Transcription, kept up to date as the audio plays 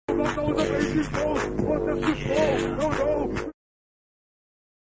Welcome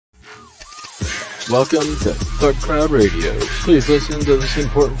to Thug Crowd Radio. Please listen to this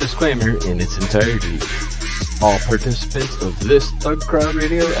important disclaimer in its entirety. All participants of this Thug Crowd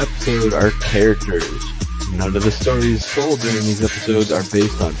Radio episode are characters. None of the stories told during these episodes are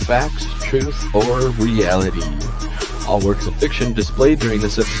based on facts, truth, or reality. All works of fiction displayed during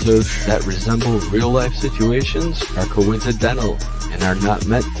this episode that resemble real-life situations are coincidental and are not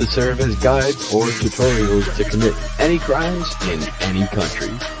meant to serve as guides or tutorials to commit any crimes in any country.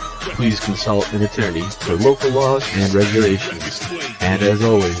 Please consult an attorney for local laws and regulations. And as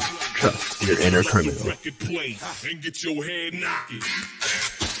always, trust your inner criminal.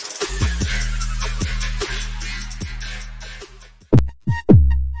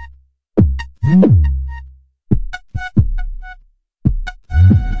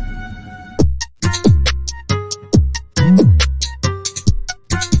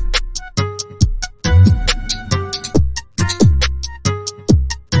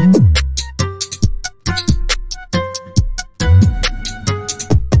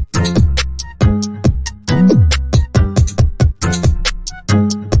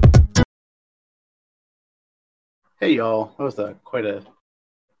 Hey y'all, that was quite a,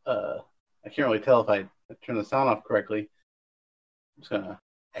 I can't really tell if I turned the sound off correctly. I'm just gonna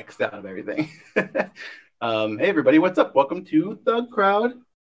X out of everything. Hey everybody, what's up? Welcome to Thug Crowd.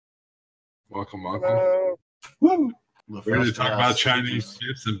 Welcome. Woo! We're going to talk about Chinese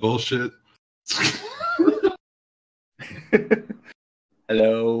chips and bullshit.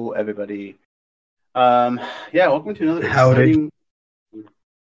 Hello everybody. Welcome to another Howdy.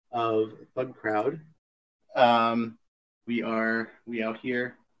 of Thug Crowd. We out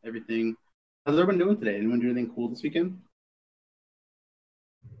here, everything. How's everyone doing today? Anyone do anything cool this weekend?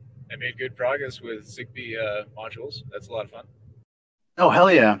 I made good progress with Zigbee modules. That's a lot of fun. Oh, hell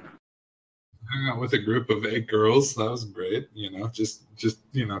yeah. Hung out with a group of 8 girls. That was great. Just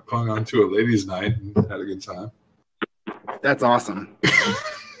clung on to a ladies' night and had a good time. That's awesome.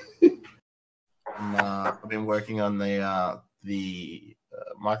 I've been working on the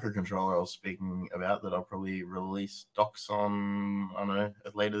microcontroller I was speaking about that I'll probably release docs on, I don't know,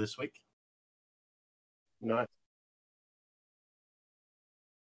 later this week. Nice.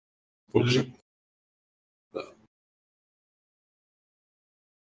 What did you?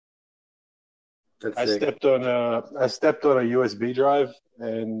 I stepped on a USB drive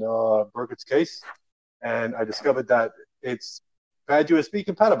and broke its case, and I discovered that it's bad USB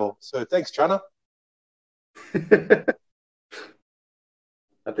compatible. So thanks, China.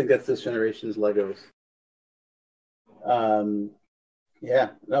 I think that's this generation's Legos.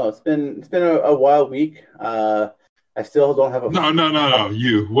 It's been a wild week. I still don't have a. No.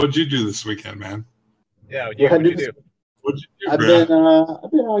 You. What'd you do this weekend, man? Yeah, what'd you do? What'd you do, I've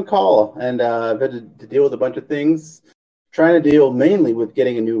been on call, and I've had to deal with a bunch of things. Trying to deal mainly with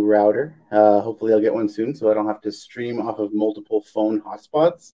getting a new router. Hopefully, I'll get one soon, so I don't have to stream off of multiple phone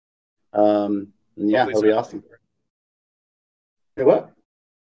hotspots. That'll be awesome. Hey, what?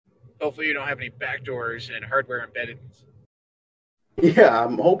 Hopefully you don't have any backdoors and hardware embedded. Yeah,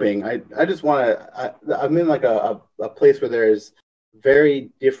 I'm hoping. I just want to. I'm in like a place where there's very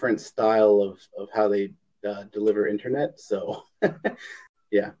different style of how they deliver internet. So,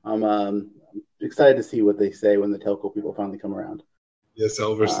 yeah, I'm excited to see what they say when the telco people finally come around.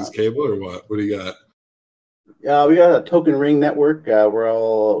 DSL versus cable, or what? What do you got? We got a token ring network. We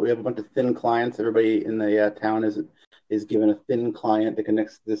have a bunch of thin clients. Everybody in the town is given a thin client that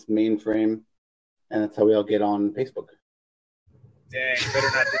connects to this mainframe, and that's how we all get on Facebook. Dang, you better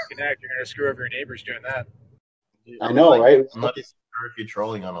not disconnect. You're going to screw over your neighbors doing that. I know, right? I'm not sure if you're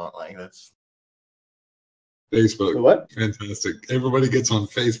trolling or not. Like, that's Facebook. So what? Fantastic. Everybody gets on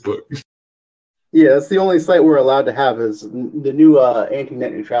Facebook. Yeah, that's the only site we're allowed to have. Is the new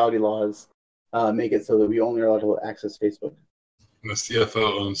anti-net neutrality laws make it so that we only are allowed to access Facebook. And the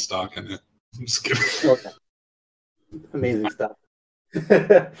CFO owns stock in it. I'm just kidding. Okay. Amazing stuff.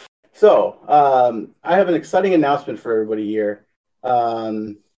 So, I have an exciting announcement for everybody here.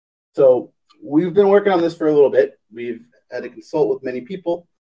 So we've been working on this for a little bit. We've had to consult with many people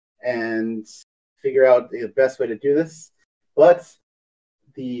and figure out the best way to do this. But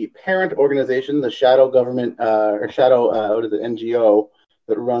the parent organization, the shadow government, NGO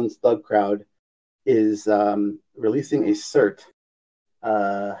that runs Thug Crowd, is releasing a cert.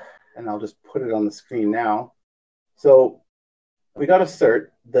 And I'll just put it on the screen now. So we got a cert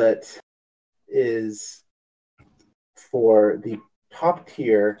that is for the top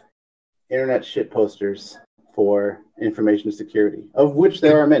tier internet shit posters for information security, of which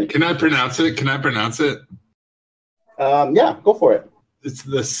there are many. Can I pronounce it? Yeah, go for it. It's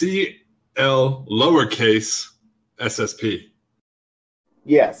the L lowercase SSP.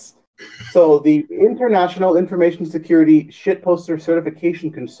 Yes. So the International Information Security Shitposter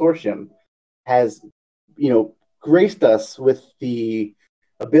Certification Consortium has, graced us with the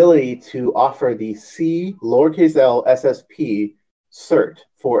ability to offer the C lowercase l SSP cert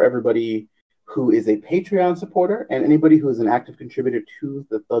for everybody who is a Patreon supporter and anybody who is an active contributor to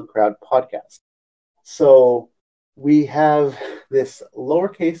the Thug Crowd podcast. So we have this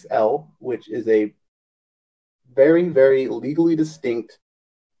lowercase l, which is a very, very legally distinct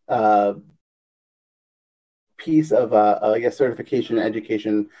piece of, certification and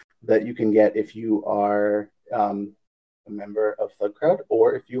education that you can get if you are a member of Thug Crowd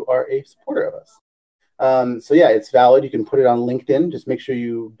or if you are a supporter of us. It's valid. You can put it on LinkedIn. Just make sure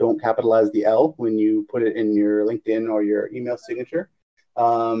you don't capitalize the L when you put it in your LinkedIn or your email signature.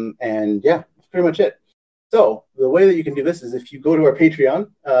 That's pretty much it. So the way that you can do this is if you go to our Patreon,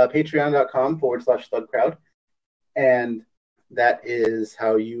 patreon.com/thugcrowd, and that is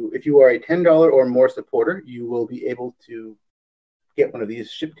how if you are a $10 or more supporter, you will be able to get one of these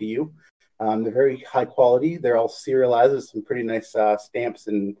shipped to you. They're very high quality. They're all serialized with some pretty nice stamps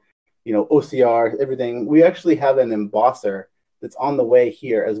and, OCR, everything. We actually have an embosser that's on the way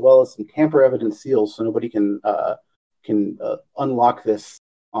here, as well as some tamper-evident seals, so nobody can unlock this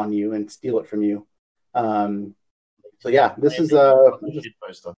on you and steal it from you. This is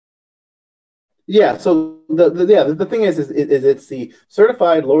shitposter. Yeah, so the thing is it's the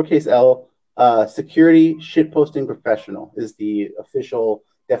certified lowercase l security shitposting professional is the official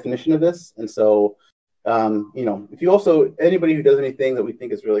definition of this. And so, if you also, anybody who does anything that we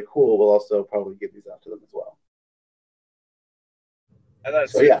think is really cool, we'll also probably give these out to them as well. I thought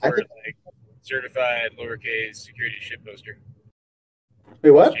certified lowercase security shitposter.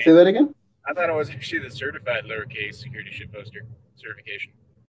 Wait, what? Say that again? I thought it was actually the certified lowercase security shitposter certification.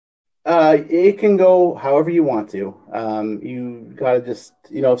 It can go however you want to. You gotta just,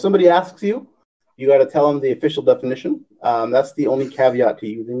 if somebody asks you, you gotta tell them the official definition. That's the only caveat to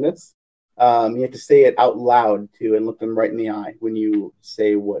using this. You have to say it out loud too, and look them right in the eye when you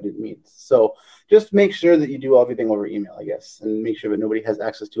say what it means. So just make sure that you do everything over email, I guess, and make sure that nobody has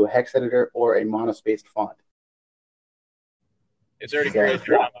access to a hex editor or a monospaced font. It's already created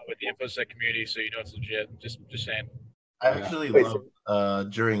drama with the InfoSec community, so you know it's legit. Just saying. I actually loved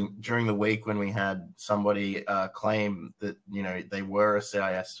during the week when we had somebody claim that they were a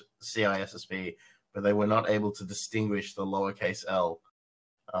CISSP, but they were not able to distinguish the lowercase l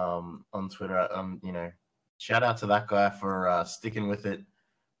on Twitter. Shout out to that guy for sticking with it.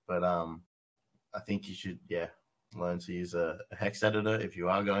 But I think you should learn to use a hex editor if you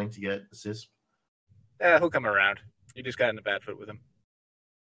are going to get a CISP. He'll come around. You just got in the bad foot with him.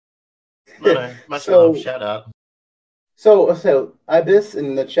 No, much love. Shout out. So Abyss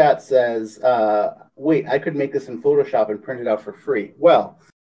in the chat says, wait, I could make this in Photoshop and print it out for free. Well,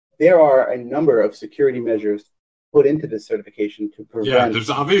 there are a number of security measures put into this certification to prevent... Yeah, there's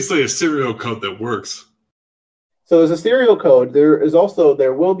obviously a serial code that works. So there's a serial code.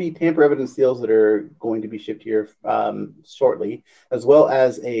 There will be tamper-evident seals that are going to be shipped here shortly, as well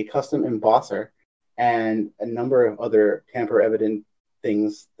as a custom embosser and a number of other tamper-evident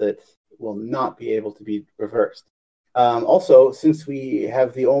things that will not be able to be reversed. Also, since we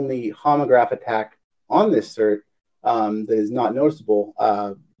have the only homograph attack on this cert that is not noticeable,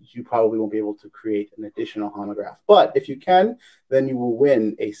 you probably won't be able to create an additional homograph. But if you can, then you will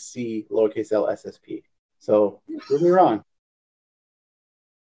win a C lowercase l SSP. So, prove me wrong.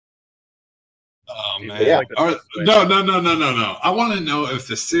 Oh, man. No. I want to know if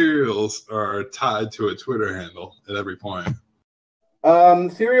the serials are tied to a Twitter handle at every point.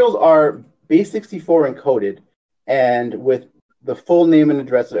 Serials are base64 encoded, and with the full name and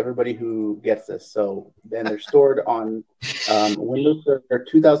address of everybody who gets this. So then they're stored on Windows Server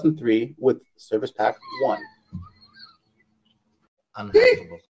 2003 with Service Pack 1.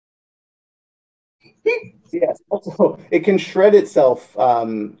 Unhackable. Yes. Also, it can shred itself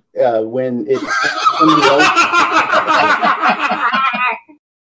when somebody else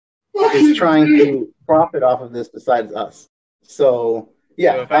is trying to profit off of this besides us. So,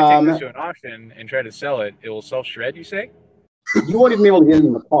 yeah. So if I take this to an auction and try to sell it, it will self-shred, you say? You won't even be able to get it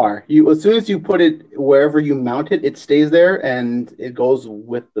in the car. As soon as you put it wherever you mount it, it stays there and it goes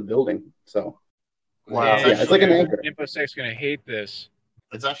with the building. So, wow. Yeah, it's like an anchor. InfoSec's going to hate this.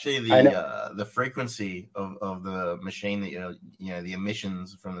 It's actually the frequency of the machine that the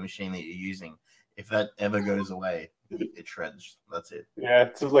emissions from the machine that you're using. If that ever goes away, it shreds. That's it. Yeah,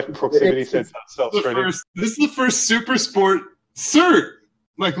 it's like proximity sensor self-shredding. This is the first Super Sport cert.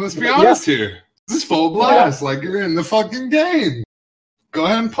 Like, let's be honest here. This is full blast. Like, you're in the fucking game. Go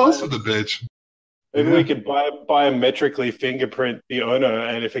ahead and post with the bitch. Maybe we could biometrically fingerprint the owner,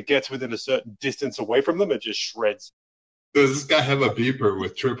 and if it gets within a certain distance away from them, it just shreds. Does this guy have a beeper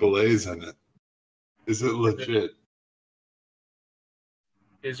with AAA's in it? Is it legit?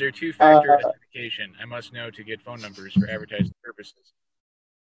 Is there two-factor authentication? I must know to get phone numbers for advertising purposes.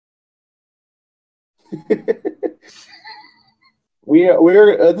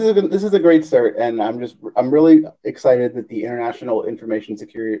 This is a great start, and I'm really excited that the International Information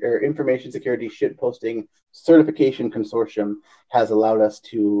Security Shitposting Certification Consortium has allowed us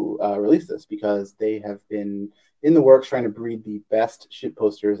to release this, because they have been in the works trying to breed the best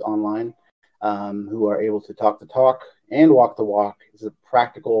shitposters online, who are able to talk the talk and walk the walk. It's a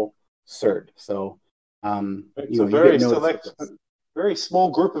practical cert, so it's a very select, very small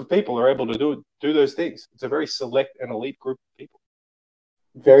group of people are able to do those things. It's a very select and elite group of people.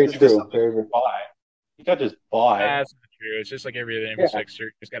 Very true. Very. Buy. You can't just buy. That's not true. It's just like every other cert. You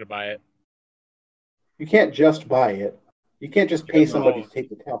just got to buy it. You can't just buy it. You can't just pay somebody to take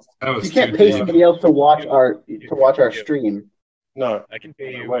the test. You can't pay somebody else to watch our stream. No, I can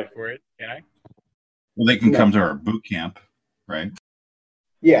pay you for it. Can I? Well, they can come to our boot camp, right?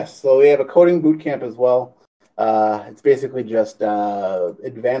 Yes. So we have a coding boot camp as well. It's basically just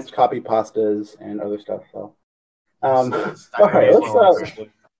advanced copy pastas and other stuff. So. All right, let's.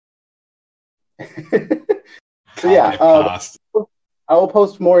 I will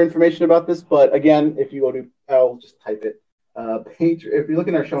post more information about this, but again, if you go to, I'll just type it. If you look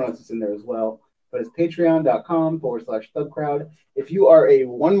in our show notes, it's in there as well. But it's patreon.com/thugcrowd. If you are a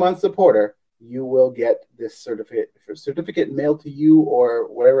 1-month supporter, you will get this certificate mailed to you or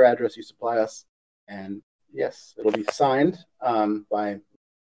whatever address you supply us. And yes, it'll be signed by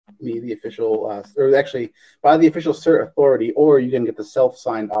me, the official, or actually by the official cert authority, or you can get the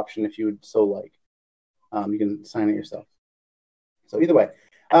self-signed option if you would so like. You can sign it yourself. So either way,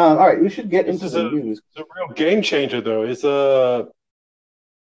 all right, we should get into the news. It's a real game changer, though.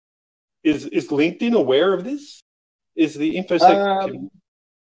 Is LinkedIn aware of this? Is the InfoSec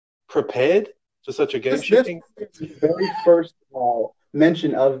prepared for such a game-changing? This is the very first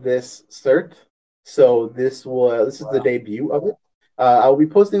mention of this cert. So this is the debut of it. I'll be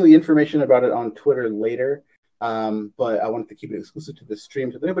posting the information about it on Twitter later, but I wanted to keep it exclusive to the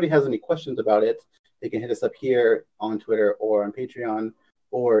stream. So if anybody has any questions about it, they can hit us up here on Twitter or on Patreon,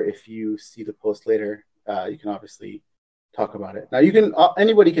 or if you see the post later, you can obviously talk about it. Now,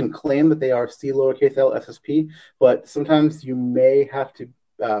 anybody can claim that they are C-L SSP, but sometimes you may have to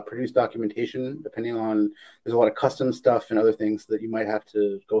produce documentation depending on, there's a lot of custom stuff and other things that you might have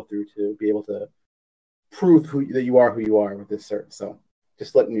to go through to be able to prove that you are who you are with this cert. So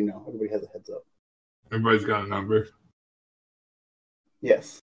just letting you know, everybody has a heads up. Everybody's got a number.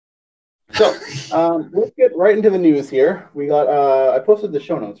 Yes. So let's get right into the news here. We got I posted the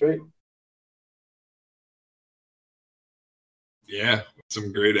show notes, right? Yeah,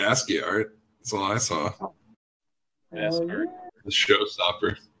 some great ASCII art. That's all I saw. Best art. The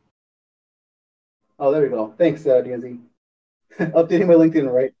showstopper. Oh, there we go. Thanks, DNZ. Updating my LinkedIn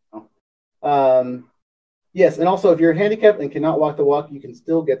right now. Yes, and also if you're handicapped and cannot walk the walk, you can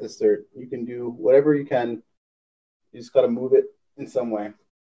still get the cert. You can do whatever you can. You just got to move it in some way.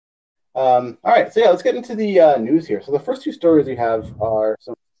 All right, so yeah, let's get into the news here. So the first two stories we have are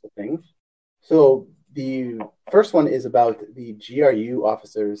some things. So the first one is about the GRU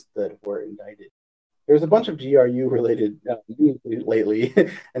officers that were indicted. There's a bunch of GRU-related news lately,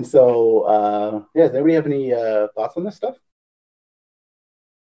 and so does anybody have any thoughts on this stuff?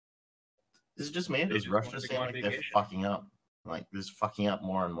 Is it just me? Does Russia seem like they're fucking up? Like, they're just fucking up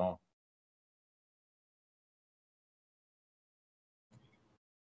more and more.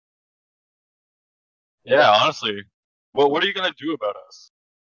 Yeah, honestly. Well, what are you going to do about us?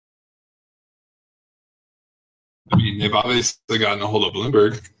 I mean, they've obviously gotten a hold of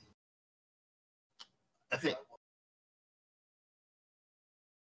Bloomberg. I think...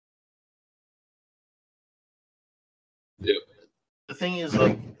 Yep. The thing is,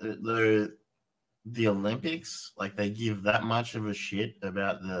 like, the Olympics, like, they give that much of a shit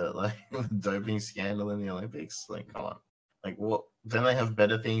about the doping scandal in the Olympics. Like, come on. Like, what? Don't they have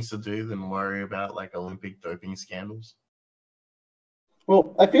better things to do than worry about, like, Olympic doping scandals?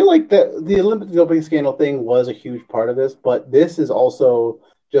 Well, I feel like the Olympic doping scandal thing was a huge part of this, but this is also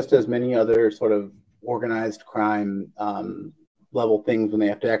just as many other sort of organized crime level things when they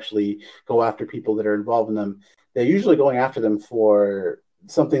have to actually go after people that are involved in them. They're usually going after them for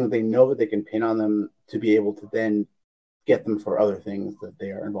something that they know that they can pin on them to be able to then get them for other things that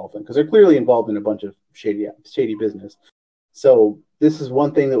they are involved in, because they're clearly involved in a bunch of shady business. So this is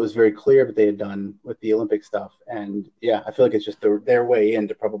one thing that was very clear that they had done with the Olympic stuff. And yeah, I feel like it's just their way in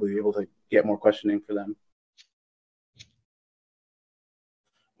to probably be able to get more questioning for them.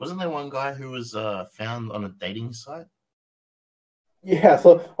 Wasn't there one guy who was found on a dating site? Yeah,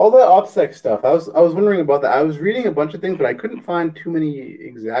 so all the OPSEC stuff, I was wondering about that. I was reading a bunch of things, but I couldn't find too many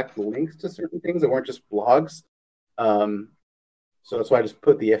exact links to certain things that weren't just blogs. So that's why I just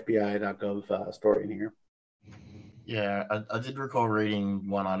put the FBI.gov story in here. Yeah, I did recall reading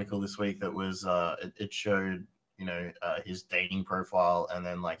one article this week that was it showed his dating profile and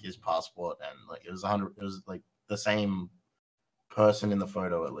then like his passport, and like it was like the same person in the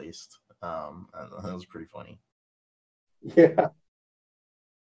photo at least. And that was pretty funny. Yeah.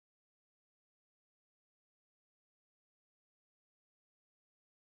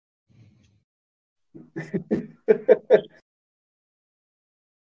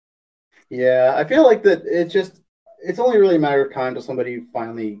 Yeah, I feel like that it's only really a matter of time until somebody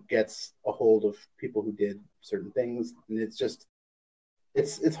finally gets a hold of people who did certain things, and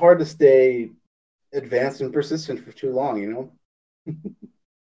it's hard to stay advanced and persistent for too long,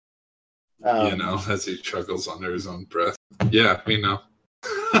 as he chuckles under his own breath. Yeah, we know.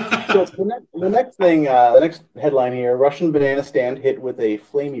 So the next thing, the next headline here: Russian banana stand hit with a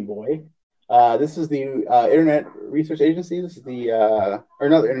flamey boy. This is the Internet Research Agency. This is or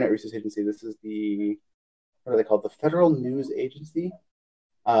not the Internet Research Agency. This is what are they called? The Federal News Agency.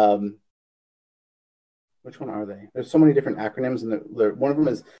 Which one are they? There's so many different acronyms, and one of them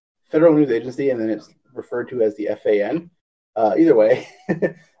is Federal News Agency, and then it's referred to as the FAN. Either way,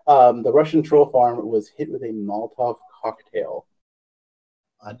 the Russian troll farm was hit with a Molotov cocktail.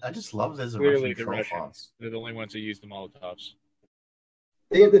 I just love there's a Clearly Russian the troll farm. Russians. They're the only ones who use the Molotovs.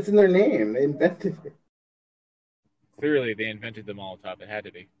 It's in their name. They invented it. Clearly, they invented the Molotov. It had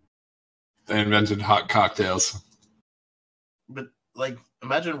to be. They invented hot cocktails. But like,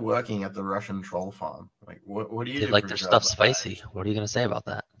 imagine working at the Russian troll farm. Like, what do you do? They like their stuff spicy. What are you gonna say about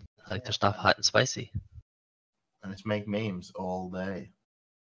that? I like their stuff hot and spicy. And it's make memes all day.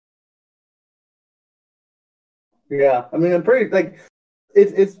 Yeah, I mean, I'm pretty like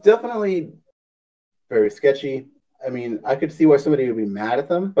it's definitely very sketchy. I mean, I could see why somebody would be mad at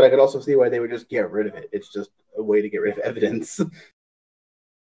them, but I could also see why they would just get rid of it. It's just a way to get rid of evidence.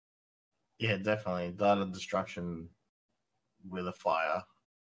 Yeah, definitely. Data destruction with a fire.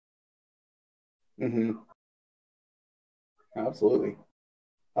 Mm-hmm. Absolutely.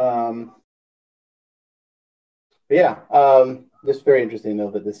 Just very interesting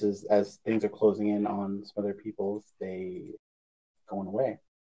though that this is, as things are closing in on some other people's, they going away.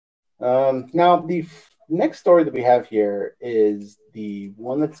 Now the next story that we have here is the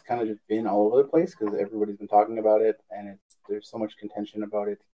one that's kind of just been all over the place because everybody's been talking about it, and there's so much contention about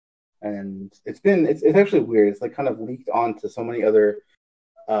it, and it's actually weird. It's like kind of leaked onto so many other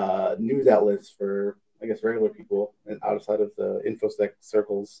news outlets for, I guess, regular people outside of the InfoSec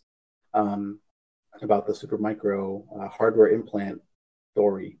circles, about the Supermicro hardware implant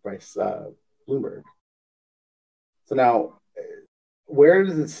story by Bloomberg. So now, where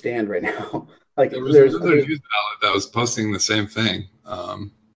does it stand right now? Like, there was another news outlet that was posting the same thing. I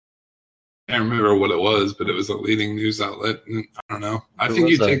can't remember what it was, but it was a leading news outlet. And I don't know. I think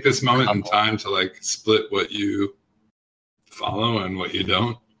you take this moment in time to like split what you follow and what you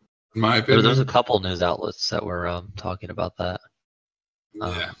don't. In my opinion, There's a couple news outlets that were talking about that.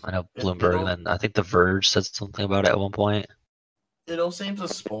 Yeah. I know Bloomberg, and I think The Verge said something about it at one point. It all seems to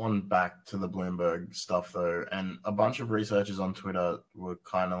spawn back to the Bloomberg stuff, though, and a bunch of researchers on Twitter were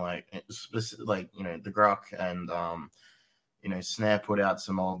kind of like, the Grok and, Snare put out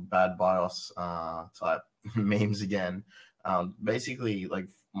some old bad BIOS type memes again. Basically, like,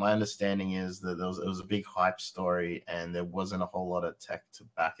 my understanding is that it was a big hype story, and there wasn't a whole lot of tech to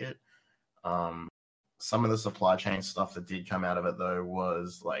back it. Some of the supply chain stuff that did come out of it, though,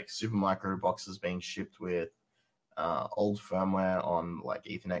 was like Supermicro boxes being shipped with old firmware on like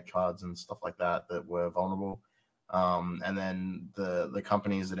Ethernet cards and stuff like that were vulnerable. And then the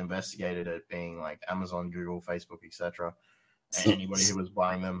companies that investigated it, being like Amazon, Google, Facebook, etc., and anybody who was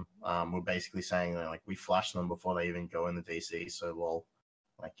buying them were basically saying that, like, we flash them before they even go in the DC, so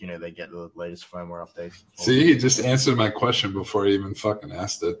they get the latest firmware updates. See, he just answered my question before he even fucking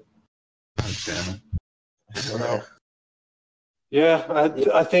asked it. God damn it. Yeah,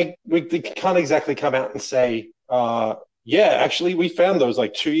 I think we can't exactly come out and say, actually, we found those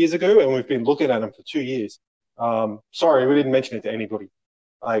like 2 years ago, and we've been looking at them for 2 years. Sorry, we didn't mention it to anybody.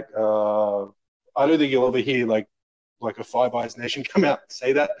 Like, I don't think you'll ever hear like a Five Eyes Nation come out and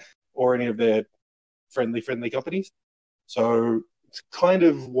say that, or any of their friendly companies. So it's kind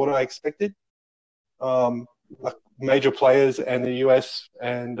of what I expected. One major players and the US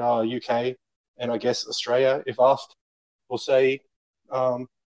and UK and I guess Australia, if asked, will say,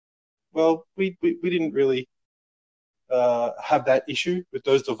 well, we didn't really have that issue with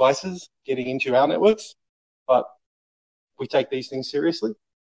those devices getting into our networks, but we take these things seriously,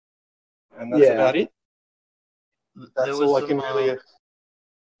 and that's about it. That's all I can really.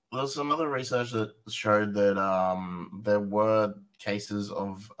 There was some other research that showed that there were cases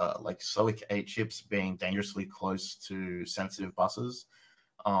of like SOIC 8 chips being dangerously close to sensitive buses.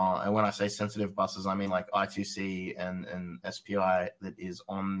 And when I say sensitive buses, I mean like I2C and SPI that is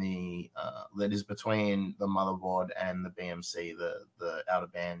on the that is between the motherboard and the BMC, the outer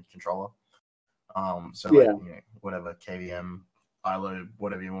band controller. Whatever KVM, ILO,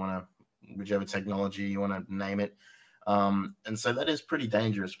 whatever you want to, whichever technology you want to name it. And so that is pretty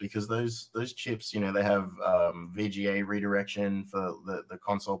dangerous because those chips, they have VGA redirection for the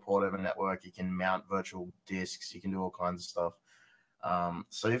console port over network. You can mount virtual disks. You can do all kinds of stuff.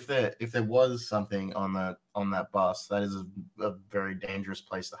 So if there was something on that bus, that is a very dangerous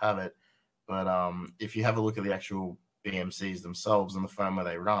place to have it. But if you have a look at the actual BMCs themselves and the firmware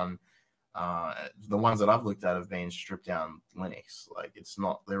they run, the ones that I've looked at have been stripped down Linux. Like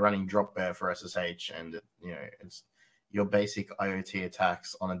they're running Dropbear for SSH, and it's your basic IoT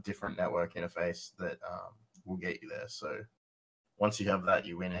attacks on a different network interface that will get you there. So once you have that,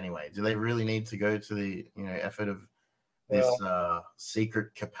 you win anyway. Do they really need to go to the effort of this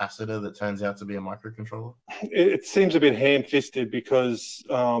secret capacitor that turns out to be a microcontroller? It seems a bit ham-fisted because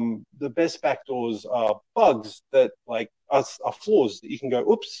the best backdoors are bugs that are flaws that you can go,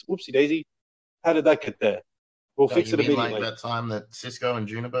 oops, whoopsie daisy, how did that get there? We'll fix it immediately. Like that time that Cisco and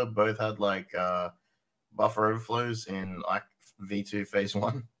Juniper both had buffer overflows in V2 phase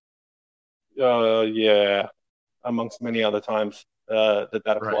 1? Yeah, amongst many other times that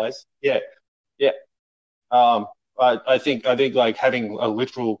applies. Right. Yeah. I think like having a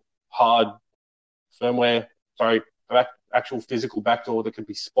literal hard firmware, actual physical backdoor that can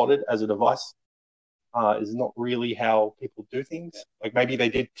be spotted as a device is not really how people do things. Like maybe they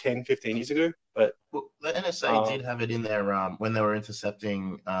did 10, 15 years ago, but the NSA did have it in there when they were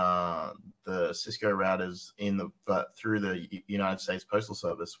intercepting the Cisco routers through the United States Postal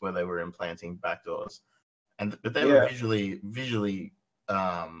Service, where they were implanting backdoors, but they were visually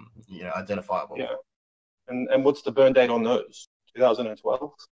identifiable. Yeah. And what's the burn date on those?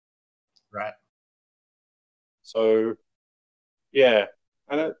 2012? Right. So, yeah,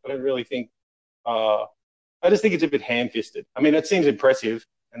 I don't really think. I just think it's a bit ham-fisted. I mean, it seems impressive,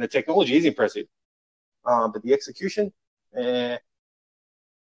 and the technology is impressive, but the execution,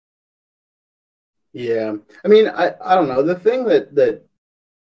 Yeah, I mean, I don't know. The thing that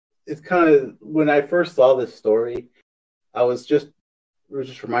is kind of, when I first saw this story, it was just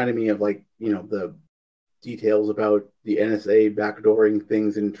reminding me of the details about the NSA backdooring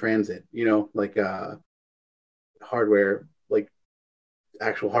things in transit, hardware,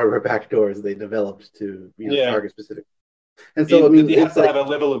 actual hardware backdoors they developed to target specific. And so, you have to have a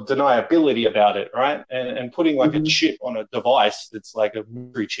level of deniability about it, right? And putting a chip on a device that's like a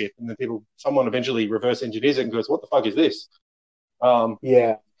memory chip, and then someone eventually reverse engineers it and goes, "What the fuck is this?" Kind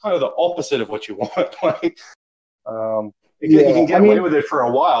of the opposite of what you want. You can get away with it for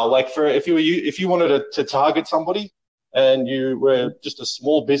a while. If you wanted to target somebody, and you were just a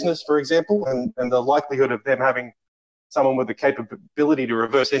small business, for example, and the likelihood of them having someone with the capability to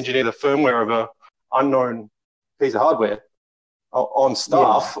reverse engineer the firmware of a unknown piece of hardware on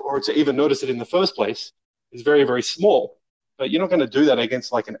staff, or to even notice it in the first place, is very, very small. But you're not going to do that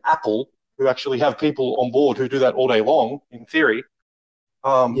against an Apple, who actually have people on board who do that all day long, in theory.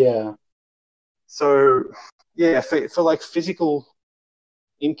 So, for physical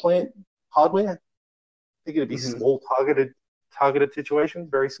implant hardware, I think it'd be small targeted situations,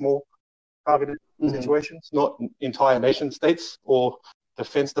 very small targeted situations, not entire nation states or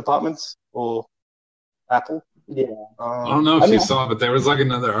defense departments or Apple. Yeah. I don't know if you saw, but there was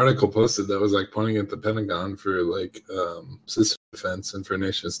another article posted that was pointing at the Pentagon for system defense and for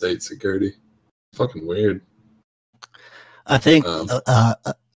nation state security. Fucking weird. I think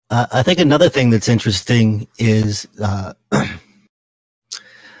another thing that's interesting is that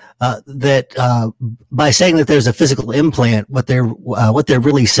by saying that there's a physical implant, what they're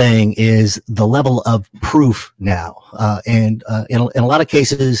really saying is the level of proof now. And in a lot of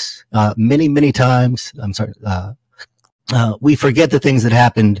cases, many times, we forget the things that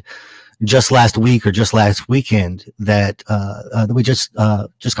happened just last week or just last weekend that we just kind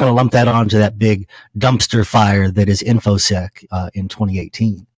of lumped that onto that big dumpster fire that is InfoSec in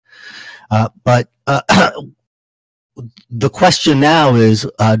 2018. But the question now is,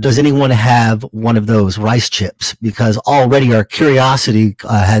 does anyone have one of those rice chips? Because already our curiosity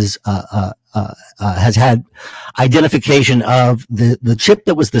has had identification of the chip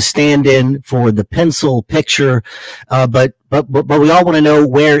that was the stand-in for the pencil picture, but we all want to know,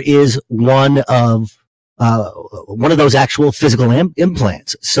 where is one of those actual physical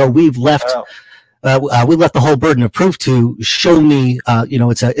implants? So we've left. We left the whole burden of proof to show me.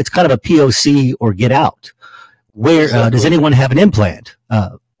 It's kind of a POC or get out. Where does anyone have an implant?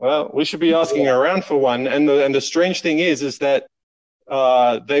 Well, we should be asking around for one. And the strange thing is that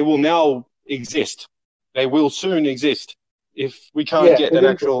they will now exist. They will soon exist if we can't get an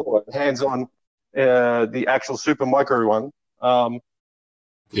actual hands-on, the actual super micro one.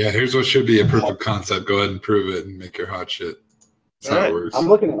 Here's what should be a proof of concept. Go ahead and prove it and make your hot shit. That's how it works. I'm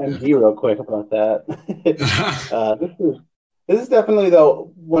looking at MG real quick about that. This is definitely,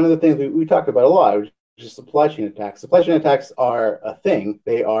 though, one of the things we talked about a lot, which is supply chain attacks. Supply chain attacks are a thing.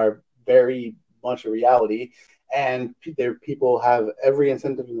 They are very much a reality, and people have every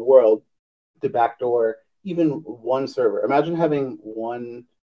incentive in the world to backdoor even one server. Imagine having one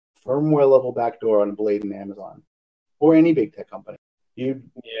firmware level backdoor on a blade in Amazon or any big tech company. You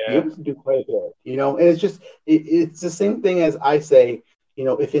have to do quite a bit, and it's the same thing as I say,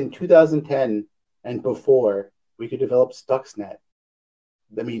 if in 2010 and before we could develop Stuxnet,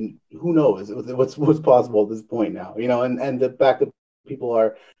 I mean, who knows what's possible at this point now, and the fact that people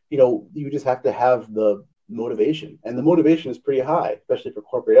are, you just have to have the motivation, and the motivation is pretty high, especially for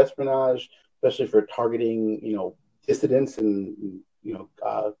corporate espionage, especially for targeting, dissidents and,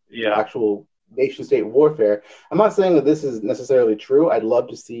 actual nation state warfare. I'm not saying that this is necessarily true. I'd love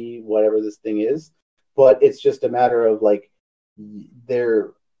to see whatever this thing is, but it's just a matter of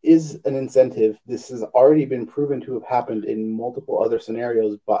there is an incentive. This has already been proven to have happened in multiple other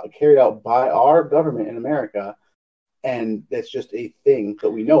scenarios carried out by our government in America, and that's just a thing that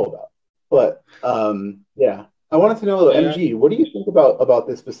we know about. But I wanted to know, MG, what do you think about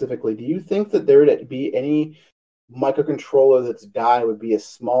this specifically? Do you think that there would be any microcontroller that's die would be as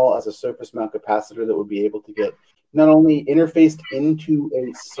small as a surface mount capacitor that would be able to get not only interfaced into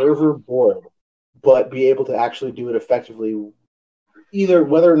a server board, but be able to actually do it effectively, either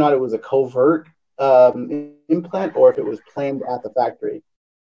whether or not it was a covert implant or if it was planned at the factory?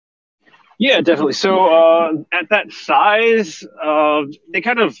 Yeah, definitely. So at that size, they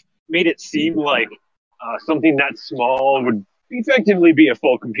kind of made it seem like something that small would effectively be a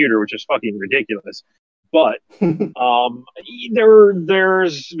full computer, which is fucking ridiculous. But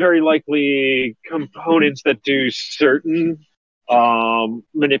there's very likely components that do certain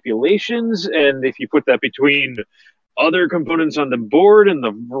manipulations, and if you put that between other components on the board in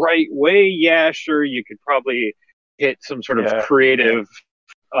the right way, sure, you could probably hit some sort of creative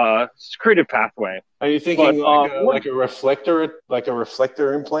pathway. Are you thinking like a reflector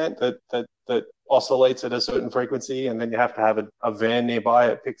implant that oscillates at a certain frequency, and then you have to have a van nearby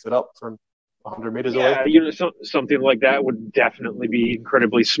that picks it up from 100 meters away? Something like that would definitely be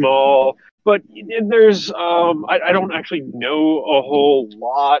incredibly small. But there's, I don't actually know a whole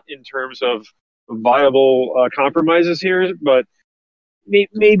lot in terms of viable compromises here, but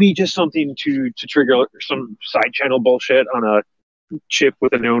maybe just something to trigger some side channel bullshit on a chip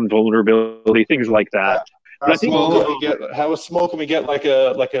with a known vulnerability, things like that. How small can we get like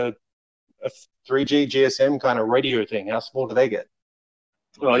a 3G GSM kind of radio thing? How small do they get?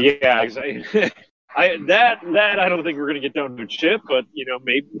 Well, yeah, exactly. I don't think we're going to get down to a chip, but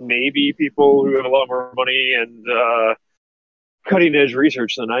maybe people who have a lot more money and cutting edge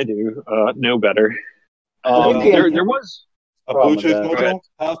research than I do know better. There was a Bluetooth module.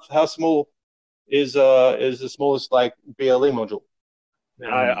 How small is the smallest like BLE module?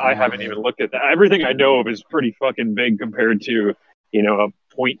 I haven't even looked at that. Everything I know of is pretty fucking big compared to a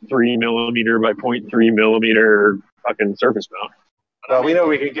 0.3 millimeter by 0.3 millimeter fucking surface mount. Well, we know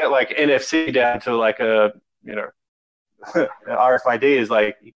we can get like NFC down to like a RFID is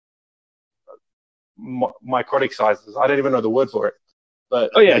like microtic sizes. I don't even know the word for it, but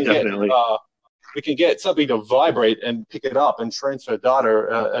definitely. We can get something to vibrate and pick it up and transfer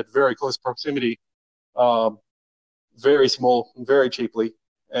data at very close proximity, very small, very cheaply.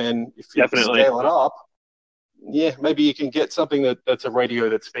 And if you scale it up, maybe you can get something that's a radio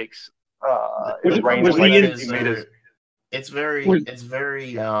that speaks in a range of like 50 meters. It's very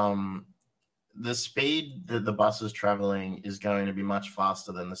the speed that the bus is traveling is going to be much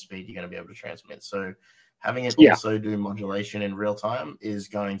faster than the speed you're going to be able to transmit. So having it also do modulation in real time is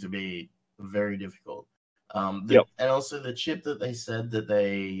going to be very difficult. And also the chip that they said that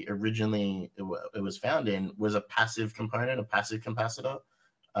they originally it was found in was a passive component, a passive capacitor.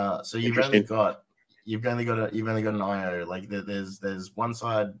 So you've only got you've only got an I/O. Like there's one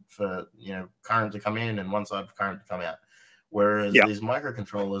side for current to come in and one side for current to come out. Whereas these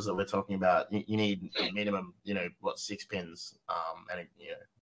microcontrollers that we're talking about, you need minimum 6 pins, and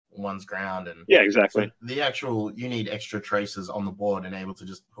one's ground and exactly. So the actual you need extra traces on the board and able to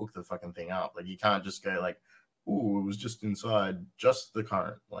just hook the fucking thing up. Like you can't just go like, ooh, it was just inside just the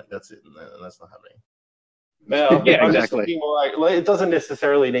current. Like that's it, and that's not happening. Now, yeah, I'm exactly. just thinking, like, it doesn't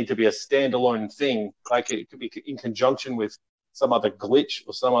necessarily need to be a standalone thing. Like it could be in conjunction with some other glitch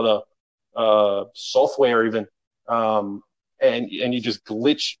or some other software even, and you just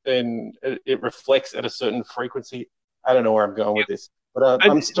glitch and it reflects at a certain frequency. I don't know where I'm going with this, but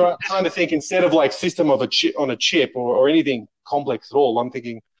I'm trying to think instead of like system of a chip on a chip or anything complex at all. I'm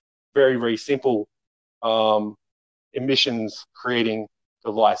thinking very, very simple emissions creating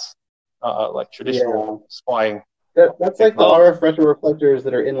device. Like traditional spying. That's like the RF retroreflectors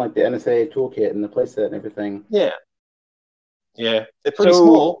that are in like the NSA toolkit and the playset and everything. Yeah, they're pretty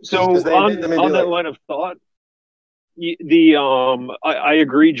small. So on that line of thought, I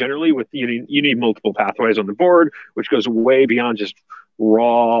agree generally with you need multiple pathways on the board, which goes way beyond just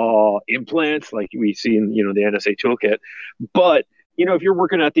raw implants like we see in the NSA toolkit. But if you're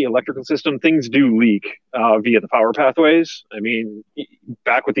working at the electrical system, things do leak via the power pathways. I mean,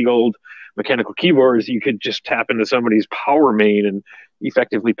 back with the old mechanical keyboards, you could just tap into somebody's power main and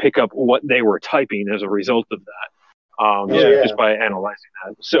effectively pick up what they were typing as a result of that, just by analyzing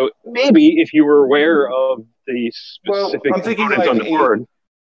that. So maybe if you were aware of the specific components on the board.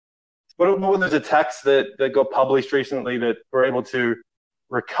 What were those attacks that got published recently that were able to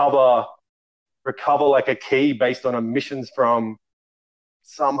recover like a key based on emissions from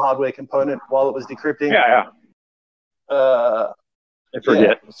some hardware component while it was decrypting? I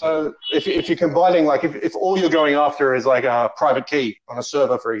forget. Yeah. So if you're combining, like if all you're going after is like a private key on a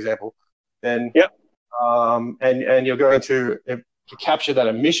server, for example, then and you're going to capture that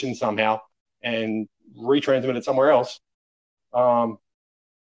emission somehow and retransmit it somewhere else,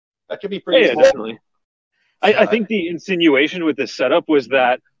 that could be pretty small. Definitely. I think the insinuation with this setup was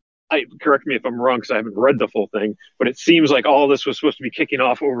that, correct me if I'm wrong because I haven't read the full thing, but it seems like all this was supposed to be kicking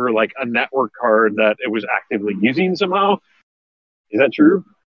off over like a network card that it was actively using somehow. Is that true?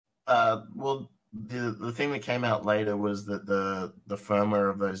 Well, the thing that came out later was that the firmware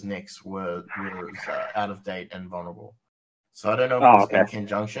of those NICs was out of date and vulnerable. So I don't know if it was in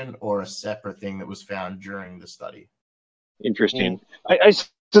conjunction or a separate thing that was found during the study. Interesting. I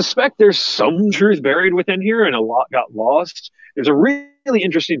suspect there's some truth buried within here and a lot got lost. There's a really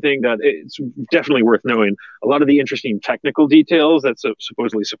interesting thing that it's definitely worth knowing. A lot of the interesting technical details that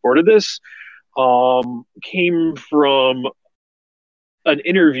supposedly supported this came from an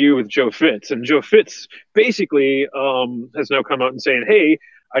interview with Joe Fitz, and Joe Fitz basically has now come out and saying, "Hey,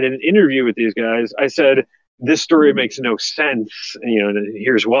 I did an interview with these guys. I said this story makes no sense, and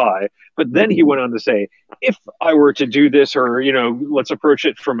here's why." But then he went on to say, "If I were to do this, or let's approach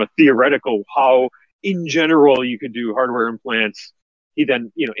it from a theoretical how in general you could do hardware implants." He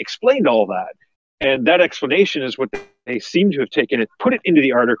then explained all that, and that explanation is what they seem to have taken it, put it into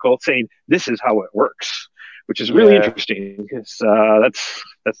the article, saying this is how it works. Which is really interesting because that's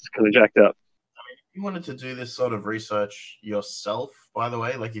kind of jacked up. I mean, if you wanted to do this sort of research yourself, by the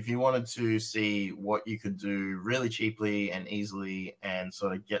way, like if you wanted to see what you could do really cheaply and easily and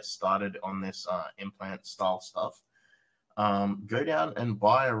sort of get started on this implant style stuff, go down and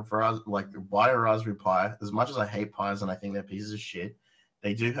buy a Raspberry Pi. As much as I hate Pis and I think they're pieces of shit,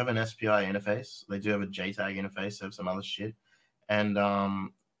 they do have an SPI interface. They do have a JTAG interface. They have some other shit, and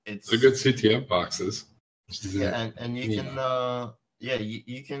they're good CTF boxes. Yeah, and you can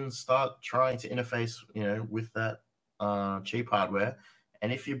you can start trying to interface with that cheap hardware,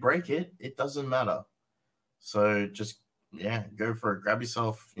 and if you break it, it doesn't matter. So just grab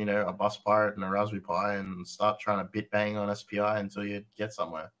yourself a Bus Pirate and a Raspberry Pi and start trying to bit bang on SPI until you get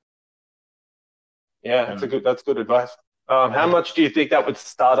somewhere. Yeah, that's good advice. How much do you think that would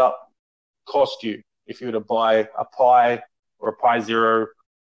start up cost you if you were to buy a Pi or a Pi Zero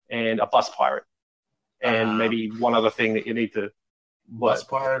and a Bus Pirate? And maybe one other thing that you need to... Bus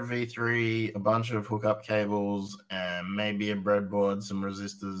Pirate V3, a bunch of hookup cables, and maybe a breadboard, some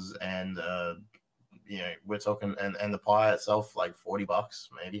resistors, and we're talking... And the Pi itself, like $40,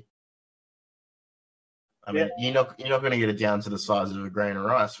 maybe. I mean, you're not going to get it down to the size of a grain of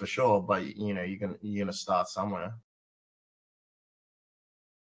rice, for sure, but, you're going to start somewhere.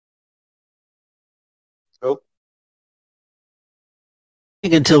 Cool.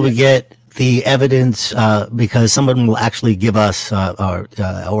 Until we get the evidence, because someone will actually give us, or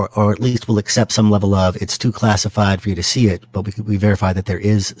at least will accept some level of, it's too classified for you to see it, but we verify that there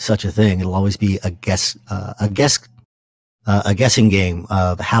is such a thing. It'll always be a guessing game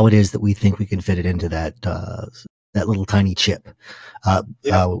of how it is that we think we can fit it into that little tiny chip.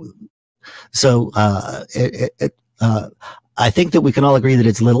 So I think that we can all agree that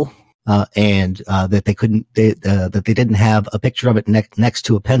it's little. And that they didn't have a picture of it next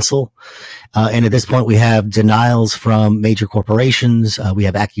to a pencil. And at this point, we have denials from major corporations. We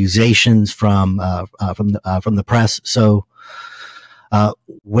have accusations from the press. So,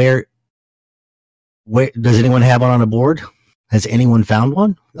 where does anyone have one on a board? Has anyone found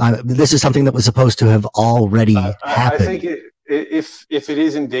one? This is something that was supposed to have already happened. I think if it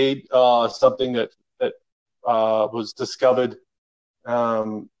is indeed something that was discovered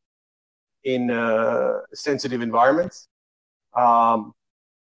in sensitive environments,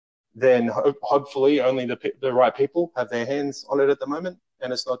 then hopefully only the right people have their hands on it at the moment,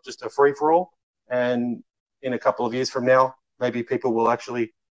 and it's not just a free-for-all. And in a couple of years from now, maybe people will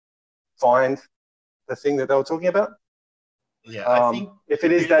actually find the thing that they were talking about. Yeah, I think if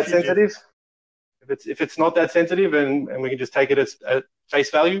it is that sensitive, if it's not that sensitive, and we can just take it at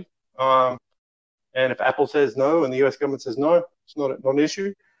face value, and if Apple says no and the US government says no, it's not an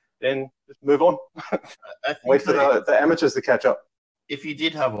issue, then just move on. Wait for the amateurs to catch up. If you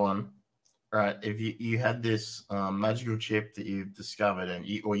did have one, right? If you had this magical chip that you've discovered,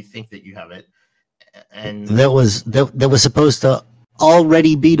 or you think that you have it, and that was supposed to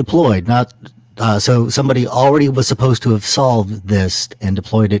already be deployed, not so somebody already was supposed to have solved this and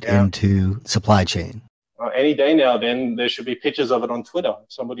deployed it into supply chain. Any day now, then there should be pictures of it on Twitter.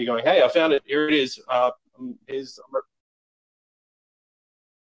 Somebody going, "Hey, I found it. Here it is. Here's."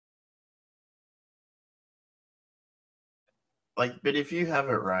 But if you have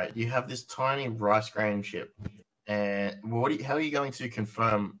it right, you have this tiny rice grain chip, and how are you going to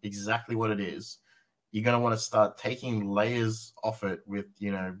confirm exactly what it is? You're going to want to start taking layers off it with,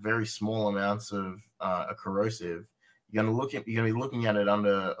 very small amounts of a corrosive. You're going to be looking at it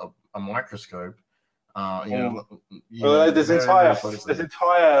under a microscope. There's entire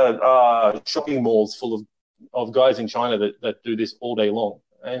shopping malls full of guys in China that do this all day long,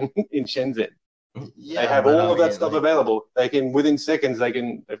 and in Shenzhen. Yeah, they have all of that stuff available. They've got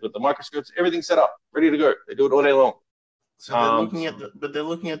the microscopes, everything set up, ready to go. They do it all day long. So they're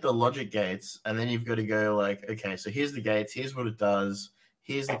looking at the logic gates, and then you've got to go okay, so here's the gates, here's what it does,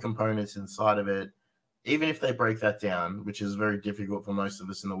 here's the components inside of it. Even if they break that down, which is very difficult for most of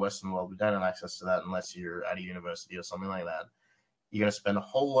us in the Western world, we don't have access to that unless you're at a university or something like that. You're going to spend a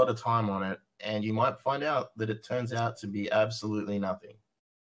whole lot of time on it, and you might find out that it turns out to be absolutely nothing.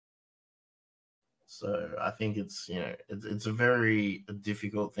 So I think it's a very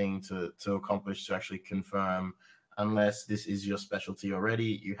difficult thing to accomplish, to actually confirm, unless this is your specialty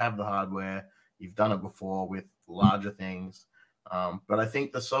already. You have the hardware, you've done it before with larger things. But I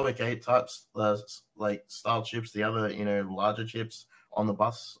think the SOIC 8 types, style chips, the other larger chips on the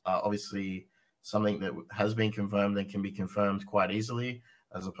bus, are obviously something that has been confirmed and can be confirmed quite easily,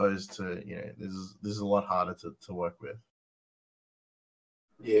 as opposed to this is a lot harder to work with.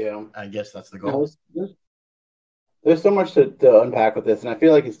 Yeah, I guess that's the goal. There's so much to unpack with this, and I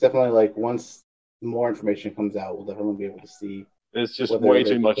feel like it's definitely once more information comes out, we'll definitely be able to see. There's just way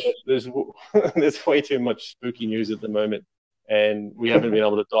too much. There's way too much spooky news at the moment, and we haven't been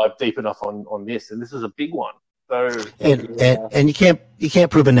able to dive deep enough on this. And this is a big one. So and you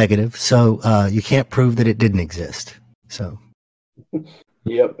can't prove a negative, so you can't prove that it didn't exist. So.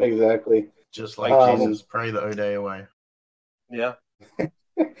 Yep, exactly. Just like Jesus, pray the O-Day away. Yeah.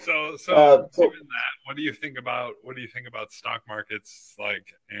 So given that, what do you think about stock markets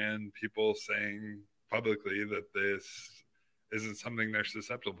and people saying publicly that this isn't something they're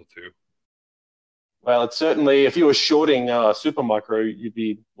susceptible to? Well, it's certainly, if you were shorting Supermicro, you'd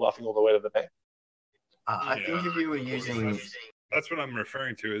be laughing all the way to the bank. I think if you were using, that's what I'm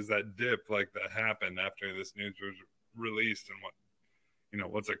referring to, is that dip that happened after this news was released, and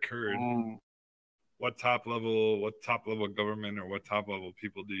what's occurred. What top level government or what top level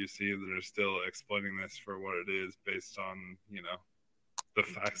people do you see that are still exploiting this for what it is, based on the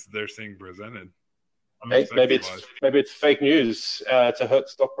facts they're seeing presented? Maybe it's fake news to hurt the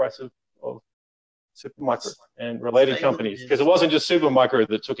stock price of Supermicro and related companies, because it wasn't just Supermicro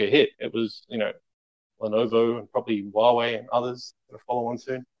that took a hit. It was Lenovo and probably Huawei and others that will follow on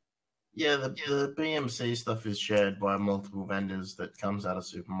soon. Yeah, the BMC stuff is shared by multiple vendors that comes out of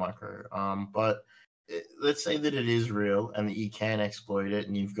Supermicro. But let's say that it is real and that you can exploit it,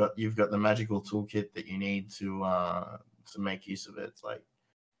 and you've got the magical toolkit that you need to make use of it.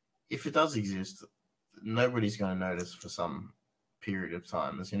 if it does exist, nobody's going to notice for some period of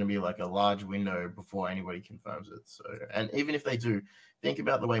time. There's going to be like a large window before anybody confirms it. So, and even if they do, think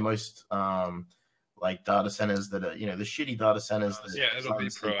about the way most like data centers that are, the shitty data centers. It'll be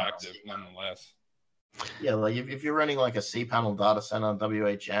proactive nonetheless. Yeah, like if you're running like a cPanel data center,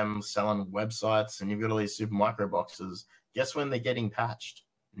 WHM, selling websites, and you've got all these super micro boxes, guess when they're getting patched?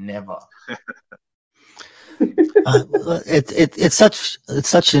 Never. It's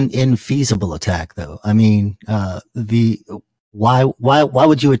such an infeasible attack, though. I mean, why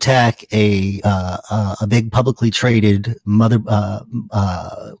would you attack a big publicly traded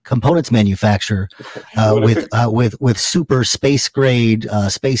components manufacturer with super space grade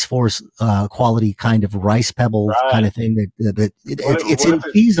Space Force quality kind of rice pebble kind of thing it's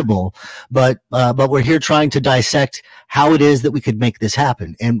infeasible, but we're here trying to dissect how it is that we could make this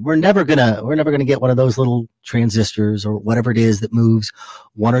happen, and we're never gonna get one of those little transistors or whatever it is that moves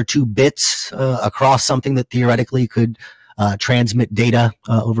 1 or 2 bits across something that theoretically could transmit data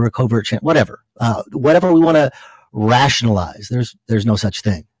over a covert channel, whatever we want to rationalize. There's no such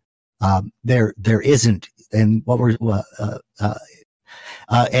thing. There isn't. And what we're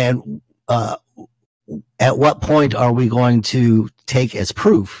at what point are we going to take as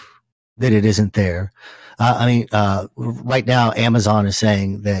proof that it isn't there? Right now, Amazon is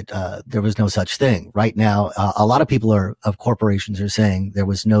saying that there was no such thing. Right now, a lot of people of corporations are saying there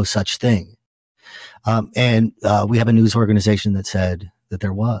was no such thing. And we have a news organization that said that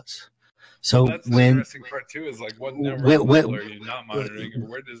there was. So that's the interesting part too, is like what number of people are you not monitoring, or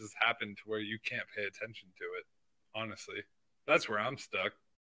where does this happen to where you can't pay attention to it? Honestly, that's where I'm stuck.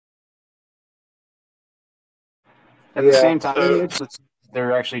 At the same time,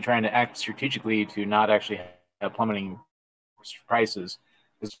 they're actually trying to act strategically to not actually have plummeting prices.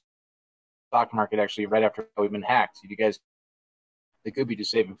 The stock market actually, right after we've been hacked, you guys, they could be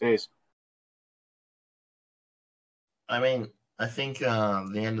just saving face. I mean, I think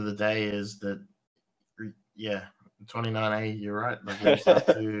the end of the day is that, 29A, you're right. Like, we just have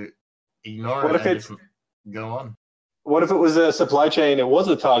to ignore it and just go on. What if it was a supply chain? It was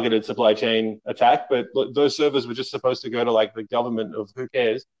a targeted supply chain attack, but those servers were just supposed to go to like the government of who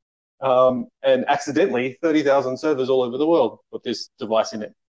cares, and accidentally 30,000 servers all over the world put this device in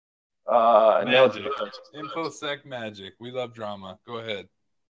it. Magic. InfoSec magic. We love drama. Go ahead.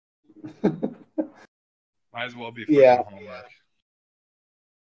 Might as well be homework.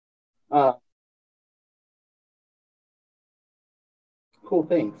 Cool,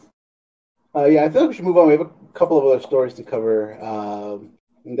 thanks. I feel like we should move on. We have a couple of other stories to cover.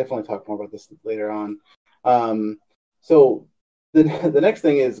 We can definitely talk more about this later on. So the next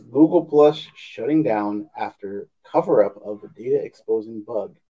thing is Google Plus shutting down after cover-up of the data exposing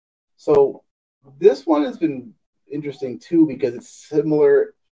bug. So this one has been interesting too, because it's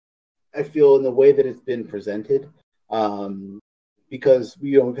similar, I feel, in the way that it's been presented, because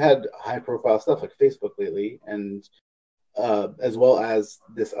we've had high-profile stuff like Facebook lately, and as well as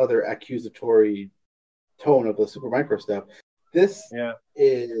this other accusatory tone of the Supermicro stuff. This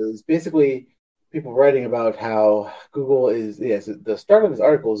is basically people writing about how Google is. Yes, the start of this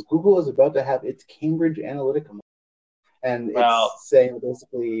article is Google is about to have its Cambridge Analytica model, and it's saying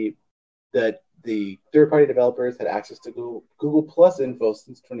basically that the third-party developers had access to Google Plus info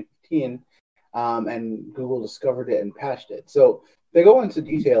since 2015, and Google discovered it and patched it. So they go into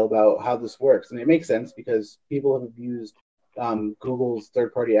detail about how this works, and it makes sense because people have used Google's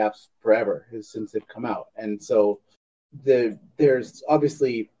third-party apps forever since they've come out, and so there's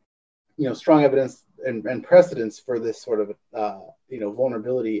obviously strong evidence and precedence for this sort of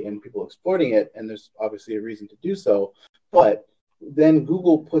vulnerability and people exploiting it, and there's obviously a reason to do so. But then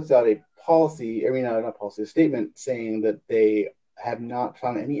Google puts out a statement saying that they have not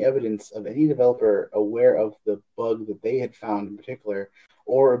found any evidence of any developer aware of the bug that they had found in particular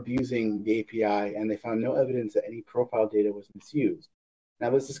or abusing the API, and they found no evidence that any profile data was misused. Now,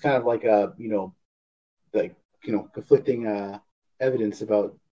 this is kind of like conflicting evidence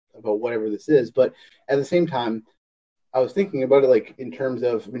about whatever this is, but at the same time, I was thinking about it like in terms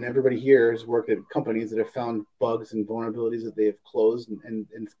of, everybody here has worked at companies that have found bugs and vulnerabilities that they have closed, and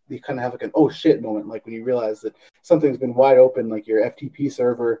you kind of have like an oh shit moment, like when you realize that something's been wide open, like your FTP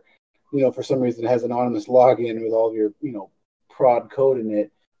server, for some reason has anonymous login with all of your, prod code in it,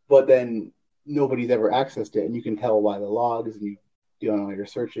 but then nobody's ever accessed it, and you can tell by the logs, and you're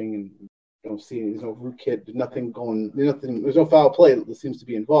searching and don't see there's no rootkit, there's no foul play that seems to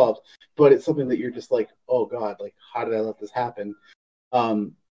be involved, but it's something that you're just like, oh god, like how did I let this happen?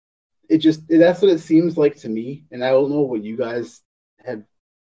 That's what it seems like to me, and I don't know what you guys have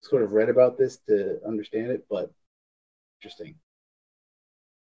sort of read about this to understand it, but interesting.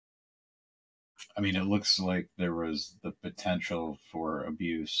 I mean, it looks like there was the potential for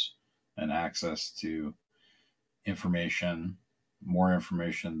abuse and access to information, more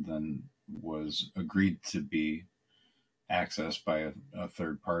information than was agreed to be accessed by a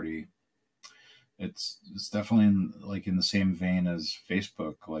third party. It's definitely in the same vein as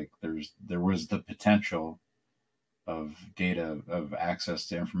Facebook. Like there was the potential of data, of access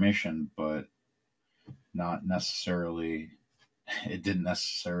to information, but not necessarily, it didn't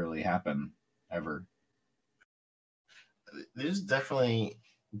necessarily happen ever. There's definitely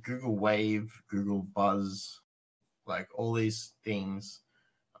Google Wave, Google Buzz, like all these things.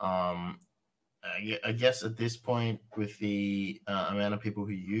 I guess at this point, with the amount of people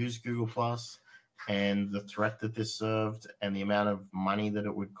who use Google Plus and the threat that this served and the amount of money that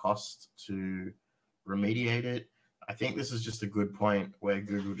it would cost to remediate it, I think this is just a good point where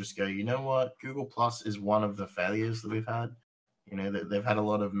Google just go, you know what? Google Plus is one of the failures that we've had. You know, they've had a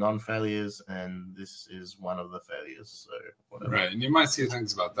lot of non-failures, and this is one of the failures. So whatever. Right, and you might see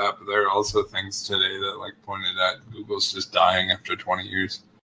things about that, but there are also things today that like pointed at Google's just dying after 20 years.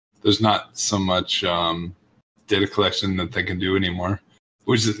 There's not so much data collection that they can do anymore,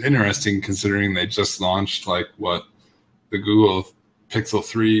 which is interesting considering they just launched the Google Pixel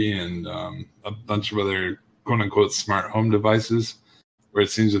 3 and a bunch of other quote-unquote smart home devices, where it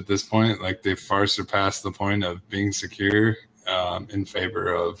seems at this point like they've far surpassed the point of being secure in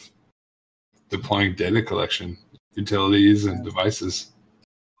favor of deploying data collection utilities and devices.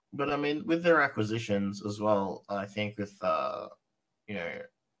 But I mean, with their acquisitions as well, I think with a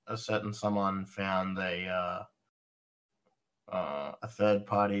certain someone found a third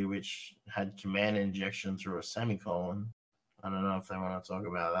party which had command injection through a semicolon. I don't know if they want to talk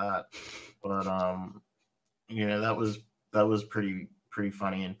about that, but that was pretty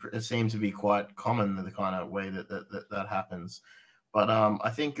funny, and it seems to be quite common, the kind of way that happens. But I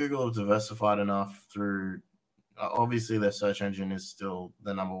think Google have diversified enough through. Obviously, their search engine is still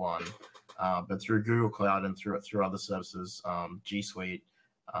the number one, but through Google Cloud and through other services, G Suite,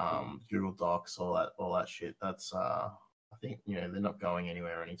 Google Docs, all that shit. That's I think they're not going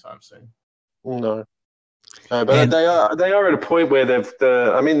anywhere anytime soon. No, but they are at a point where they've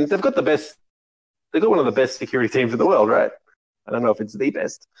got the best. They've got one of the best security teams in the world, right? I don't know if it's the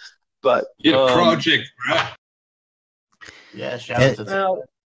best, but project, right? Yeah, shout out to them.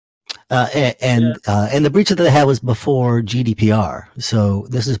 And the breach that they had was before GDPR. So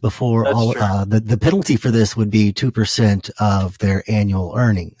this is before That's all. true. The penalty for this would be 2% of their annual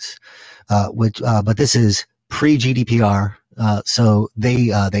earnings, but this is pre-GDPR. So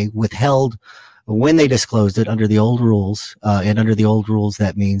they withheld when they disclosed it under the old rules, and under the old rules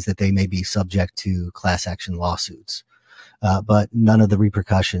that means that they may be subject to class action lawsuits. But none of the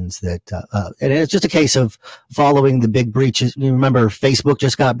repercussions and it's just a case of following the big breaches. You remember Facebook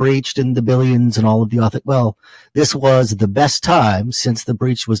just got breached and the billions and all of the well, this was the best time since the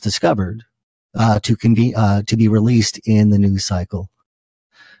breach was discovered, to be released in the news cycle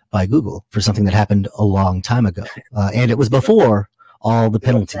by Google for something that happened a long time ago. And it was before all the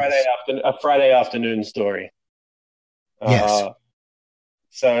penalties. A Friday afternoon story. Yes.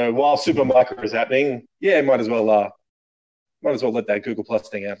 So while Supermicro is happening, might as well let that Google Plus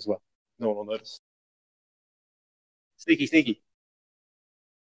thing out as well. No one will notice. Sneaky.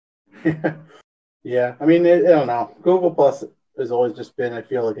 Yeah, I mean, I don't know. Google Plus has always just been, I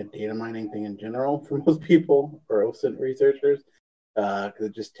feel like, a data mining thing in general for most people, for OSINT researchers, because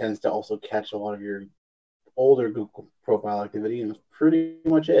it just tends to also catch a lot of your older Google profile activity, and that's pretty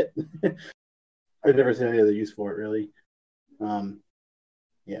much it. I've never seen any other use for it, really.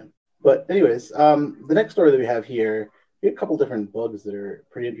 Yeah. But anyways, the next story that we have here, we have a couple different bugs that are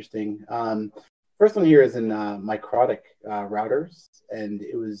pretty interesting. First one here is in Microtic routers, and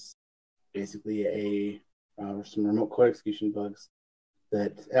it was basically some remote code execution bugs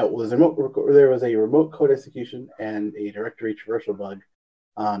that there was a remote code execution and a directory traversal bug.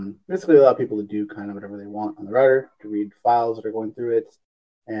 Basically allow people to do kind of whatever they want on the router, to read files that are going through it,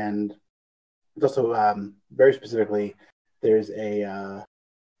 and it's also very specifically there's a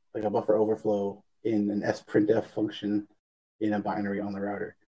buffer overflow in an sprintf function in a binary on the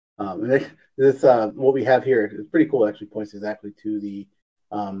router. And this what we have here is pretty cool. It actually points exactly to the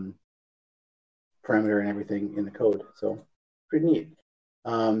parameter and everything in the code, so pretty neat.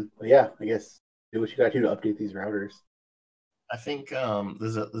 But yeah, I guess do what you got to do to update these routers. I think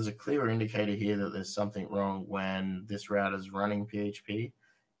there's a clear indicator here that there's something wrong when this router is running PHP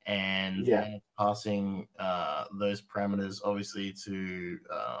and passing those parameters obviously to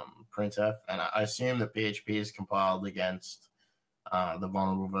printf. And I assume that PHP is compiled against the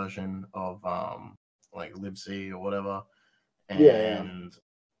vulnerable version of like libc or whatever. And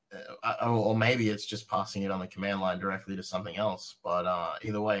or maybe it's just passing it on the command line directly to something else. But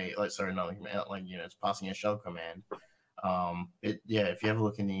either way, not the command, it's passing a shell command. If you have a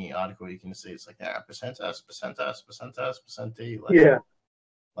look in the article, you can see it's like %s, %s, %s, %d.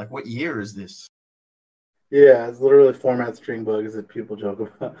 Like what year is this? Yeah, it's literally format string bugs that people joke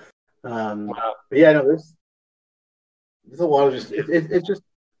about. Wow. But yeah, no, there's a lot of it's just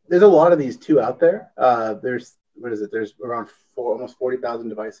there's a lot of these too out there. There's There's around almost 40,000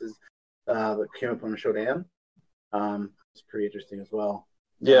 devices that came up on Shodan. It's pretty interesting as well.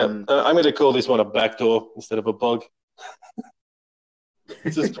 Yeah, I'm going to call this one a backdoor instead of a bug.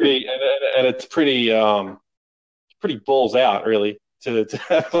 It's just pretty, and it's pretty balls out, really, to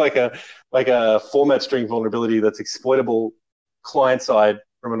have like a format string vulnerability that's exploitable client side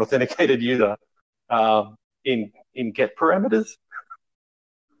from an authenticated user in get parameters.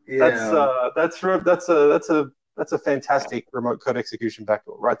 Yeah. That's a fantastic remote code execution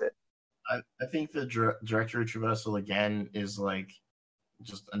backdoor right there. I think the directory traversal again is like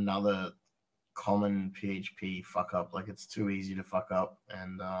just another common PHP fuck up. Like it's too easy to fuck up,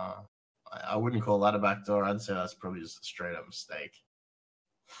 and I wouldn't call that a backdoor. I'd say that's probably just a straight up mistake.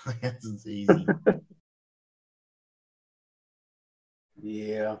 It's easy.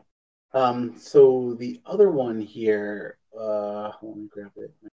 Yeah. So the other one here, let me grab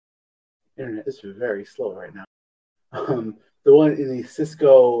it. My internet is very slow right now. The one in the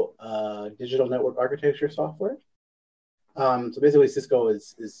Cisco digital network architecture software. So basically, Cisco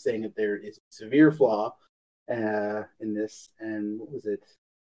is saying that there is a severe flaw in this. And what was it?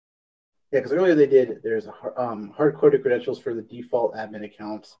 Yeah, because earlier there's hard-coded credentials for the default admin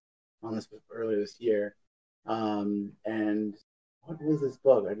account on this earlier this year. And what was this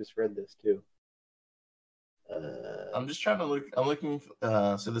bug? I just read this too. I'm just trying to look. I'm looking.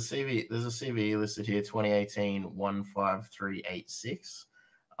 So the CV, there's a CV listed here, 2018-15386.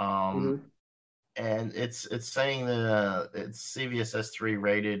 And it's saying that it's CVSS3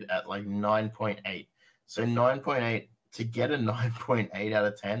 rated at like 9.8. So 9.8, to get a 9.8 out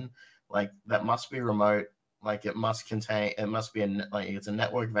of 10, like that must be remote. Like it must be it's a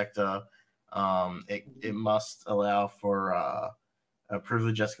network vector. It must allow for a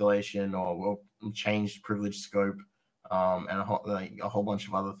privilege escalation or changed privilege scope, and a whole bunch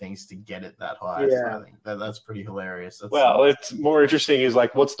of other things to get it that high. Yeah. So I think that's pretty hilarious. It's more interesting is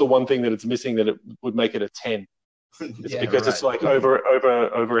like, what's the one thing that it's missing that it would make it a 10? It's because it's like over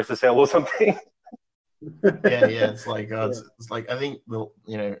SSL or something. It's like it's like I think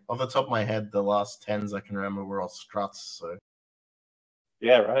off the top of my head, the last 10s I can remember were all struts. So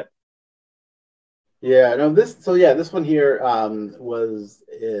yeah, right. Yeah, no. This one here was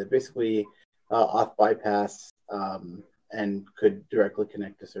basically auth bypass and could directly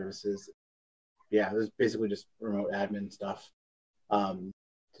connect to services. Yeah, it was basically just remote admin stuff to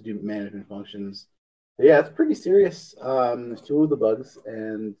do management functions. But yeah, it's pretty serious. There's 2 of the bugs,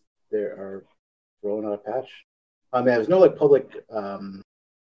 and they are rolling out a patch. There's no public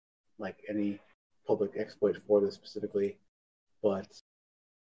any public exploit for this specifically, but.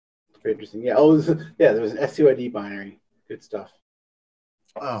 Very interesting. Yeah. Oh, there was an SUID binary. Good stuff.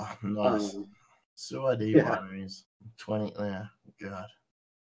 Oh, nice. SUID binaries. 20. Yeah. God.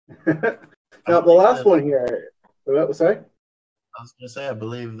 Now the last one here. Sorry. I was going to say, I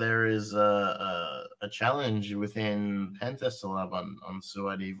believe there is a challenge within Pentester Lab on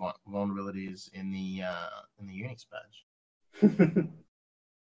SUID vulnerabilities in the Unix badge.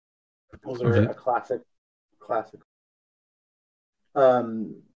 Those are a classic.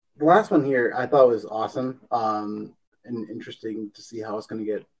 The last one here I thought was awesome and interesting to see how it's going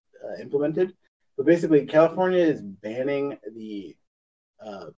to get implemented. But basically, California is banning the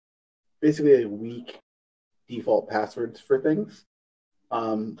basically weak default passwords for things.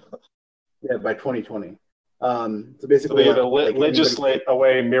 By 2020 so basically, they're going to legislate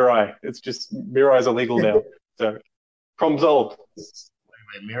away Mirai. It's just Mirai is illegal now. So problem solved.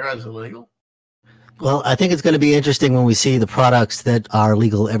 Wait, Mirai is illegal? Well, I think it's going to be interesting when we see the products that are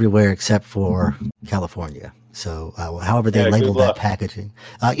legal everywhere except for California. So, however they label that packaging,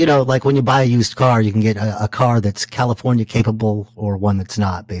 like when you buy a used car, you can get a car that's California capable or one that's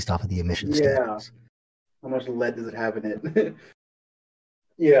not, based off of the emission standards. How much lead does it have in it?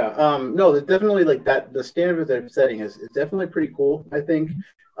 No, there's definitely that. The standard they're setting is definitely pretty cool, I think.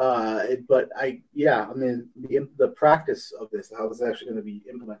 The practice of this, how it's actually going to be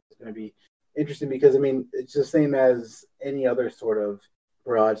implemented, is going to be interesting because it's the same as any other sort of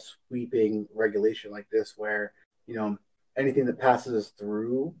broad sweeping regulation like this, where anything that passes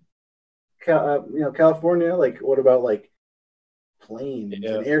through California, what about planes and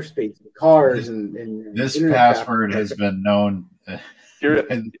airspace and cars and this internet password traffic. has been known in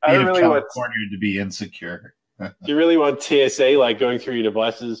I don't really California to be insecure. Do you really want TSA like going through your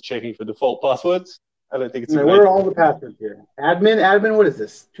devices, checking for default passwords? I don't think it's. What are all the passwords here? Admin. What is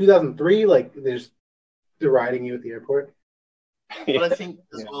this? 2003? Like they're deriding you at the airport. But I think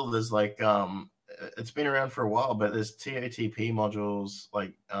as well, there's like it's been around for a while, but there's TOTP modules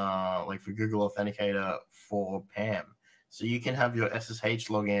like for Google Authenticator for PAM, so you can have your SSH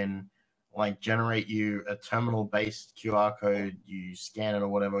login like generate you a terminal-based QR code. You scan it or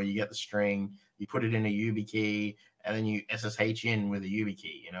whatever, you get the string, you put it in a YubiKey, and then you SSH in with a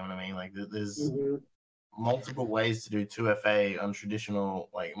YubiKey. You know what I mean? Like there's multiple ways to do 2FA on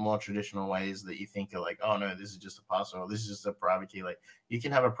more traditional ways that you think are like, oh no, this is just a password, this is just a private key. Like you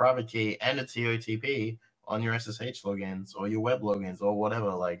can have a private key and a TOTP on your SSH logins or your web logins or whatever.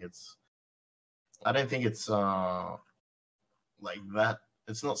 Like I don't think it's like that.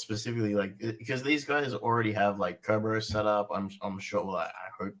 It's not specifically like, because these guys already have like Kerberos set up. I'm sure. Well, I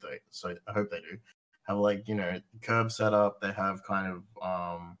hope they do have like, you know, Curb set up. They have kind of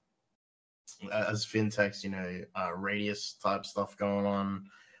as fintechs, you know, Radius type stuff going on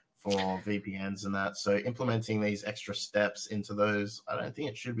for VPNs and that. So implementing these extra steps into those, I don't think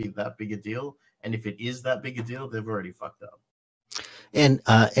it should be that big a deal. And if it is that big a deal, they've already fucked up. And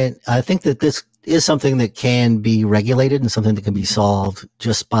I think that this is something that can be regulated and something that can be solved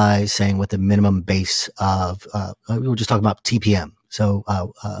just by saying what the minimum base of, we were just talking about TPM. So,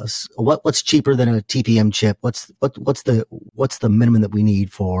 what's cheaper than a TPM chip? What's the minimum that we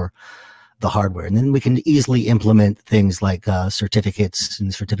need for the hardware? And then we can easily implement things like certificates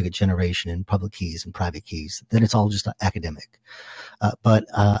and certificate generation and public keys and private keys. Then it's all just academic. But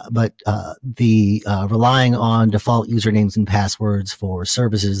the relying on default usernames and passwords for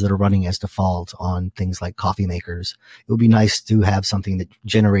services that are running as default on things like coffee makers, it would be nice to have something that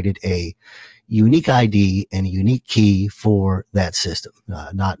generated a unique ID and a unique key for that system.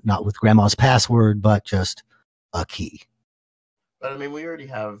 Not with grandma's password, but just a key. But I mean, we already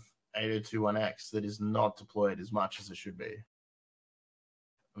have 802.1x that is not deployed as much as it should be.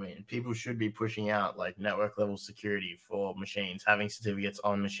 I mean, people should be pushing out like network level security for machines, having certificates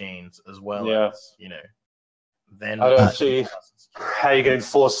on machines as well as, you know, then I don't see how you're going to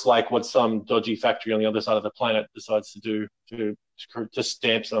force like what some dodgy factory on the other side of the planet decides to do to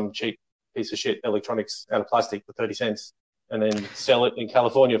stamp some cheap piece of shit electronics out of plastic for 30 cents and then sell it in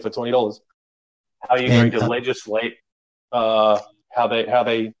California for $20. How are you going to legislate how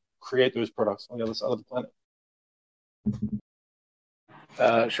they create those products on the other side of the planet?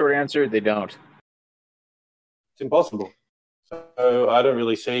 Short answer, they don't. It's impossible. So I don't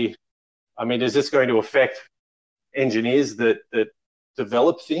really see. I mean, is this going to affect engineers that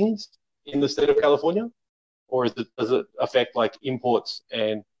develop things in the state of California, or does it affect like imports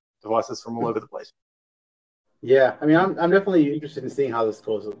and devices from all over the place? Yeah, I mean, I'm definitely interested in seeing how this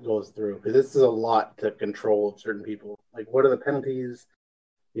goes through, because this is a lot to control certain people. Like, what are the penalties?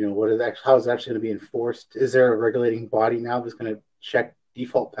 You know, how is it actually going to be enforced? Is there a regulating body now that's going to check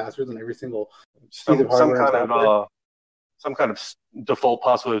default passwords on every single piece of hardware? Some kind of default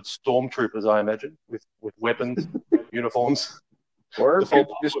password stormtroopers, I imagine, with weapons, uniforms. Or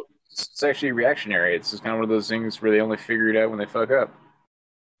it's actually reactionary. It's just kind of one of those things where they only figure it out when they fuck up.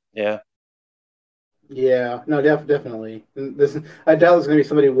 Yeah. Yeah, no, definitely. I doubt there's going to be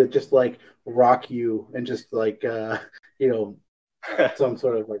somebody with just like rock you and just like, you know, some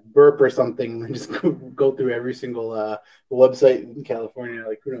sort of like burp or something and just go through every single website in California.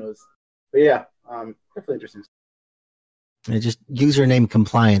 Like, who knows? But yeah, definitely interesting. And just username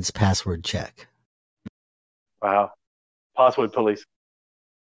compliance password check. Wow. Password police.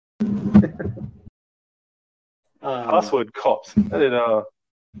 Password cops.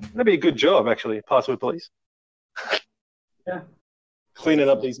 That'd be a good job, actually. Password police. Yeah. Cleaning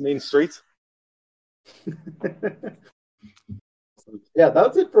up these mean streets. Yeah, that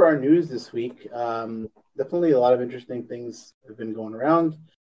was it for our news this week. Definitely a lot of interesting things have been going around.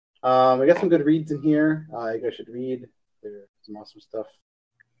 I got some good reads in here. You guys should read. There's some awesome stuff.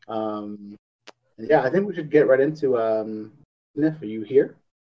 And yeah, I think we should get right into Sniff. Are you here?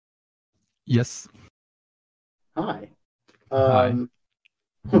 Yes. Hi. Hi.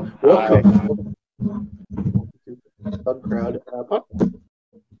 Welcome to Bug Crowd podcast.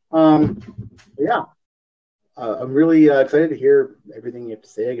 Yeah. I'm really excited to hear everything you have to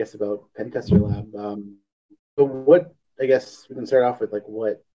say, I guess, about Pentester Lab. But what, I guess we can start off with, like,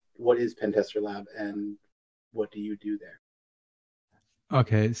 what is Pentester Lab and what do you do there?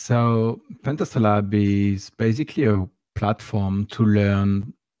 Okay, so Pentester Lab is basically a platform to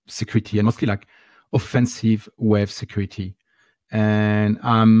learn security, and mostly like offensive web security. and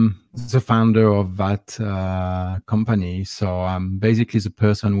I'm the founder of that company. So I'm basically the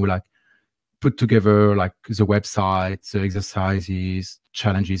person who like put together like the website, the exercises,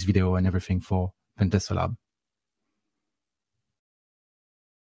 challenges, video, and everything for Pentester Lab.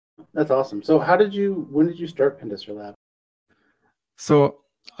 That's awesome. So when did you start Pentester Lab? So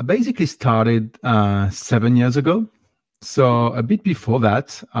I basically started 7 years ago. So a bit before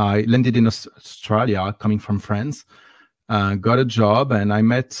that, I landed in Australia, coming from France, got a job, and I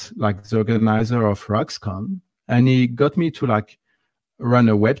met like the organizer of RoxCon, and he got me to like run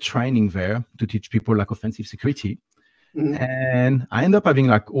a web training there to teach people like offensive security. Mm-hmm. And I ended up having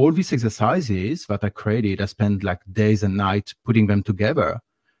like all these exercises that I created. I spent like days and nights putting them together.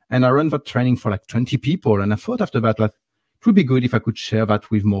 And I ran that training for like 20 people. And I thought after that, like, it would be good if I could share that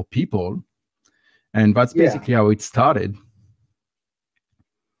with more people. And that's basically how it started.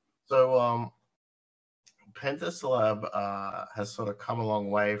 So Pentester Lab has sort of come a long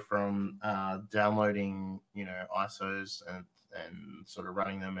way from downloading, ISOs and sort of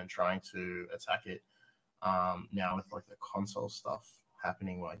running them and trying to attack it. Now with like the console stuff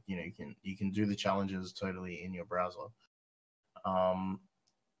happening, like you can do the challenges totally in your browser.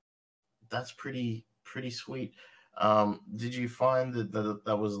 That's pretty sweet. Did you find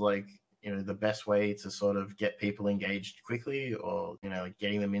that was like the best way to sort of get people engaged quickly, or like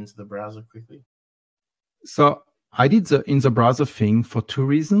getting them into the browser quickly? So I did the in the browser thing for two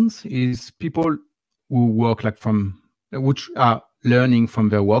reasons. Is people who work like which are learning from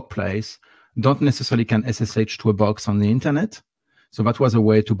their workplace don't necessarily can SSH to a box on the internet. So that was a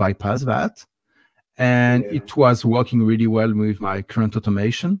way to bypass that. And it was working really well with my current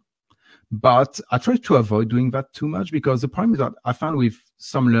automation. But I try to avoid doing that too much, because the problem is that I found with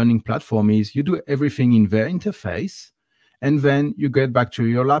some learning platform is you do everything in their interface, and then you get back to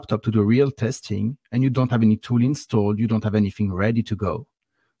your laptop to do real testing, and you don't have any tool installed. You don't have anything ready to go.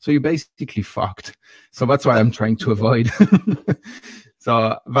 So you're basically fucked. So that's why I'm trying to avoid.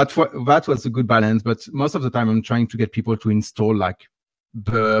 So that was a good balance. But most of the time I'm trying to get people to install like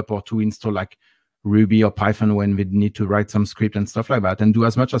Burp or to install like Ruby or Python when they need to write some script and stuff like that, and do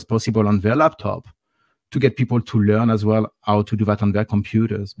as much as possible on their laptop to get people to learn as well how to do that on their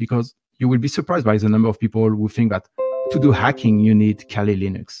computers. Because you will be surprised by the number of people who think that to do hacking, you need Kali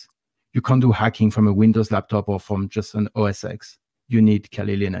Linux. You can't do hacking from a Windows laptop or from just an OS X. You need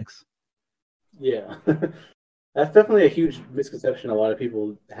Kali Linux. Yeah, that's definitely a huge misconception a lot of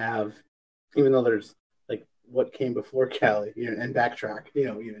people have, even though there's like what came before Kali, and Backtrack,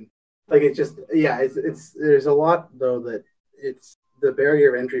 even like it's just it's there's a lot though that it's the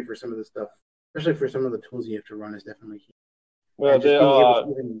barrier of entry for some of the stuff, especially for some of the tools you have to run, is definitely huge. Well,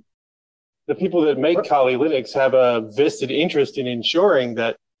 the people that make Kali Linux have a vested interest in ensuring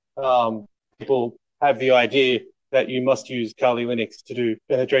that people have the idea that you must use Kali Linux to do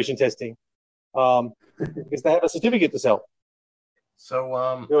penetration testing, because they have a certificate to sell.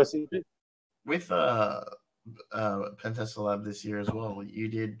 So with Pentester Lab this year as well, you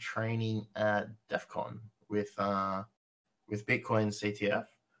did training at DEF CON with Bitcoin CTF.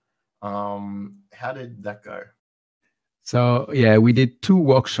 How did that go? So yeah, we did 2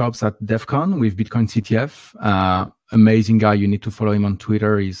 workshops at DEF CON with Bitcoin CTF. Amazing guy. You need to follow him on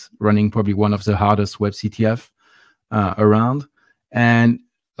Twitter. He's running probably one of the hardest web CTF around, and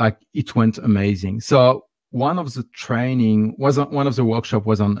like it went amazing. So one of the workshop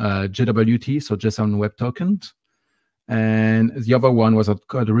was on JWT, so JSON Web Tokens, and the other one was at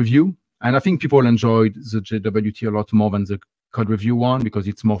Code Review. And I think people enjoyed the JWT a lot more than the Code Review one, because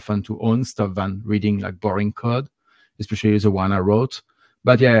it's more fun to own stuff than reading like boring code, especially the one I wrote.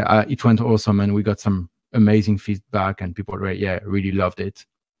 But yeah, it went awesome, and we got some amazing feedback, and people really loved it.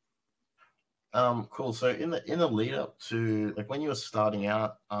 Cool. So in the lead up to like when you were starting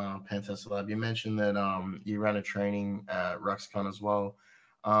out Pentester Lab, you mentioned that you ran a training at RoxCon as well.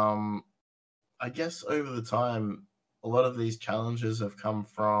 I guess over the time, a lot of these challenges have come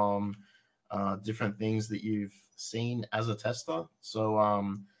from different things that you've seen as a tester.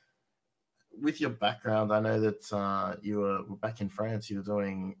 So with your background, I know that you were back in France. You were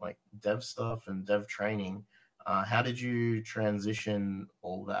doing like dev stuff and dev training. How did you transition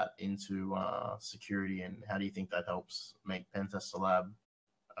all that into security, and how do you think that helps make Pentester Lab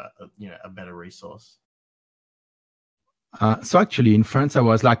a better resource? So actually in France,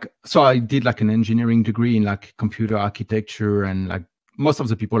 I did like an engineering degree in like computer architecture, and like most of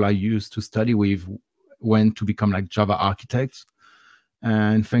the people I used to study with went to become like Java architects,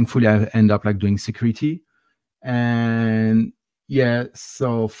 and thankfully I end up like doing security. And yeah,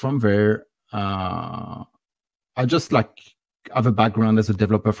 so from there, I just like have a background as a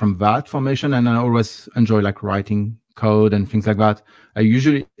developer from that formation, and I always enjoy like writing code and things like that.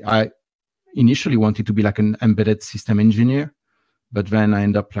 I initially wanted to be like an embedded system engineer, but then I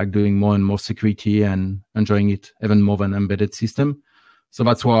end up like doing more and more security and enjoying it even more than embedded system. So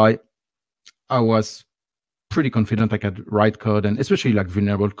that's why I was pretty confident I could write code, and especially like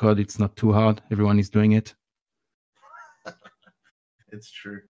vulnerable code. It's not too hard. Everyone is doing it. It's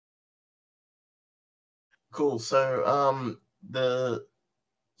true. Cool. So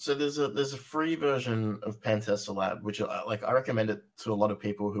there's a free version of Pentester Lab, which I recommend it to a lot of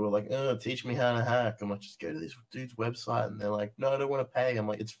people who are like, oh, teach me how to hack. I'm like, just go to this dude's website, and they're like, no, I don't want to pay. I'm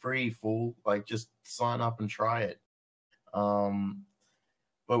like, it's free, fool. Like, just sign up and try it.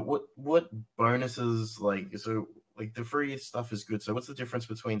 But what bonuses, like, so like the free stuff is good. So what's the difference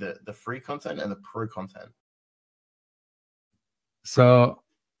between the free content and the pro content? So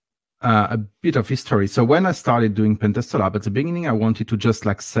a bit of history. So when I started doing Pentester Lab, at the beginning, I wanted to just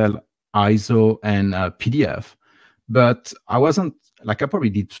like sell ISO and PDF, but I wasn't like, I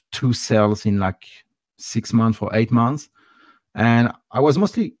probably did 2 sales in like 6 months or 8 months. And I was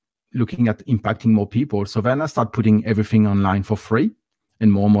mostly looking at impacting more people. So then I started putting everything online for free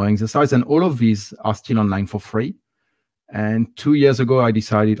and more exercise. And all of these are still online for free. And 2 years ago, I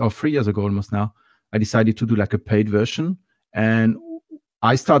decided, or 3 years ago almost now, I decided to do like a paid version. And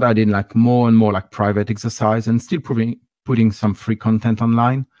I started adding like more and more like private exercise and still putting some free content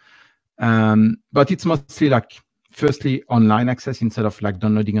online. But it's mostly like, firstly, online access instead of like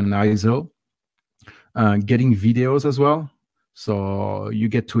downloading an ISO, getting videos as well. So you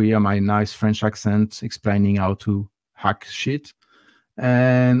get to hear my nice French accent explaining how to hack shit.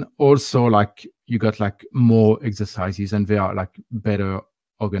 And also like you got like more exercises, and they are like better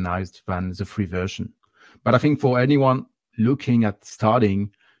organized than the free version. But I think for anyone looking at starting,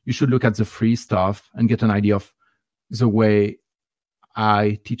 you should look at the free stuff and get an idea of the way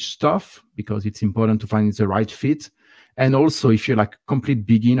I teach stuff, because it's important to find the right fit. And also, if you're like a complete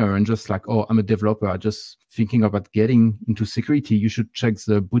beginner and just like, oh, I'm a developer, just thinking about getting into security, you should check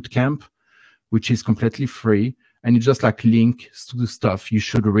the bootcamp, which is completely free. And it just like links to the stuff you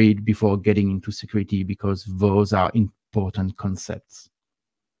should read before getting into security, because those are important concepts.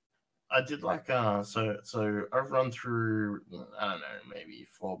 I did like so I've run through, I don't know, maybe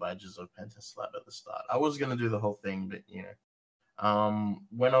 4 badges of Pentester Lab at the start. I was gonna do the whole thing, but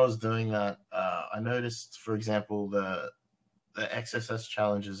when I was doing that, I noticed, for example, the XSS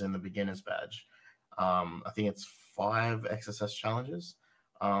challenges in the beginner's badge. I think it's 5 XSS challenges.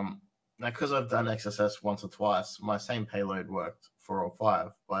 Now, because I've done XSS once or twice, my same payload worked for all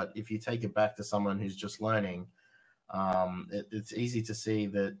 5. But if you take it back to someone who's just learning, it's easy to see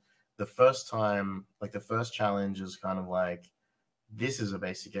that the first time, like the first challenge is kind of like, this is a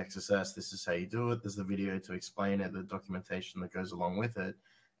basic XSS, this is how you do it, there's the video to explain it, the documentation that goes along with it,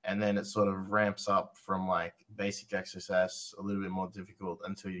 and then it sort of ramps up from like basic XSS, a little bit more difficult,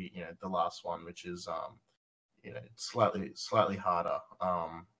 until the last one, which is slightly harder.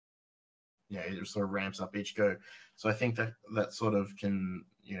 It sort of ramps up each go. So I think that sort of can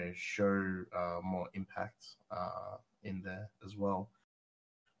show more impact in there as well.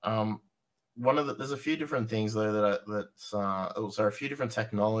 There's a few different things though a few different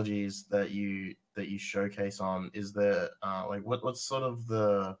technologies that you showcase on. Is there what's sort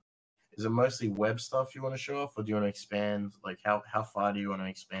of is it mostly web stuff you want to show off, or do you want to expand? Like how far do you want to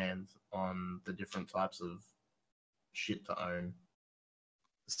expand on the different types of shit to own?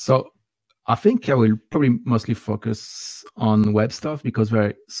 So I think I will probably mostly focus on web stuff, because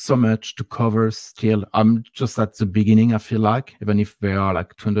there's so much to cover still. I'm just at the beginning, I feel like, even if there are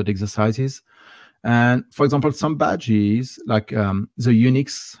like 200 exercises. And for example, some badges, like the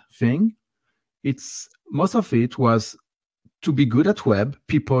Unix thing, most of it was to be good at web,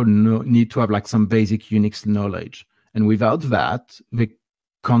 people need to have like some basic Unix knowledge. And without that, they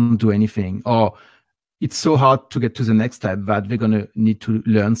can't do anything. Or it's so hard to get to the next step that they're going to need to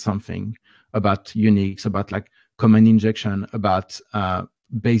learn something about Unix, about like command injection, about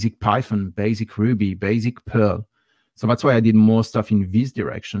basic Python, basic Ruby, basic Perl. So that's why I did more stuff in this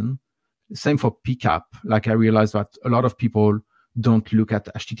direction. Same for PCAP. Like I realized that a lot of people don't look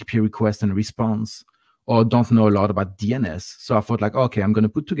at HTTP request and response, or don't know a lot about DNS. So I thought like, okay, I'm going to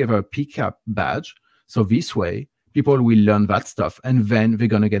put together a PCAP badge. So this way, people will learn that stuff, and then they're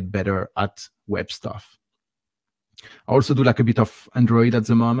going to get better at web stuff. I also do like a bit of Android at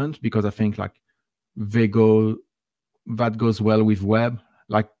the moment, because I think like that goes well with web.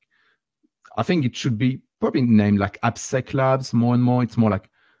 Like I think it should be probably named like AppSec Labs more and more. It's more like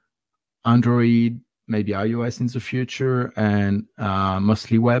Android, maybe iOS in the future, and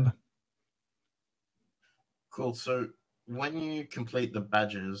mostly web. Cool. So when you complete the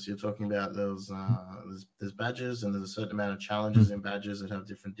badges, you're talking about those. There's badges, and there's a certain amount of challenges in badges that have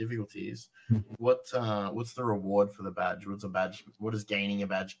different difficulties. What's the reward for the badge? What does gaining a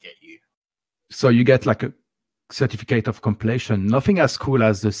badge get you? So you get like a certificate of completion. Nothing as cool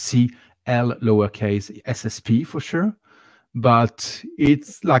as the CL lowercase SSP for sure, but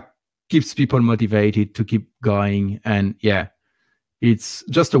it's like keeps people motivated to keep going. And yeah, it's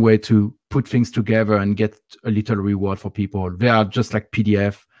just a way to put things together and get a little reward for people. They are just like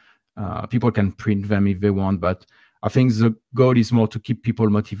PDF. People can print them if they want, but I think the goal is more to keep people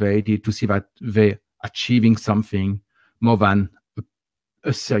motivated to see that they're achieving something more than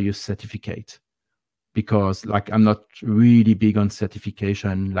a serious certificate. Because like I'm not really big on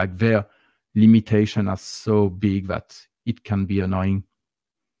certification. Like their limitations are so big that it can be annoying.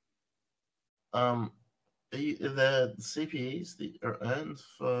 The CPEs that are earned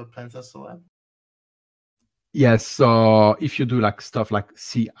for Pentester Lab? Yes, so if you do like stuff like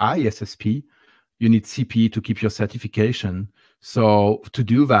CISSP, you need CPE to keep your certification. So to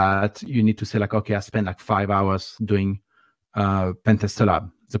do that, you need to say like, okay, I spent like 5 hours doing Pentester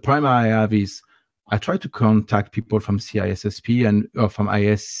Lab. The problem I have is I try to contact people from CISSP or from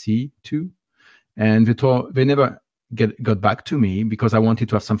ISC too, and they never got back to me because I wanted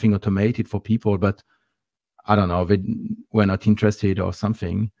to have something automated for people, but I don't know, they were not interested or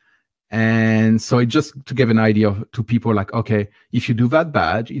something. And so it just to give an idea to people like, okay, if you do that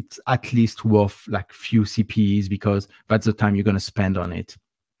badge, it's at least worth like few CPEs because that's the time you're going to spend on it.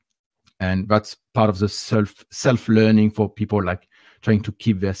 And that's part of the self-learning for people like trying to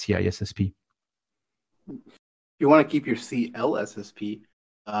keep their CISSP. If you want to keep your CLSSP,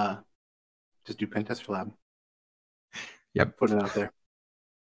 just do Pentester Lab. Yep. Put it out there.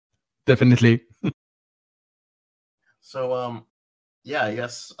 Definitely. So, yeah, I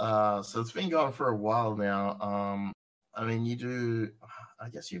guess, so it's been going for a while now. I mean, I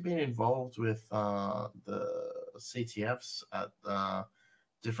guess you've been involved with the CTFs at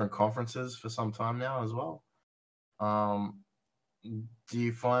different conferences for some time now as well. Do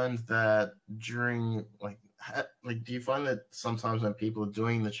you find that do you find that sometimes when people are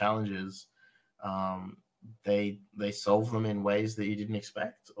doing the challenges, they solve them in ways that you didn't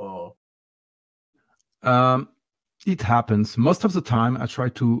expect, or? It happens. Most of the time, I try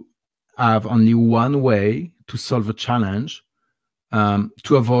to have only one way to solve a challenge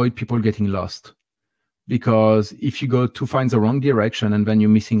to avoid people getting lost. Because if you go to find the wrong direction and then you're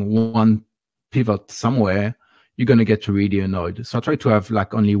missing one pivot somewhere, you're going to get really annoyed. So I try to have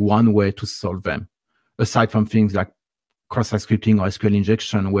like only one way to solve them, aside from things like cross-site scripting or SQL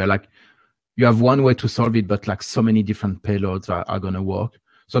injection, where like you have one way to solve it, but like so many different payloads are going to work.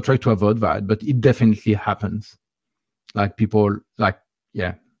 So I try to avoid that, but it definitely happens. Like people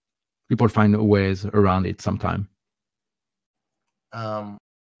find ways around it sometime.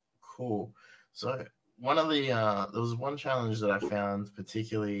 Cool. So one of the there was one challenge that I found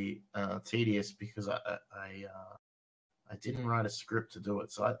particularly tedious because I didn't write a script to do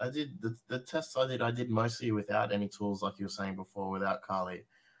it. So I did the tests I did mostly without any tools, like you were saying before, without Kali.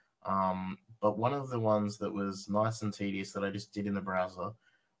 But one of the ones that was nice and tedious that I just did in the browser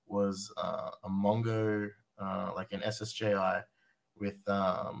was a Mongo, like an SSJI with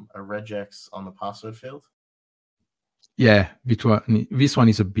a regex on the password field. Yeah, this one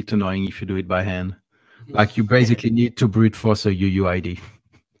is a bit annoying if you do it by hand. Like you basically need to brute force a UUID.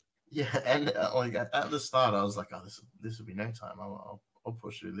 Yeah, and like at the start, I was like, "Oh, this will be no time. I'll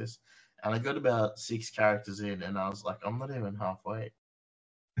push through this." And I got about 6 characters in, and I was like, "I'm not even halfway."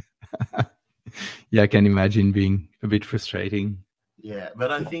 Yeah, I can imagine being a bit frustrating. Yeah,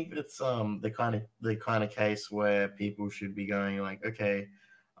 but I think that's the kind of case where people should be going like, okay,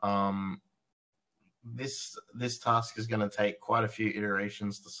 this task is going to take quite a few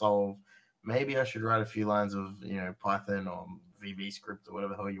iterations to solve. Maybe I should write a few lines of Python or VB script or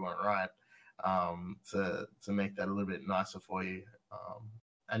whatever the hell you want to write to make that a little bit nicer for you.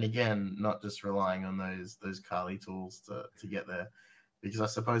 And again, not just relying on those Kali tools to get there, because I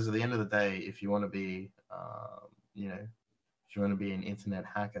suppose at the end of the day, if you want to be if you want to be an internet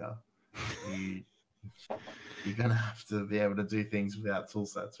hacker, you're going to have to be able to do things without tool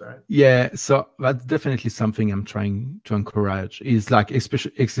sets, right? Yeah, so that's definitely something I'm trying to encourage, is like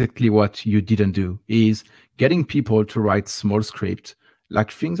especially exactly what you didn't do, is getting people to write small script,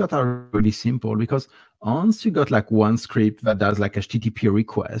 like things that are really simple, because once you got like one script that does like HTTP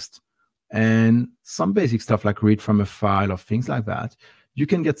request and some basic stuff like read from a file or things like that, you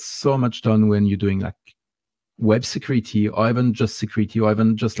can get so much done when you're doing like web security or even just security or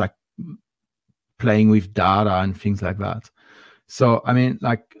even just like playing with data and things like that. So, I mean,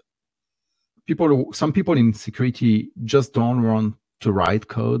 like some people in security just don't want to write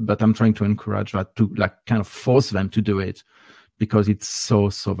code, but I'm trying to encourage that, to like kind of force them to do it, because it's so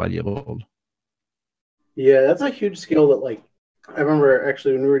valuable. Yeah, that's a huge skill that, like, I remember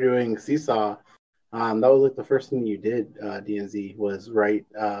actually when we were doing Seesaw, that was like the first thing you did, DNZ, was write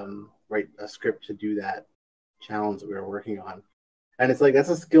a script to do that challenge that we were working on. And it's like, that's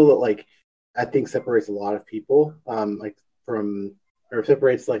a skill that, like, I think separates a lot of people,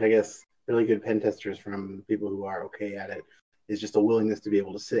 separates, like, I guess, really good pen testers from people who are okay at it, is just a willingness to be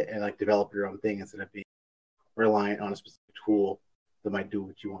able to sit and, like, develop your own thing instead of being reliant on a specific tool that might do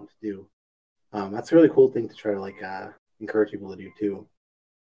what you want to do. That's a really cool thing to try to, like, encourage people to do too.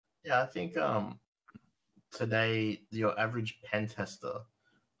 Yeah, I think today your average pen tester,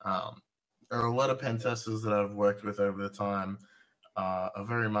 there are a lot of pen testers that I've worked with over the time, are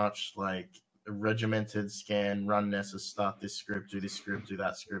very much like a regimented scan, run Nessus, start this script, do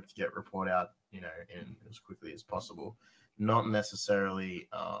that script, get report out, in as quickly as possible. Not necessarily,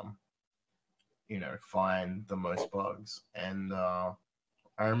 find the most bugs. And I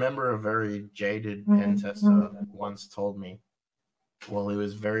remember a very jaded pen tester once told me, while he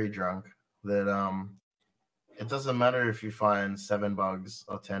was very drunk, that it doesn't matter if you find 7 bugs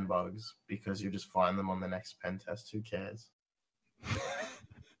or 10 bugs, because you just find them on the next pen test. Who cares?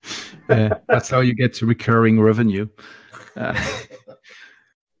 That's how you get to recurring revenue.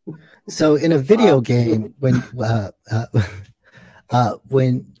 So in a video game, when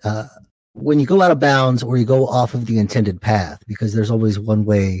you go out of bounds or you go off of the intended path, because there's always one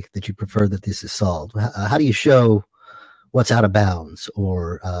way that you prefer that this is solved, how do you show what's out of bounds,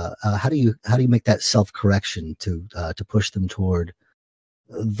 or how do you make that self-correction to push them toward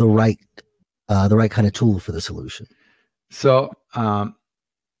the right kind of tool for the solution? So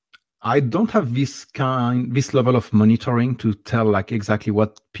I don't have this level of monitoring to tell like exactly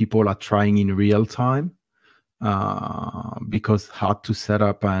what people are trying in real time, because hard to set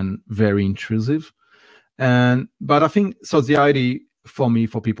up and very intrusive. But I think so. The idea for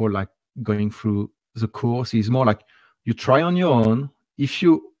people like going through the course is more like, you try on your own. If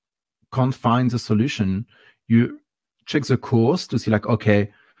you can't find the solution, you check the course to see like,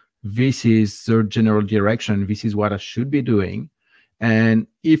 okay, this is the general direction. This is what I should be doing. And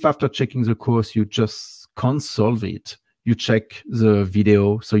if after checking the course, you just can't solve it, you check the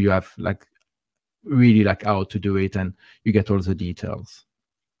video. So you have like really like how to do it, and you get all the details.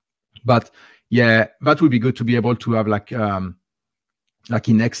 But yeah, that would be good to be able to have like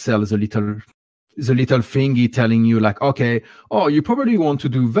in Excel, the little thingy telling you like, okay, oh, you probably want to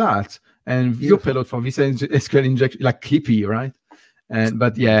do that, and your payload for this SQL injection, like Clippy, right?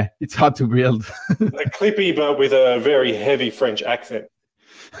 But yeah, it's hard to build. Like Clippy, but with a very heavy French accent.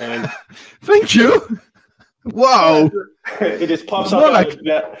 And thank you. Wow. It just pops up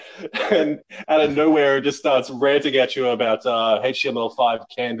and out of nowhere, it just starts ranting at you about HTML5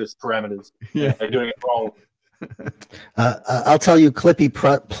 canvas parameters. Yeah, they're doing it wrong. I'll tell you, Clippy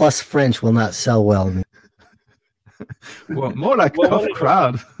plus French will not sell well. Well, more like tough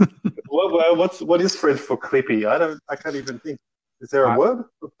crowd. What is French for Clippy? I can't even think. Is there a word?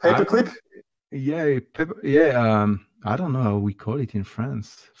 Paperclip? Yeah. I don't know how we call it in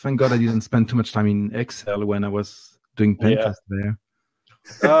France. Thank God I didn't spend too much time in Excel when I was doing pen test there.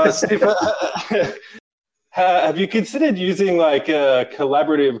 Steve, have you considered using like a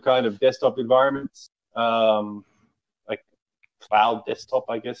collaborative kind of desktop environments? Like cloud desktop,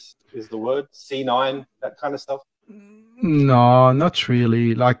 I guess is the word. C9, that kind of stuff? No, not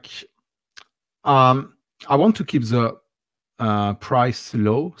really. Like, I want to keep the price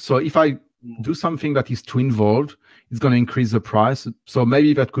low. So if I do something that is too involved, it's going to increase the price. So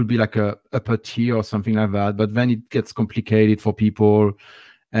maybe that could be like a per tier or something like that. But then it gets complicated for people,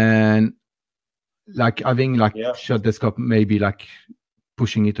 and like having like shared desktop, maybe like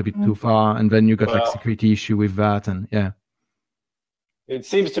pushing it a bit too far, and then you got like security issue with that, and yeah. It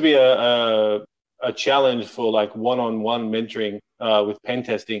seems to be a challenge for like one-on-one mentoring with pen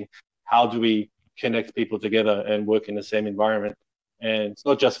testing. How do we connect people together and work in the same environment? And it's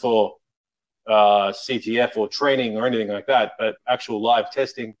not just for CTF or training or anything like that, but actual live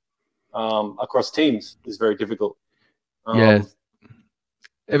testing across teams is very difficult. Yes.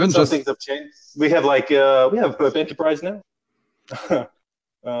 Even some things have changed. We have Burp Enterprise now.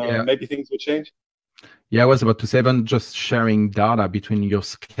 Maybe things will change. Yeah, I was about to say, even just sharing data between your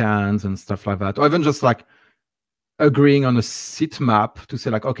scans and stuff like that, or even just like agreeing on a sitemap to say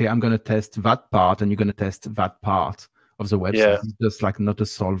like, okay, I'm going to test that part and you're going to test that part of the website. Yeah. It's just like not a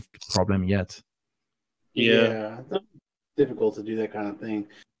solved problem yet. Yeah, it's difficult to do that kind of thing.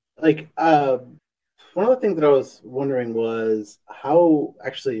 Like one of the things that I was wondering was how,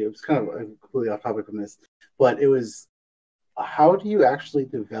 actually, it was kind of completely off topic from this, but it was how do you actually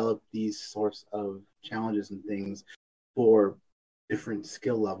develop these sorts of challenges and things for different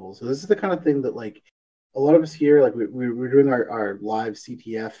skill levels? So this is the kind of thing that like a lot of us here, like we're doing our live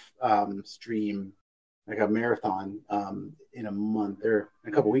CTF stream, like a marathon in a month or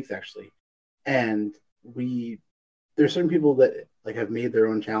in a couple weeks actually, and there's certain people that like have made their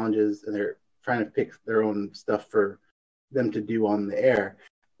own challenges and they're trying to pick their own stuff for them to do on the air.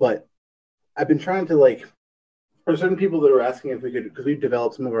 But I've been trying to like, for certain people that are asking if we could, because we've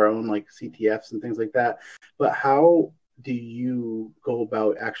developed some of our own like CTFs and things like that. But how do you go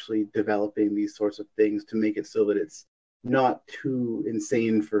about actually developing these sorts of things to make it so that it's not too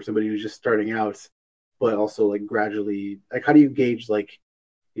insane for somebody who's just starting out, but also like gradually, like how do you gauge like,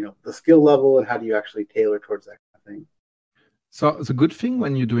 you know, the skill level and how do you actually tailor towards that kind of thing? So the good thing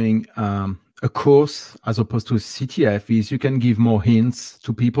when you're doing a course as opposed to a CTF is you can give more hints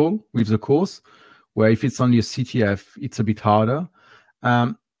to people with the course, where if it's only a CTF, it's a bit harder.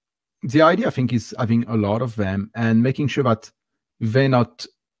 The idea, I think, is having a lot of them and making sure that they're not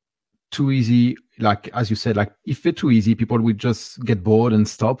too easy. Like, as you said, like if they're too easy, people will just get bored and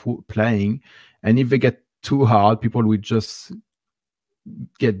stop playing. And if they get too hard, people will just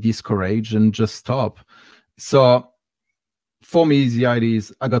get discouraged and just stop. So for me, the idea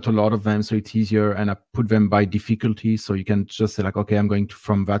is I got a lot of them, so it's easier, and I put them by difficulty, so you can just say like, okay, I'm going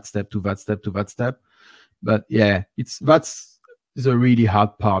from that step to that step to that step. But yeah, that's the really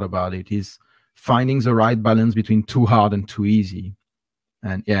hard part about it, is finding the right balance between too hard and too easy.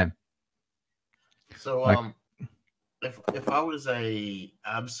 And yeah. So if I was a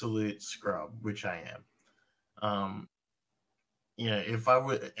absolute scrub, which I am, you know, if I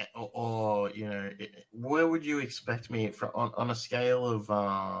would, or you know, where would you expect me on a scale of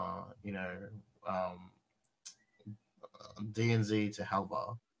you know, DNZ to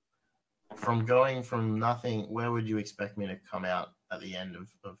Halvar? From going from nothing, where would you expect me to come out at the end of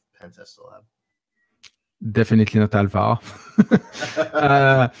Pentester Lab? Definitely not Halvar.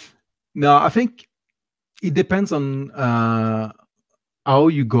 No, I think it depends on how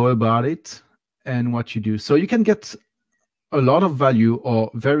you go about it and what you do. So you can get a lot of value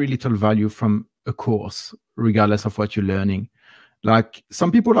or very little value from a course, regardless of what you're learning. Like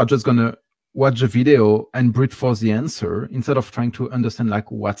some people are just going to watch a video and brute force the answer instead of trying to understand like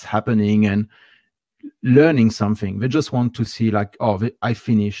what's happening and learning something. They just want to see like, oh, I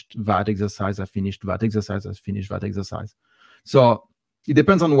finished that exercise, I finished that exercise, I finished that exercise. So it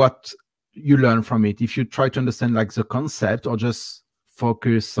depends on what you learn from it. If you try to understand like the concept or just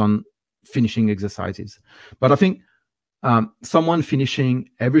focus on finishing exercises. But I think someone finishing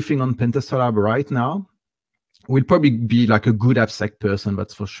everything on Pentester Lab right now will probably be like a good AppSec person,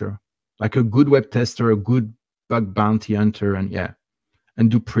 that's for sure. Like a good web tester, a good bug bounty hunter, and yeah, and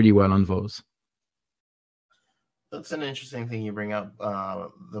do pretty well on those. That's an interesting thing you bring up,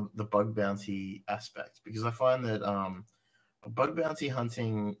 the bug bounty aspect, because I find that bug bounty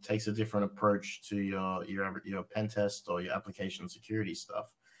hunting takes a different approach to your pen test or your application security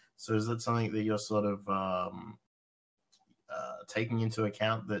stuff. So is that something that you're sort of taking into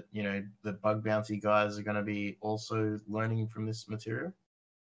account, that you know the bug bounty guys are going to be also learning from this material?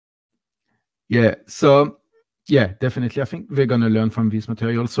 Yeah, so yeah, definitely. I think they're going to learn from this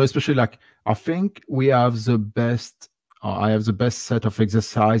material. So especially like, I think we have the best, I have the best set of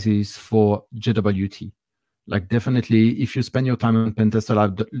exercises for JWT. Like definitely, if you spend your time on Pentester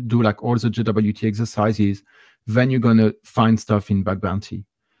Lab, do like all the JWT exercises, then you're going to find stuff in bug bounty.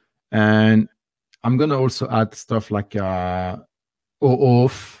 And I'm going to also add stuff like OAuth,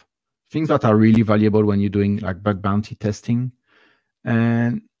 things that are really valuable when you're doing like bug bounty testing.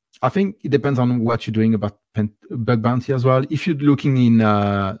 And I think it depends on what you're doing about bug bounty as well. If you're looking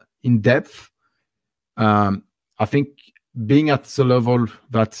in depth, I think being at the level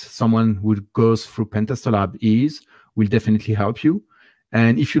that someone who goes through Pentester Lab will definitely help you.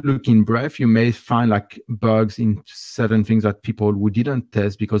 And if you look in breadth, you may find like bugs in certain things that people who didn't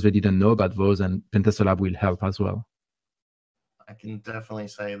test because they didn't know about those, and Pentester Lab will help as well. I can definitely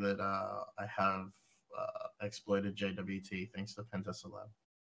say that I have exploited JWT thanks to Pentester Lab.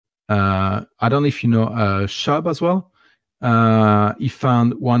 I don't know if you know Shub as well. He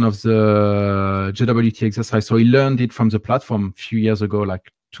found one of the JWT exercise. So he learned it from the platform a few years ago,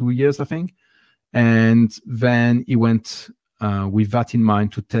 like 2 years, I think. And then he went with that in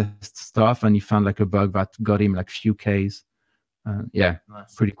mind to test stuff, and he found like a bug that got him like few Ks. Yeah,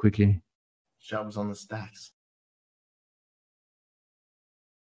 nice. Pretty quickly. Shub's on the stacks.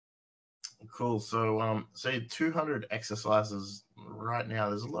 Cool. So 200 exercises right now.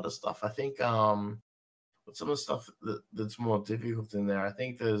 There's a lot of stuff. I think But some of the stuff that's more difficult in there, I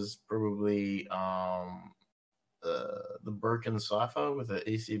think there's probably the broken cipher with the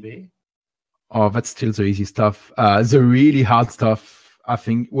ECB. Oh, that's still the easy stuff. The really hard stuff, I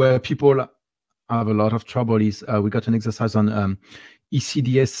think, where people have a lot of trouble is we got an exercise on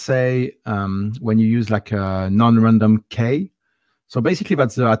ECDSA when you use like a non-random key. So basically,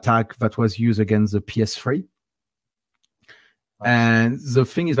 that's the attack that was used against the PS3. And the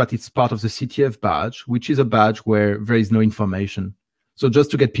thing is that it's part of the CTF badge, which is a badge where there is no information. So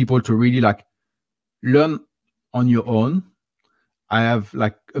just to get people to really like learn on your own, I have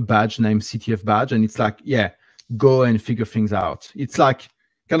like a badge named CTF badge, and it's like, yeah, go and figure things out. It's like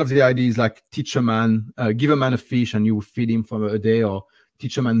kind of the idea is like teach a man, give a man a fish and you feed him for a day, or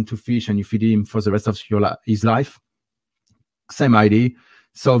teach a man to fish and you feed him for the rest of his life. Same idea.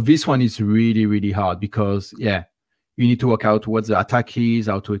 So this one is really, really hard because, yeah, you need to work out what the attack is,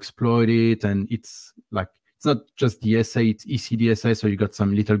 how to exploit it. And it's like, it's not just DSA, it's ECDSA. So you got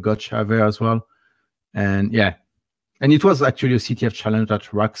some little gotcha there as well. And yeah. And it was actually a CTF challenge at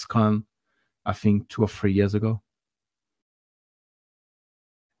RaxCon, I think 2 or 3 years ago.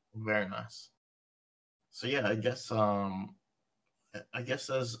 Very nice. So yeah, I guess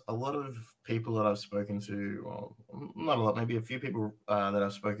there's a lot of people that I've spoken to, well, not a lot, maybe a few people that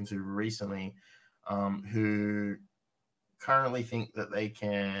I've spoken to recently who currently think that they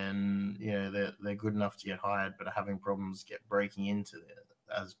can, you know, they're good enough to get hired, but are having problems breaking into it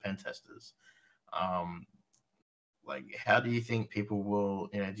as pen testers. Like, how do you think people will,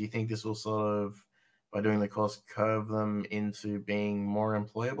 you know, do you think this will sort of, by doing the course, curve them into being more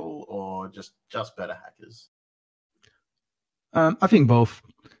employable, or just better hackers? I think both.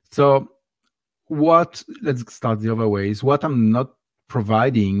 So let's start the other way, is what I'm not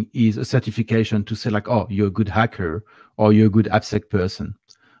providing is a certification to say like, oh, you're a good hacker or you're a good AppSec person.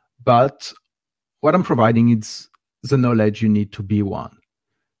 But what I'm providing is the knowledge you need to be one.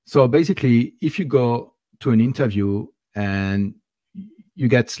 So basically, if you go to an interview and you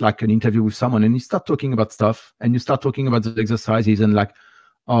get like an interview with someone and you start talking about stuff and you start talking about the exercises and like,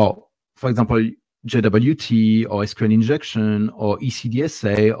 oh, for example, JWT or SQL injection or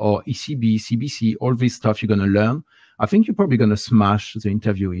ECDSA or ECB, CBC, all this stuff you're going to learn, I think you're probably going to smash the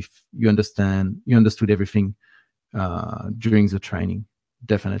interview if you understood everything during the training.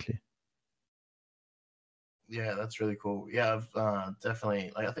 Definitely. Yeah, that's really cool. Yeah, I've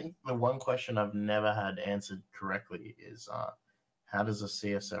definitely, like, I think the one question I've never had answered correctly is how does a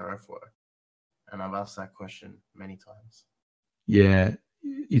CSRF work? And I've asked that question many times. Yeah,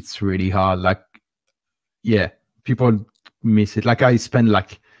 it's really hard. Like, yeah, people miss it. Like, I spent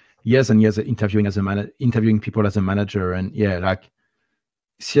like years and years interviewing people as a manager, and yeah, like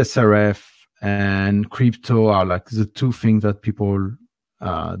CSRF and crypto are like the two things that people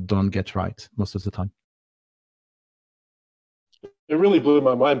don't get right most of the time. It really blew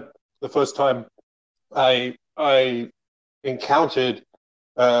my mind the first time I encountered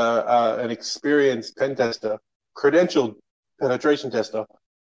an experienced pen tester, credentialed penetration tester,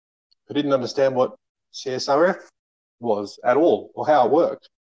 who didn't understand what CSRF was at all or how it worked.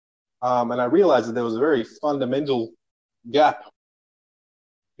 And I realized that there was a very fundamental gap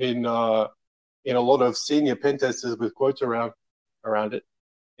in a lot of senior pen testers with quotes around it,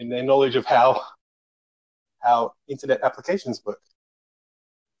 in their knowledge of how internet applications work.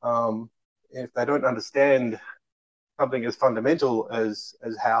 If they don't understand something as fundamental as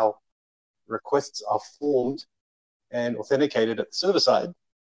how requests are formed and authenticated at the server side,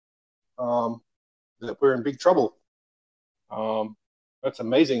 that we're in big trouble. That's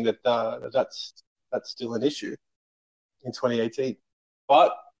amazing that that's still an issue in 2018.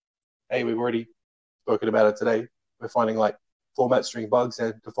 But hey, we've already spoken about it today. We're finding like format string bugs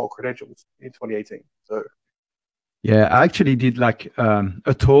and default credentials in 2018. So yeah, I actually did like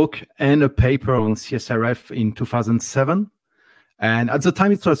a talk and a paper on CSRF in 2007. And at the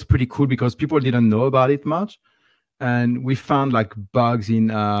time, it was pretty cool because people didn't know about it much. And we found like bugs in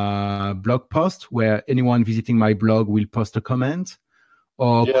blog posts where anyone visiting my blog will post a comment,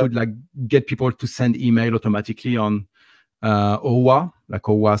 or could like get people to send email automatically on OWA, like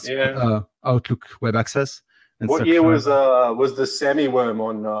OWA's Outlook Web Access. And what year was the Sammy worm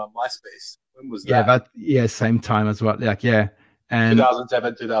on MySpace? When was that? Same time as well. Like, yeah. And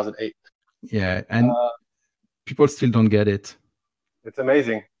 2007, 2008. Yeah, and people still don't get it. It's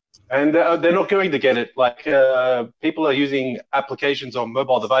amazing. And they're not going to get it. Like, people are using applications on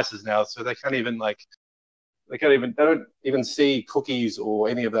mobile devices now, so they don't even see cookies or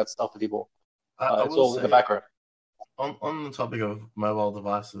any of that stuff anymore. It's all in the background. On the topic of mobile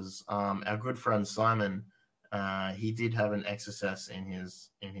devices, our good friend Simon he did have an XSS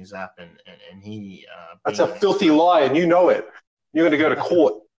in his app, and he. That's a filthy lie, and you know it. You're going to go to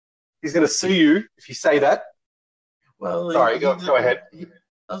court. He's going to sue you if you say that. Well, sorry, go ahead.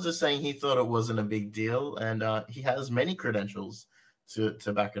 I was just saying he thought it wasn't a big deal, and he has many credentials to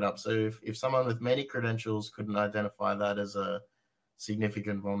back it up. So if someone with many credentials couldn't identify that as a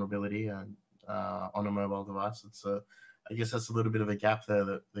significant vulnerability on a mobile device, I guess that's a little bit of a gap there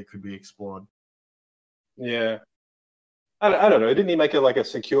that could be explored. Yeah. I don't know. Didn't he make it like a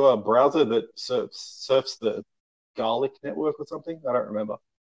secure browser that surfs the Garlic network or something? I don't remember.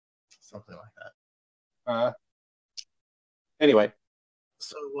 Something like that. Anyway.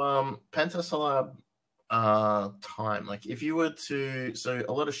 So, Pentester Lab time. Like, if you were to, so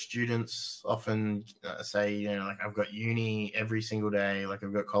a lot of students often say, like, I've got uni every single day, like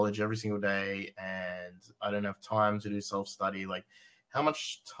I've got college every single day, and I don't have time to do self-study. Like, how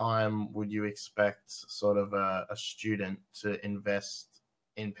much time would you expect sort of a student to invest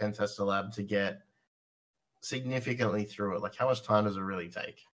in Pentester Lab to get significantly through it? Like, how much time does it really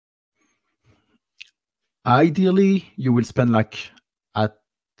take? Ideally, you will spend like at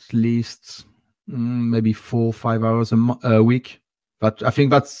least maybe 4 or 5 hours a week. But I think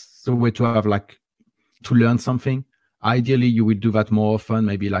that's the way to have to learn something. Ideally, you will do that more often,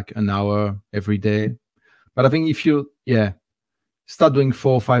 maybe like an hour every day. But I think if you, start doing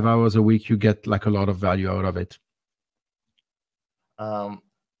 4 or 5 hours a week, you get like a lot of value out of it.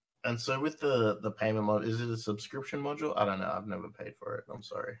 And so with the payment module, is it a subscription module? I don't know. I've never paid for it. I'm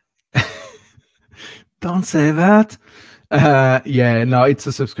sorry. Don't say that. No, it's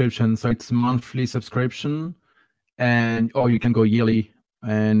a subscription. So it's monthly subscription, or you can go yearly.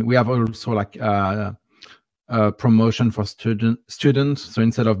 And we have also like a promotion for students. So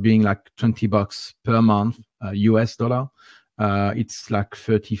instead of being like $20 per month, US dollar, it's like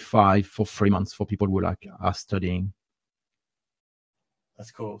 $35 for 3 months for people who are studying.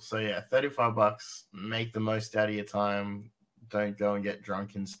 That's cool. So yeah, $35. Make the most out of your time. Don't go and get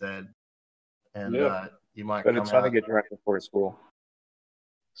drunk instead. And you might. But it's fun to get drunk before school.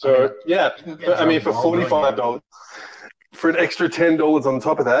 So for $45, for an extra $10 on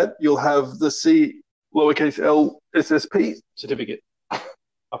top of that, you'll have the C lowercase L SSP certificate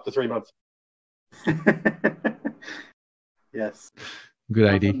up to 3 months. Yes. Good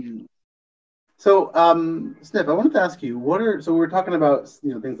idea. So, Snip, I wanted to ask you, so we're talking about,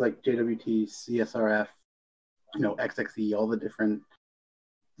 things like JWT, CSRF, XXE, all the different,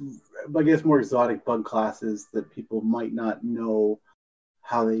 I guess, more exotic bug classes that people might not know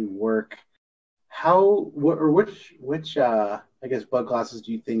how they work. Which I guess bug classes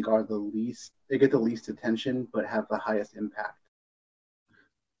do you think are they get the least attention but have the highest impact?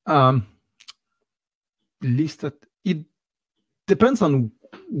 It depends on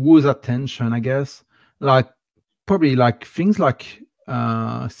whose attention, I guess. Like probably like things like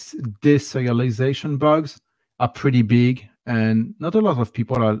deserialization bugs are pretty big, and not a lot of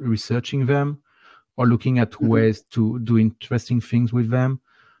people are researching them or looking at ways to do interesting things with them.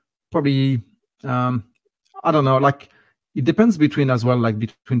 Probably, I don't know, like it depends between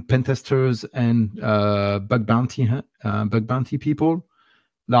pen testers and bug bounty people.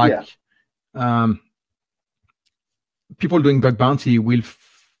 People doing bug bounty will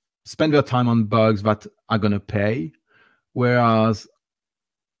spend their time on bugs that are going to pay, whereas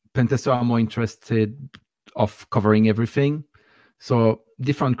pen testers are more interested of covering everything. So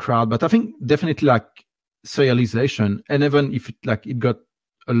different crowd, but I think definitely like serialization, and even if it got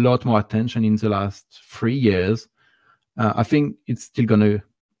a lot more attention in the last 3 years, I think it's still going to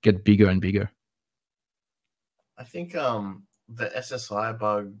get bigger and bigger. I think the SSI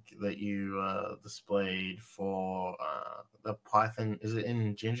bug that you displayed for the Python, is it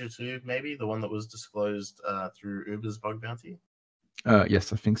in Ginger 2, maybe? The one that was disclosed through Uber's bug bounty?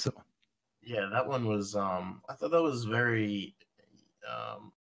 Yes, I think so. Yeah, that one was, I thought that was very,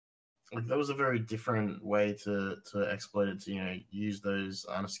 that was a very different way to exploit it, to, use those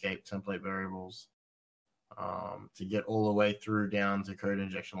unescaped template variables to get all the way through down to code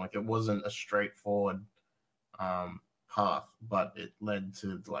injection. Like, it wasn't a straightforward path, but it led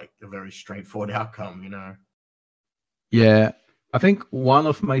to a very straightforward outcome, Yeah, I think one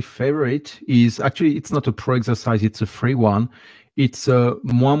of my favorite is actually, it's not a pro exercise, it's a free one. It's a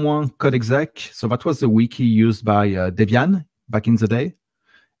Code Exec. So that was the wiki used by Debian back in the day.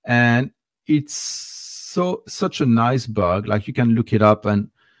 And it's such a nice bug. Like, you can look it up, and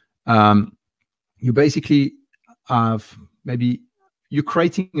you basically have you're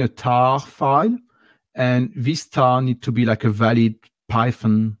creating a tar file, and this tar need to be like a valid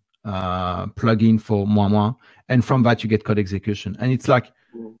Python plugin for and from that you get code execution. And it's like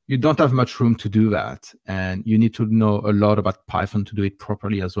you don't have much room to do that, and you need to know a lot about Python to do it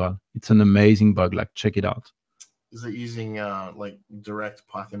properly as well. It's an amazing bug. Like, check it out. Is it using like direct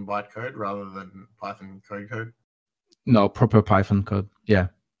Python bytecode rather than Python code? No, proper Python code. Yeah.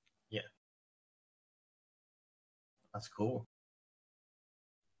 Yeah. That's cool.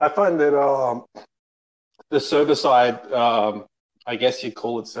 I find that the server-side, I guess you'd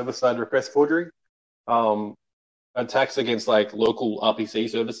call it server-side request forgery, attacks against like local RPC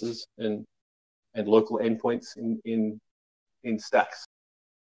services and local endpoints in stacks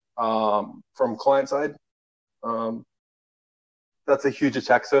from client side. That's a huge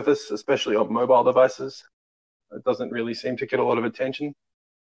attack surface, especially on mobile devices. It doesn't really seem to get a lot of attention.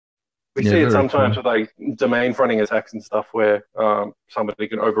 We see it sometimes with like domain fronting attacks and stuff where somebody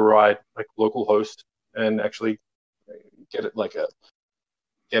can override like localhost and actually get it like a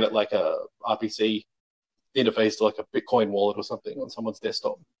RPC interface to like a Bitcoin wallet or something on someone's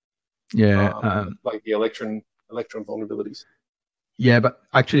desktop. Yeah, like the Electron vulnerabilities. Yeah, but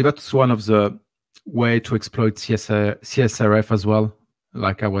actually that's one of the way to exploit CSRF as well.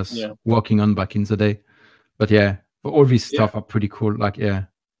 Like I was working on back in the day. But yeah, all these stuff are pretty cool. Like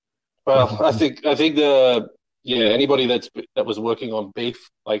Well, I think anybody that was working on Beef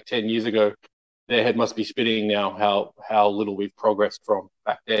like 10 years ago, their head must be spinning now how little we've progressed from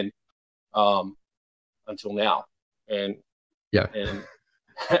back then until now, and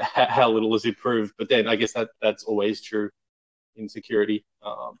how little has improved. But then I guess that's always true in security,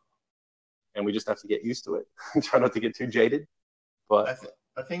 and we just have to get used to it and try not to get too jaded. But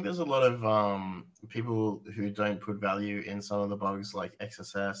I think there's a lot of people who don't put value in some of the bugs like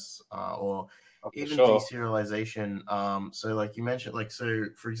XSS or even deserialization. So like you mentioned, like, so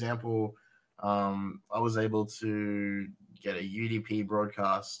for example, I was able to get a UDP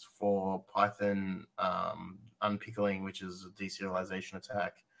broadcast for Python unpickling, which is a deserialization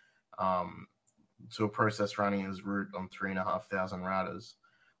attack, to a process running as root on 3,500 routers.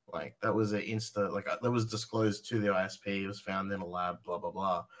 Like that was that was disclosed to the ISP. It was found in a lab, blah, blah,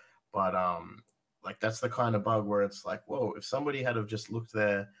 blah. But like that's the kind of bug where it's like, whoa, if somebody had have just looked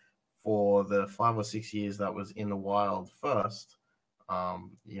there for the 5 or 6 years that was in the wild first,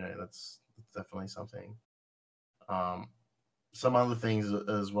 that's definitely something. Some other things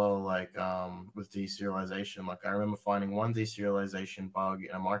as well, like with deserialization, like I remember finding one deserialization bug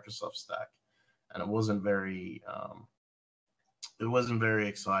in a Microsoft stack, and it wasn't very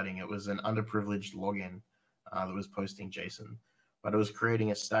exciting. It was an underprivileged login that was posting JSON, but it was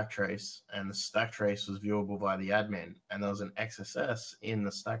creating a stack trace, and the stack trace was viewable by the admin, and there was an XSS in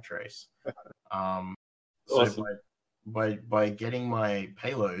the stack trace. Awesome. So by getting my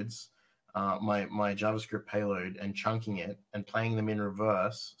payloads, my JavaScript payload, and chunking it and playing them in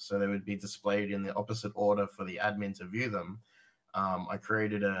reverse so they would be displayed in the opposite order for the admin to view them, I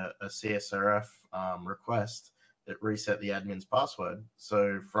created a CSRF request that reset the admin's password.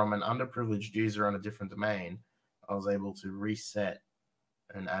 So from an underprivileged user on a different domain, I was able to reset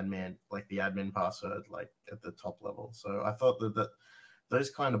an admin, like the admin password, like at the top level. So I thought that those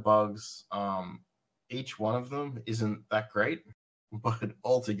kind of bugs, each one of them isn't that great, but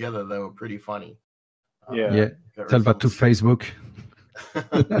altogether they were pretty funny. Tell that to Facebook.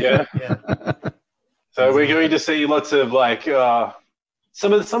 Yeah. So we're going to see lots of like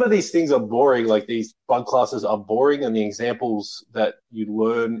some of these things are boring. Like these bug classes are boring, and the examples that you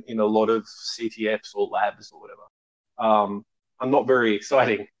learn in a lot of CTFs or labs or whatever are not very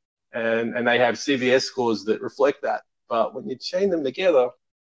exciting, and they have CVS scores that reflect that. But when you chain them together, a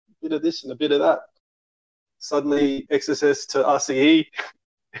bit of this and a bit of that, suddenly XSS to RCE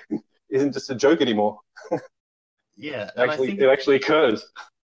isn't just a joke anymore. Yeah, it actually occurs.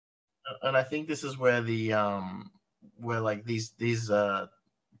 And I think this is where the where like these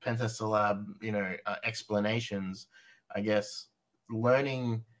Pentester Lab explanations, I guess,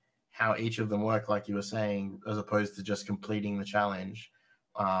 learning how each of them work, like you were saying, as opposed to just completing the challenge,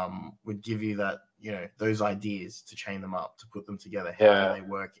 would give you that those ideas to chain them up, to put them together, how they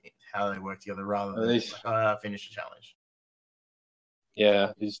work together, rather than finish the challenge.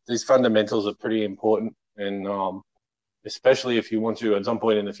 Yeah, these fundamentals are pretty important, and especially if you want to at some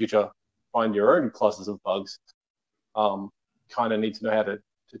point in the future find your own classes of bugs, kind of need to know how to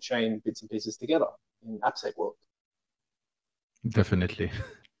chain bits and pieces together in AppSec world. Definitely.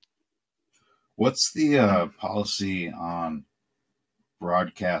 What's the policy on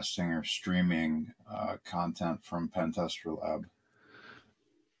broadcasting or streaming content from Pentester Lab?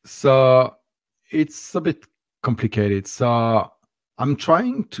 So it's a bit complicated. So I'm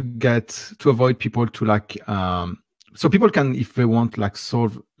trying to avoid people to so people can, if they want,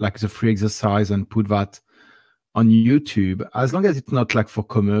 solve the free exercise and put that on YouTube, as long as it's not like for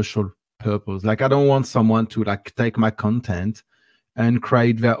commercial purpose. Like I don't want someone to like take my content and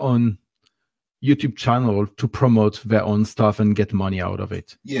create their own YouTube channel to promote their own stuff and get money out of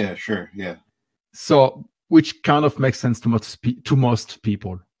it. Yeah, sure. Yeah. So, which kind of makes sense to most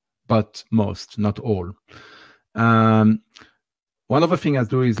people, but most, not all. One other thing I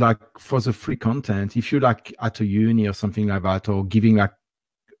do is like for the free content, if you like at a uni or something like that, or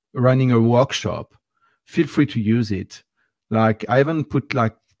running a workshop, feel free to use it. Like I haven't put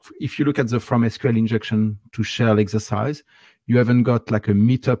like, if you look at the From SQL Injection to Shell exercise, you haven't got like a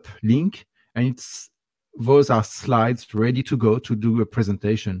meetup link, and those are slides ready to go to do a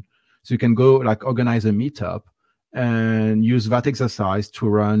presentation. So you can go like organize a meetup and use that exercise to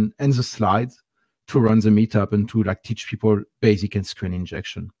run, and the slides to run the meetup and to like teach people basic SQL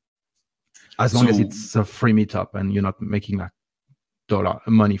injection. As long as it's a free meetup and you're not making like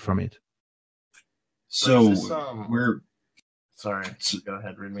money from it. So we're sorry. Go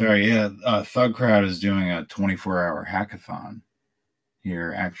ahead, read me. Sorry, yeah. Thug Crowd is doing a 24-hour hackathon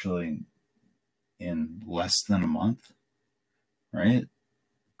here, actually, in less than a month, right?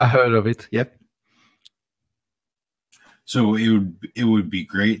 I heard of it. Yep. So it would be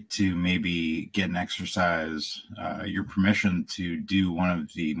great to maybe get an exercise, your permission to do one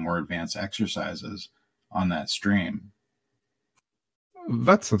of the more advanced exercises on that stream.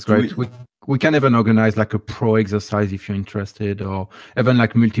 That sounds great. We can even organize like a pro exercise if you're interested, or even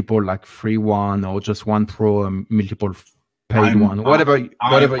like multiple like free one, or just one pro and multiple paid one. Whatever you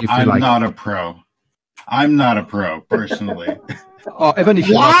feel I'm like. I'm not a pro personally. Or even if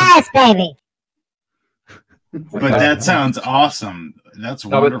yes, baby. But that sounds awesome. That's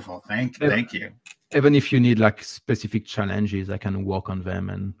wonderful. Thank you. Even if you need like specific challenges, I can work on them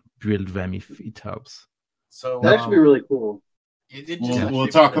and build them if it helps. So that should be really cool. We'll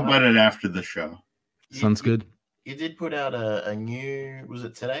talk about it after the show. Sounds good. You did put out a new, was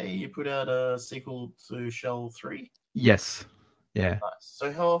it today? You put out a sequel to Shell 3? Yes. Yeah. Nice.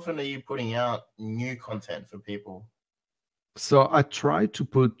 So how often are you putting out new content for people? So I try to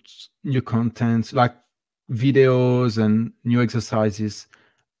put new content like videos and new exercises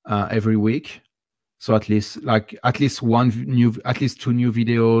every week. So at least two new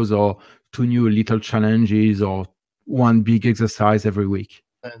videos, or two new little challenges, or one big exercise every week.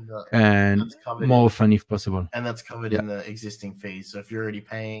 And more often if possible. And that's covered in the existing fees. So if you're already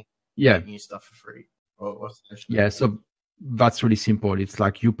paying, new stuff for free. So that's really simple. It's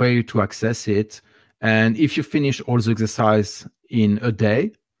like you pay to access it, and if you finish all the exercise in a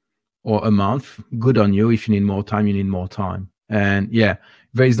day or a month, good on you. If you need more time, you need more time. And there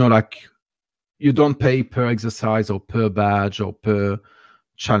is no like, you don't pay per exercise or per badge or per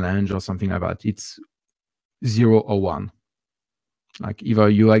challenge or something like that. It's 0 or 1. Like either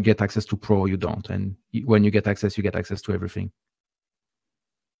you get access to pro or you don't. And when you get access to everything.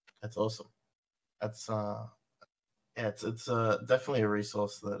 That's awesome. That's it's definitely a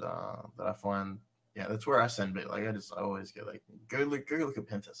resource that I find. Yeah, that's where I send it. Like I always get like, go look at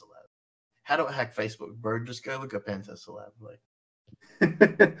Pentester Lab. How do I hack Facebook, bro? Just go look at Pentester Lab.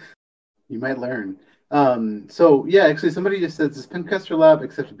 Like you might learn. So yeah, actually somebody just says, does Pentester Lab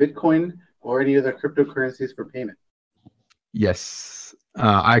accept Bitcoin or any other cryptocurrencies for payment? Yes.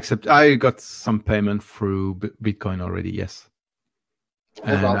 I got some payment through Bitcoin already, yes.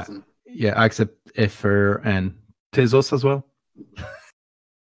 That's awesome. I accept Ether and Tezos as well.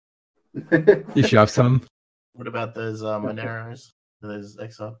 If you have some. What about those Moneros? Those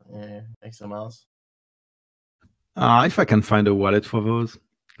XMLs? If I can find a wallet for those.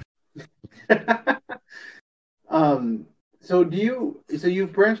 So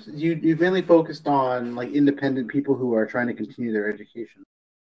you've branched, you've mainly focused on like independent people who are trying to continue their education.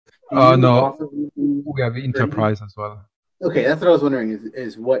 No, we have enterprise as well. Okay, that's what I was wondering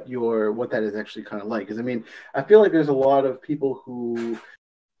is what that is actually kind of like. Because I mean, I feel like there's a lot of people who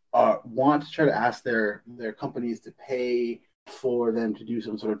want to try to ask their companies to pay for them to do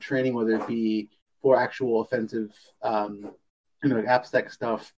some sort of training, whether it be for actual offensive, like AppSec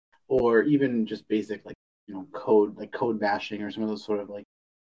stuff, or even just basic code bashing, or some of those sort of like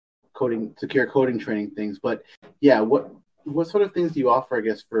secure coding training things. But yeah, what sort of things do you offer, I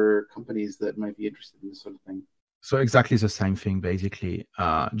guess, for companies that might be interested in this sort of thing? So exactly the same thing, basically.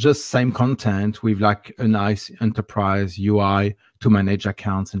 Just same content with like a nice enterprise UI to manage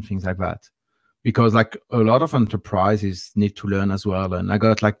accounts and things like that. Because like a lot of enterprises need to learn as well. And I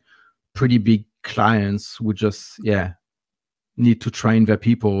got like pretty big clients who just, need to train their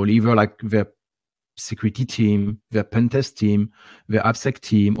people, either like their security team, their pen test team, their AppSec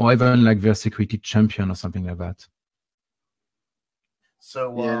team, or even like their security champion or something like that.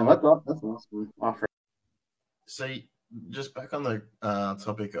 So that's awesome offer. just back on the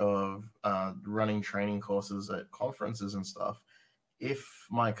topic of running training courses at conferences and stuff. If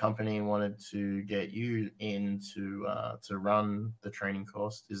my company wanted to get you in to run the training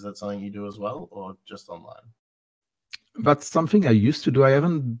course, is that something you do as well, or just online? That's something I used to do. I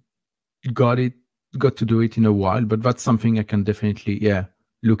haven't got to do it in a while, but that's something I can definitely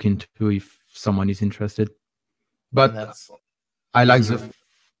look into if someone is interested. But I like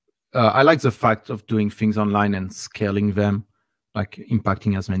the fact of doing things online and scaling them, like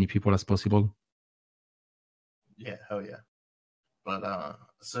impacting as many people as possible. Yeah, hell yeah. But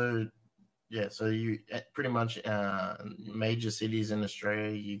so you pretty much major cities in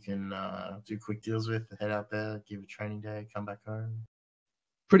Australia you can do quick deals with, head out there, give a training day, come back home.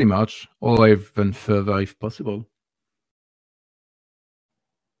 Pretty much, or even further if possible.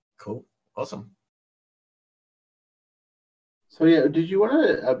 Cool, awesome. So yeah, did you want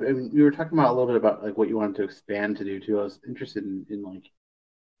to? I mean, we were talking about a little bit about like what you wanted to expand to do too. I was interested in like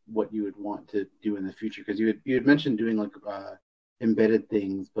what you would want to do in the future, because you had mentioned doing like embedded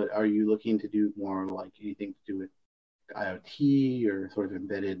things, but are you looking to do more like anything to do with IoT or sort of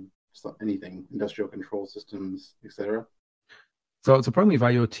embedded anything, industrial control systems, etc.? So the problem with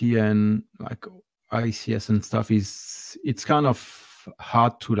IoT and like ICS and stuff is it's kind of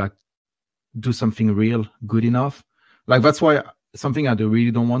hard to like do something real good enough. Like that's why something I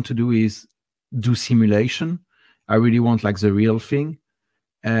really don't want to do is do simulation. I really want like the real thing.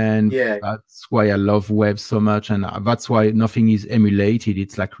 And that's why I love web so much. And that's why nothing is emulated.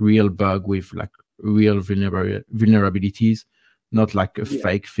 It's like real bug with like real vulnerabilities, not like a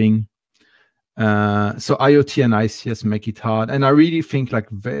fake thing. So IoT and ICS make it hard. And I really think like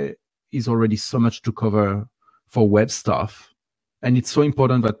there is already so much to cover for web stuff. And it's so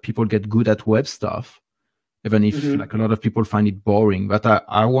important that people get good at web stuff, even if like a lot of people find it boring. But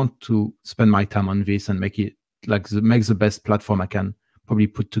I want to spend my time on this and make it like make the best platform I can probably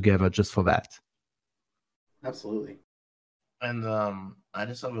put together just for that. Absolutely. And I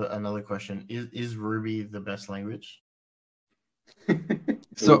just have another question. Is Ruby the best language?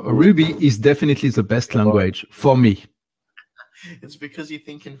 So Ruby is definitely the best language for me. It's because you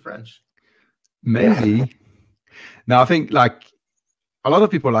think in French. Maybe. Now I think like a lot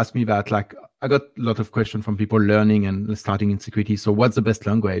of people ask me that. Like I got a lot of questions from people learning and starting in security. So what's the best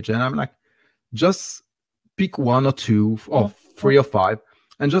language? And I'm like, just pick 1 or 2 or 3 or 5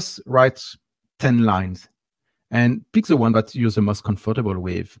 and just write 10 lines and pick the one that you're the most comfortable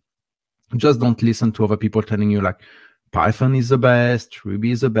with. Just don't listen to other people telling you like Python is the best,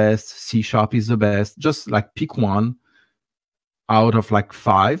 Ruby is the best, C# is the best. Just like pick one out of like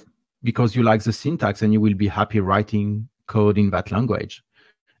 5 because you like the syntax and you will be happy writing code in that language,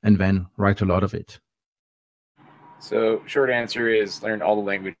 and then write a lot of it. So short answer is learn all the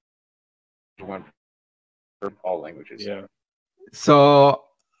language, one for all languages. Yeah. So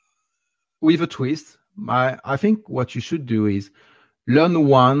with a twist, I think what you should do is learn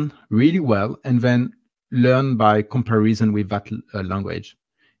one really well and then learn by comparison with that language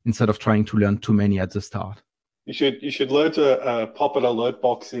instead of trying to learn too many at the start. You should learn to pop an alert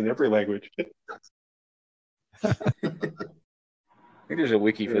box in every language. I think there's a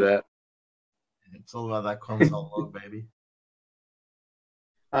wiki for that. It's all about that console log, baby.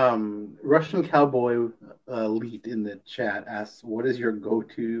 Russian Cowboy Elite in the chat asks, what is your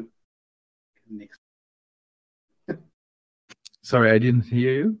go-to next? Sorry, I didn't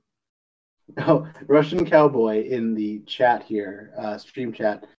hear you. Oh, Russian Cowboy in the chat here, stream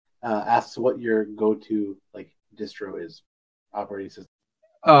chat, asks what your go-to like distro is, operating system.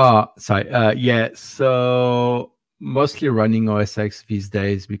 Sorry. Yeah, so mostly running OS X these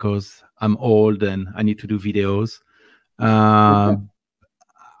days because I'm old and I need to do videos.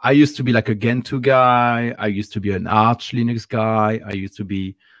 I used to be like a Gentoo guy. I used to be an Arch Linux guy. I used to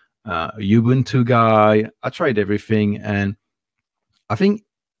be a Ubuntu guy. I tried everything, and I think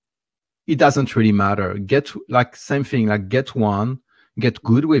it doesn't really matter. Get like same thing, like get one, get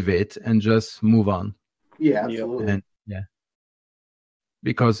good with it, and just move on. Yeah, absolutely. And, yeah,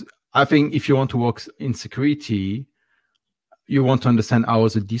 because I think if you want to work in security, you want to understand how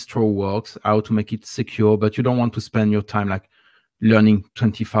the distro works, how to make it secure, but you don't want to spend your time like learning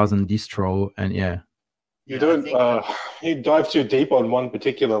 20,000 distro. And you don't you dive too deep on one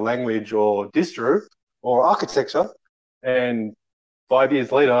particular language or distro or architecture, and 5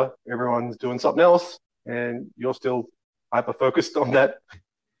 years later everyone's doing something else and you're still hyper focused on that.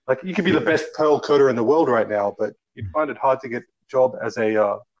 Like you could be the best Perl coder in the world right now, but you'd find it hard to get a job as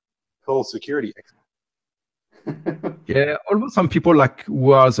a Perl security expert. Yeah, although some people like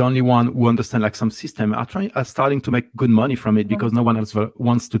who are the only one who understand like some system are starting to make good money from it because no one else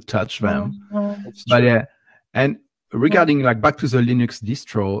wants to touch them. But yeah, And regarding like back to the Linux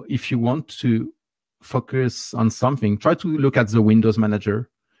distro, if you want to focus on something, try to look at the Windows Manager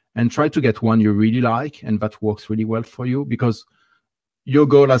and try to get one you really like and that works really well for you, because your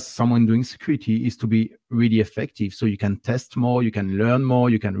goal as someone doing security is to be really effective. So you can test more, you can learn more,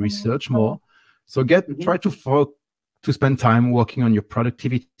 you can research more. So try to spend time working on your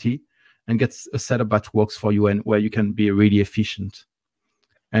productivity and get a setup that works for you and where you can be really efficient.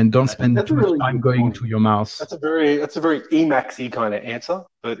 And don't spend too much time going into your mouse. That's a very Emacs-y kind of answer,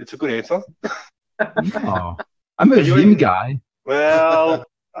 but it's a good answer. No, I'm a Vim guy. Well,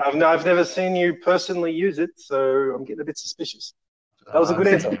 I've never seen you personally use it, so I'm getting a bit suspicious. That was a good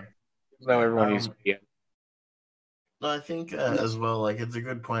answer. No, everyone uses VM. I think as well, like it's a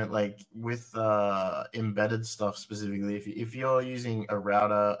good point. Like with embedded stuff specifically, if you're using a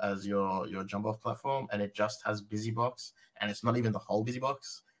router as your jump-off platform and it just has BusyBox and it's not even the whole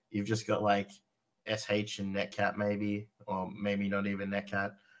BusyBox, you've just got like SH and Netcat maybe, or maybe not even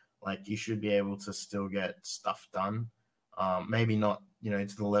Netcat. Like you should be able to still get stuff done. Maybe not,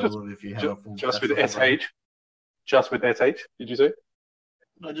 to the level of if you have a full just with SH. Just with SH, did you say?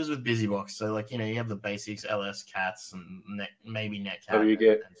 No, just with BusyBox. So, like, you have the basics, ls, cats, and maybe Netcat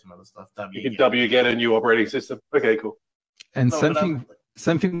wget and some other stuff. You can wget a new operating system. Okay, cool. And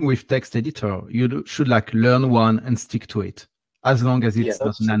same thing with text editor. You should like learn one and stick to it, as long as it's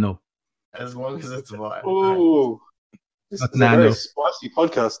not Nano. As long as it's Wire. Ooh, this is a very spicy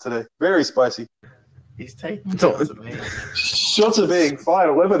podcast today. Very spicy. He's taking shots at me. Shots are being fired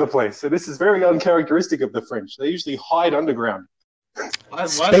all over the place. So this is very uncharacteristic of the French. They usually hide underground.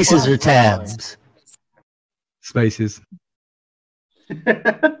 Spaces or tabs? Spaces.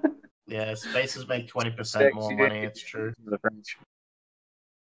 Yeah, spaces make 20% more money. It's true. The French.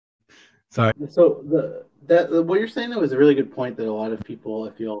 Sorry. So what you're saying though is a really good point that a lot of people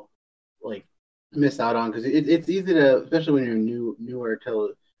I feel like miss out on, because it's easy to, especially when you're newer,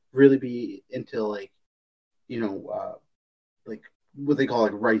 to really be into like like what they call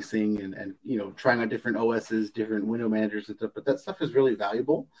like ricing and trying out different OSs, different window managers and stuff. But that stuff is really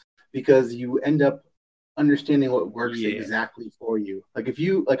valuable because you end up understanding what works exactly for you. Like if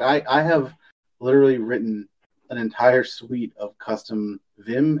you I have literally written an entire suite of custom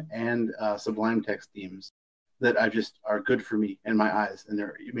Vim and Sublime text themes that I just are good for me in my eyes, and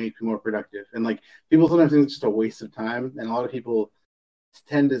it makes me more productive. And like people sometimes think it's just a waste of time, and a lot of people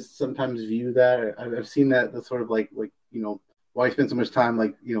tend to sometimes view that. I've seen that sort of like why spend so much time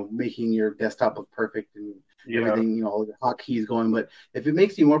making your desktop look perfect and everything, all the hotkeys going. But if it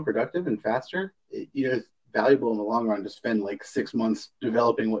makes you more productive and faster, it's valuable in the long run to spend like 6 months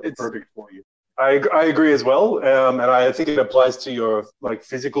developing what's perfect for you. I agree as well, and I think it applies to your like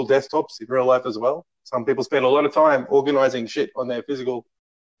physical desktops in real life as well. Some people spend a lot of time organizing shit on their physical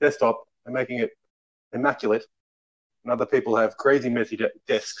desktop and making it immaculate, and other people have crazy messy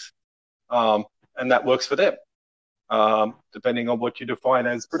desks, and that works for them, depending on what you define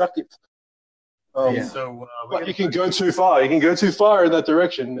as productive. So but you can go too far. You can go too far in that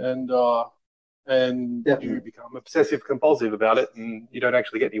direction, and you become obsessive compulsive about it, and you don't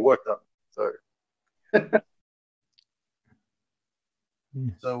actually get any work done. So.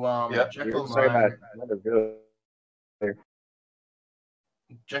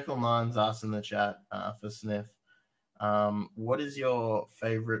 Jekyll9's asked in the chat for Sniff, what is your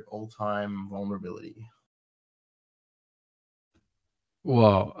favorite all-time vulnerability?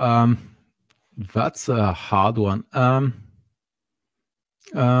 Wow, that's a hard one.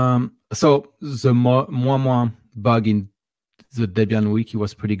 So the moi bug in the Debian wiki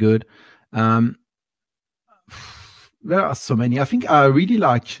was pretty good. There are so many. I think I really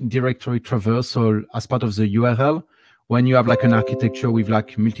like directory traversal as part of the URL. When you have like an architecture with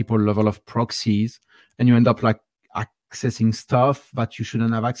like multiple level of proxies, and you end up like accessing stuff that you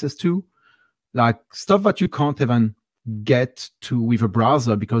shouldn't have access to, like stuff that you can't even get to with a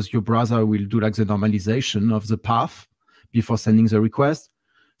browser, because your browser will do like the normalization of the path before sending the request.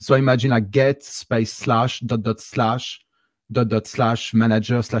 So imagine like get space / /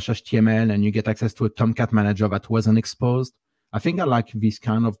 manager / HTML, and you get access to a Tomcat manager that wasn't exposed. I think I like these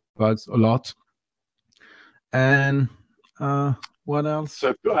kind of bugs a lot. And what else?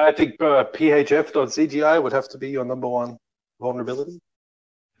 So I think phf.cgi would have to be your number one vulnerability,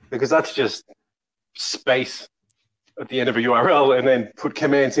 because that's just space at the end of a URL and then put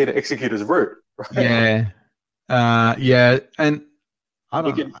Command C to execute as root. Right? Yeah. And I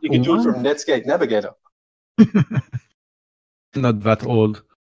don't you can do it from Netscape Navigator. Not that old.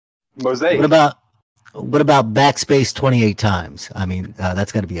 Mosaic. What about backspace 28 times? I mean,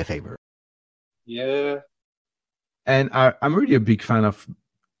 that's got to be a favorite. Yeah. And I'm really a big fan of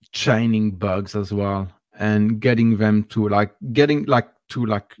chaining bugs as well. and getting them to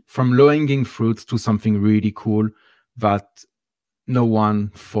from low-hanging fruits to something really cool that no one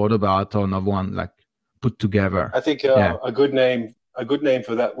thought about or no one like put together. I think a good name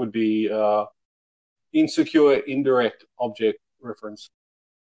for that would be insecure indirect object reference.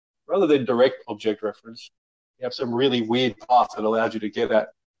 Rather than direct object reference, you have some really weird path that allows you to get at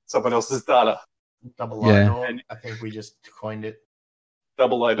someone else's data. Double IDOR. I think we just coined it.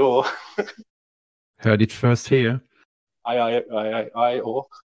 Double IDOR. Heard it first here. I or.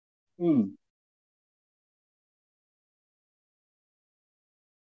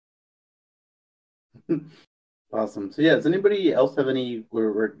 Awesome. So yeah, does anybody else have any? We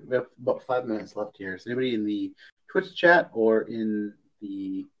have about 5 minutes left here. Is anybody in the Twitch chat or in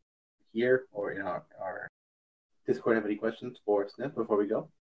the here or in our Discord have any questions for Sniff before we go?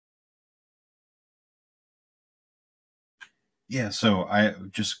 Yeah. So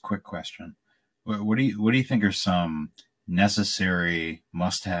just a quick question. What do you think are some necessary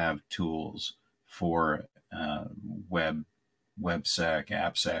must-have tools for websec,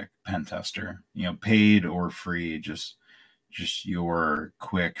 AppSec, pen tester? Paid or free? Just your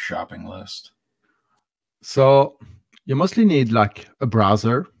quick shopping list. So you mostly need like a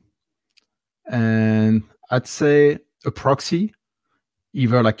browser, and I'd say a proxy,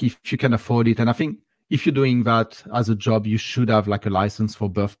 either like if you can afford it. And I think if you're doing that as a job, you should have like a license for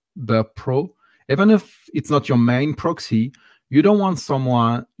Burp Pro. Even if it's not your main proxy, you don't want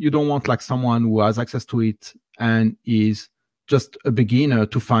someone who has access to it and is just a beginner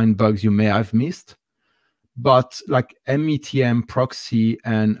to find bugs you may have missed. But like METM proxy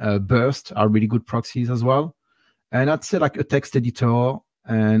and Burst are really good proxies as well. And I'd say like a text editor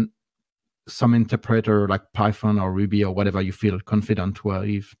and some interpreter like Python or Ruby or whatever you feel confident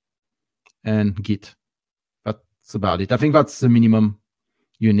with, and Git. That's about it. I think that's the minimum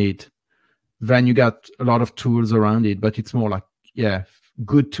you need. Then you got a lot of tools around it, but it's more like,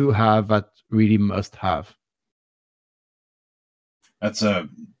 good to have, that really must have. That's a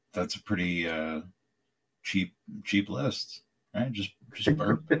pretty cheap list, right? Just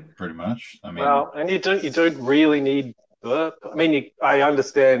Burp, pretty much. I mean, well, and you don't really need Burp. I mean, I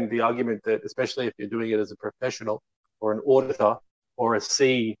understand the argument that, especially if you're doing it as a professional or an auditor or a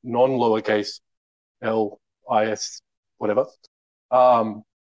C non-lowercase LIS, whatever.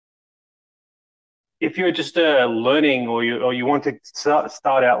 If you're just learning or you want to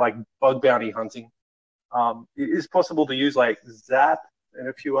start out like bug bounty hunting, it is possible to use like Zap and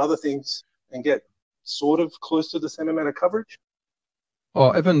a few other things and get sort of close to the same amount of coverage.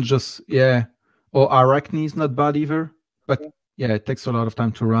 Or even just, or Arachne is not bad either. But it takes a lot of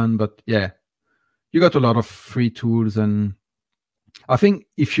time to run. But you got a lot of free tools. And I think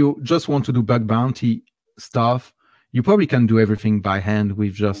if you just want to do bug bounty stuff, you probably can do everything by hand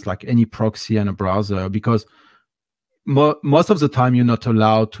with just like any proxy and a browser, because most of the time you're not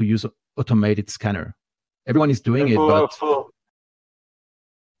allowed to use automated scanner. Everyone is doing it. But for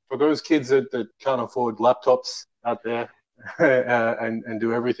those kids that can't afford laptops out there and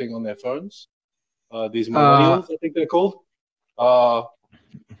do everything on their phones, these millennials, I think they're called,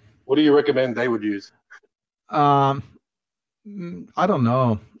 what do you recommend they would use? I don't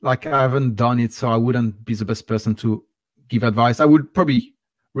know. Like, I haven't done it, so I wouldn't be the best person to give advice. I would probably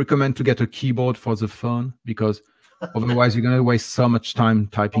recommend to get a keyboard for the phone, because otherwise you're going to waste so much time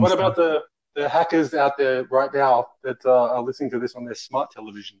typing. What about the hackers out there right now that are listening to this on their smart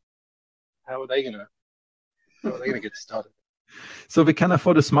television? How are they going to get started? So they can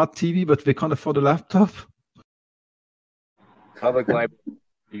afford a smart TV, but they can't afford a laptop? Public library.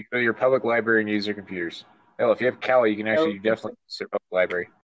 You go to your public library and use your computers. Hell, if you have Kali, you can actually definitely use their public library.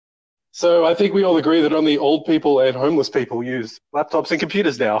 So I think we all agree that only old people and homeless people use laptops and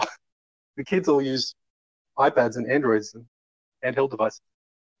computers now. The kids all use iPads and Androids and handheld devices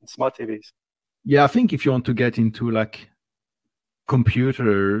and smart TVs. Yeah, I think if you want to get into like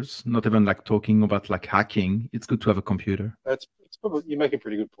computers, not even like talking about like hacking, it's good to have a computer. It's probably, you make a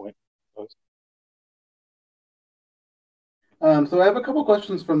pretty good point. So I have a couple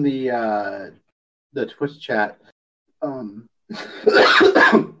questions from the Twitch chat. Are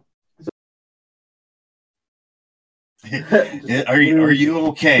you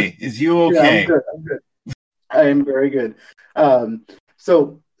okay? Is you okay? Yeah, I'm good. I am very good.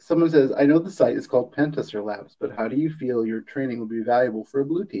 So someone says, I know the site is called Pentester Labs, but how do you feel your training will be valuable for a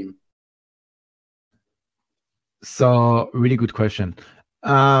blue team? So, really good question.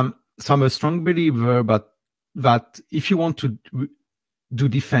 So I'm a strong believer, that if you want to do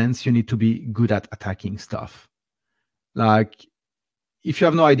defense, you need to be good at attacking stuff. Like, if you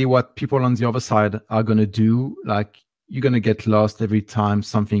have no idea what people on the other side are going to do, like, you're going to get lost every time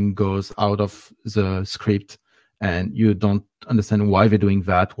something goes out of the script and you don't understand why they're doing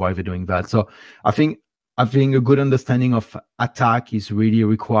that. So I think a good understanding of attack is really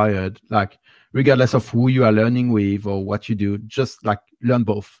required, like regardless of who you are learning with or what you do, just like learn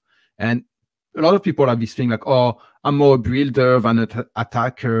both. And a lot of people have this thing like, oh, I'm more a builder than an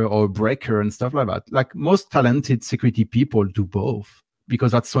attacker or a breaker and stuff like that. Like most talented security people do both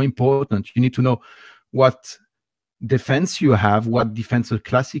because that's so important. You need to know what defense you have, what defense a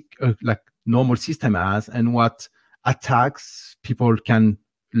classic, like normal system has, and what attacks people can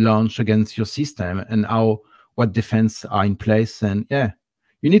launch against your system and what defense are in place. And yeah,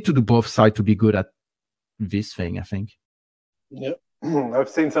 you need to do both sides to be good at this thing, I think. Yeah. I've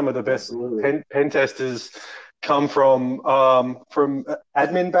seen some of the best pen testers come from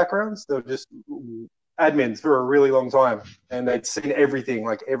admin backgrounds. They're just admins for a really long time, and they'd seen everything,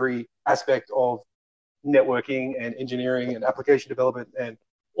 like every aspect of networking and engineering and application development and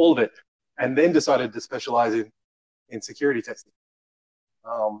all of it, and then decided to specialize in security testing.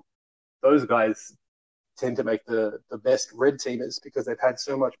 Those guys tend to make the best red teamers because they've had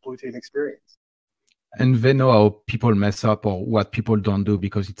so much blue team experience. And they know how people mess up or what people don't do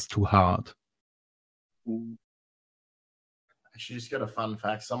because it's too hard. Actually, just got a fun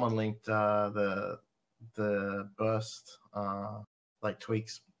fact. Someone linked the burst, like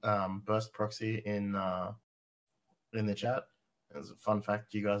Tweaks burst proxy in the chat. As a fun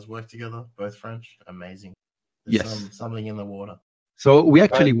fact, you guys work together, both French. Amazing. There's something in the water. So we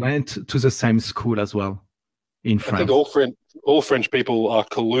actually went to the same school as well in France. I think all French people are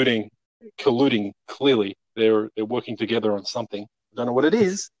colluding clearly. They're working together on something. I don't know what it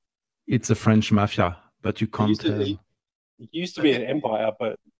is. It's a French mafia, but you can't tell. It used to be an empire,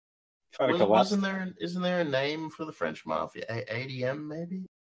 but kind of collapsed. Isn't there a name for the French mafia? ADM maybe?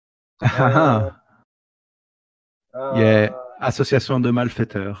 Yeah, Association de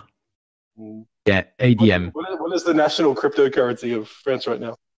Malfaiteurs. Yeah, ADM. What is the national cryptocurrency of France right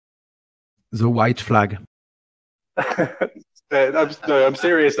now? The white flag. I'm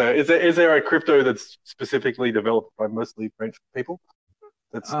serious though. Is there a crypto that's specifically developed by mostly French people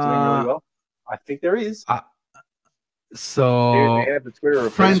that's doing really well? I think there is. So dude, they have the Twitter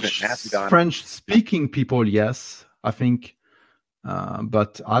French-speaking people, yes, I think,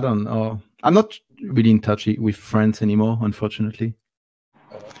 but I don't know. I'm not really in touch with France anymore, unfortunately.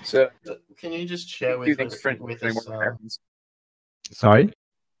 So, can you just share with us? Sorry.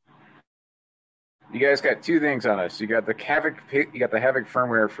 You guys got two things on us. You got the Havoc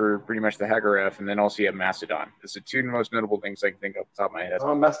firmware for pretty much the HackerF, and then also you have Mastodon. It's the two most notable things I can think of off the top of my head.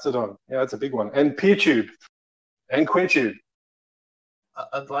 Oh, Mastodon. Yeah, that's a big one. And PeerTube. And QueerTube.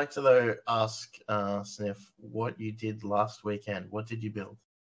 I'd like to though ask Sniff what you did last weekend. What did you build?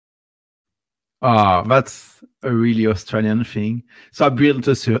 That's a really Australian thing. So I built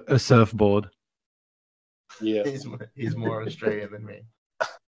a surfboard. Yeah, he's more Australian than me.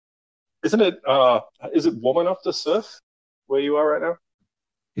 Isn't it? Is it warm enough to surf where you are right now?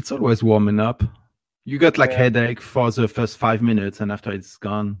 It's always warming up. You got headache for the first 5 minutes, and after it's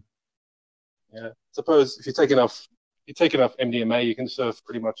gone. Yeah, suppose if you take enough MDMA, you can surf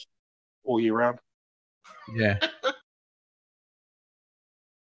pretty much all year round. Yeah,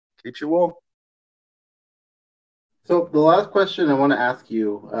 keeps you warm. So the last question I want to ask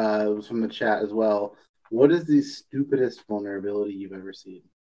you was from the chat as well. What is the stupidest vulnerability you've ever seen,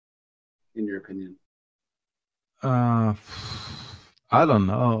 in your opinion? I don't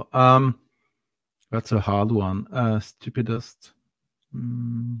know. That's a hard one. Stupidest.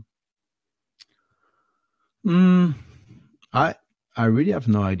 I really have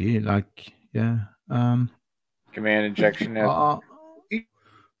no idea. Like, yeah. Command injection.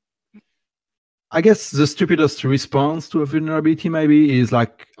 I guess the stupidest response to a vulnerability maybe is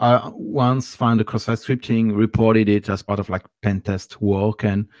like I once found a cross-site scripting, reported it as part of like pen test work,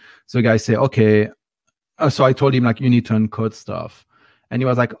 and so the guy said, okay. So I told him like you need to encode stuff, and he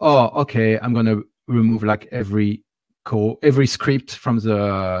was like, oh, okay, I'm gonna remove like every script from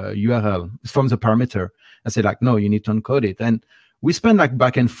the URL, from the parameter. I said like, no, you need to encode it, and we spent like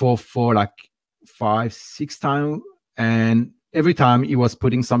back and forth for like 5-6 times, and every time he was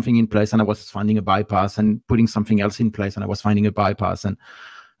putting something in place and I was finding a bypass, and putting something else in place and I was finding a bypass. And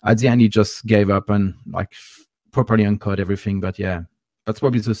at the end, he just gave up and like properly encode everything. But yeah, that's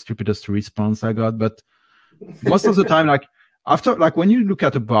probably the stupidest response I got. But most of the time, like after, like when you look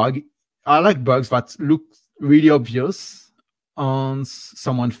at a bug, I like bugs that look really obvious on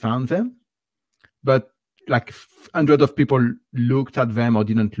someone found them, but like hundreds of people looked at them or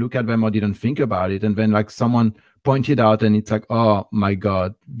didn't look at them or didn't think about it. And then like someone pointed out and it's like, oh my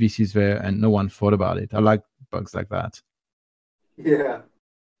God, this is there, and no one thought about it. I like bugs like that. Yeah.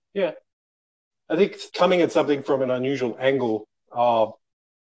 Yeah. I think coming at something from an unusual angle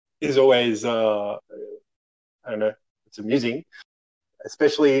is always, I don't know, it's amusing,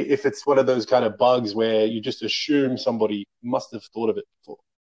 especially if it's one of those kind of bugs where you just assume somebody must have thought of it before.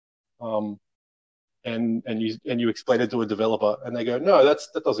 And you explain it to a developer and they go, no, that's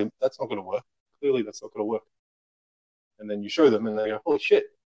not going to work. Clearly that's not going to work. And then you show them and they go, holy shit.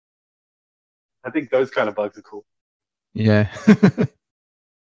 I think those kind of bugs are cool. Yeah.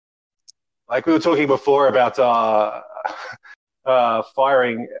 Like we were talking before about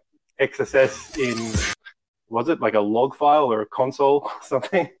firing XSS in, was it like a log file or a console or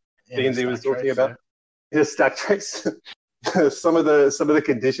something? D&D was talking about. Yeah, stack trace. some of the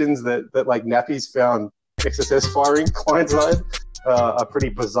conditions that like Nappy's found XSS firing client side are pretty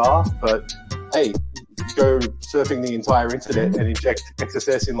bizarre. But hey, go surfing the entire internet and inject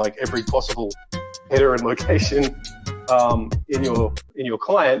XSS in like every possible header and location in your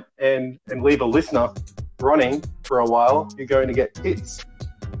client and leave a listener running for a while, you're going to get hits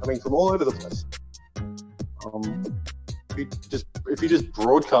coming from all over the place. If you just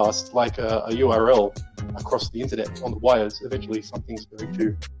broadcast like a URL across the internet on the wires, eventually something's going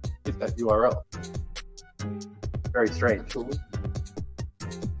to hit that URL. Very strange.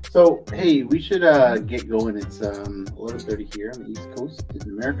 So, hey, we should get going. It's 11:30 here on the East Coast in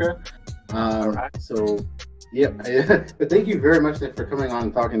America. So, yeah, but thank you very much for coming on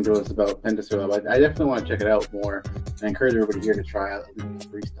and talking to us about Pentester Lab. I definitely want to check it out more. I encourage everybody here to try out the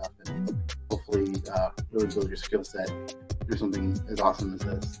free stuff and hopefully really build your skill set through something as awesome as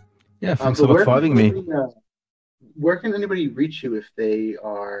this. Yeah, thanks a lot for having me. Where can anybody reach you if they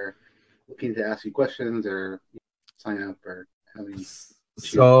are looking to ask you questions or sign up or have any?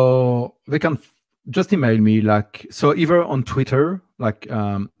 So they can just email me, so either on Twitter,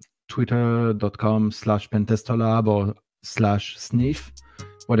 twitter.com/pentesterlab or /sniff,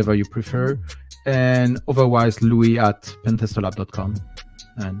 whatever you prefer. And otherwise, louis@pentesterlab.com.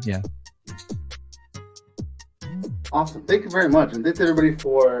 And yeah. Awesome. Thank you very much. And thanks everybody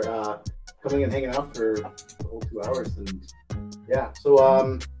for coming and hanging out for the whole 2 hours. And yeah,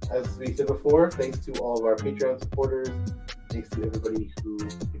 so as we said before, thanks to all of our Patreon supporters. Thanks to everybody who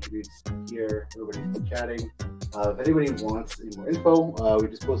contributes here, everybody who's chatting. If anybody wants any more info, we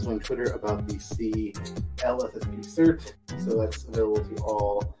just posted on Twitter about the CLSSP cert. So that's available to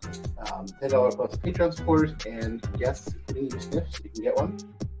all $10 plus Patreon supporters and guests, including your sniffs. You can get one.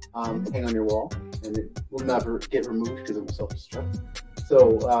 Hang on your wall, and it will never get removed because it will self-destruct.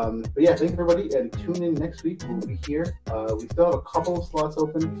 So, but yeah, thanks everybody, and tune in next week. We'll be here. We still have a couple of slots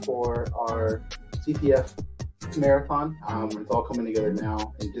open for our CTF marathon. It's all coming together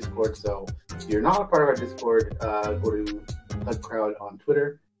now in Discord. So if you're not a part of our Discord, go to TUGCrowd on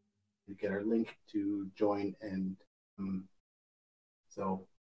Twitter. You get our link to join. And so,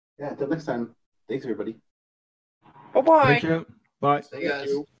 yeah, until next time, thanks everybody. Bye-bye. Thank you. Bye. See you guys.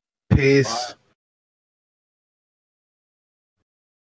 Peace. Bye.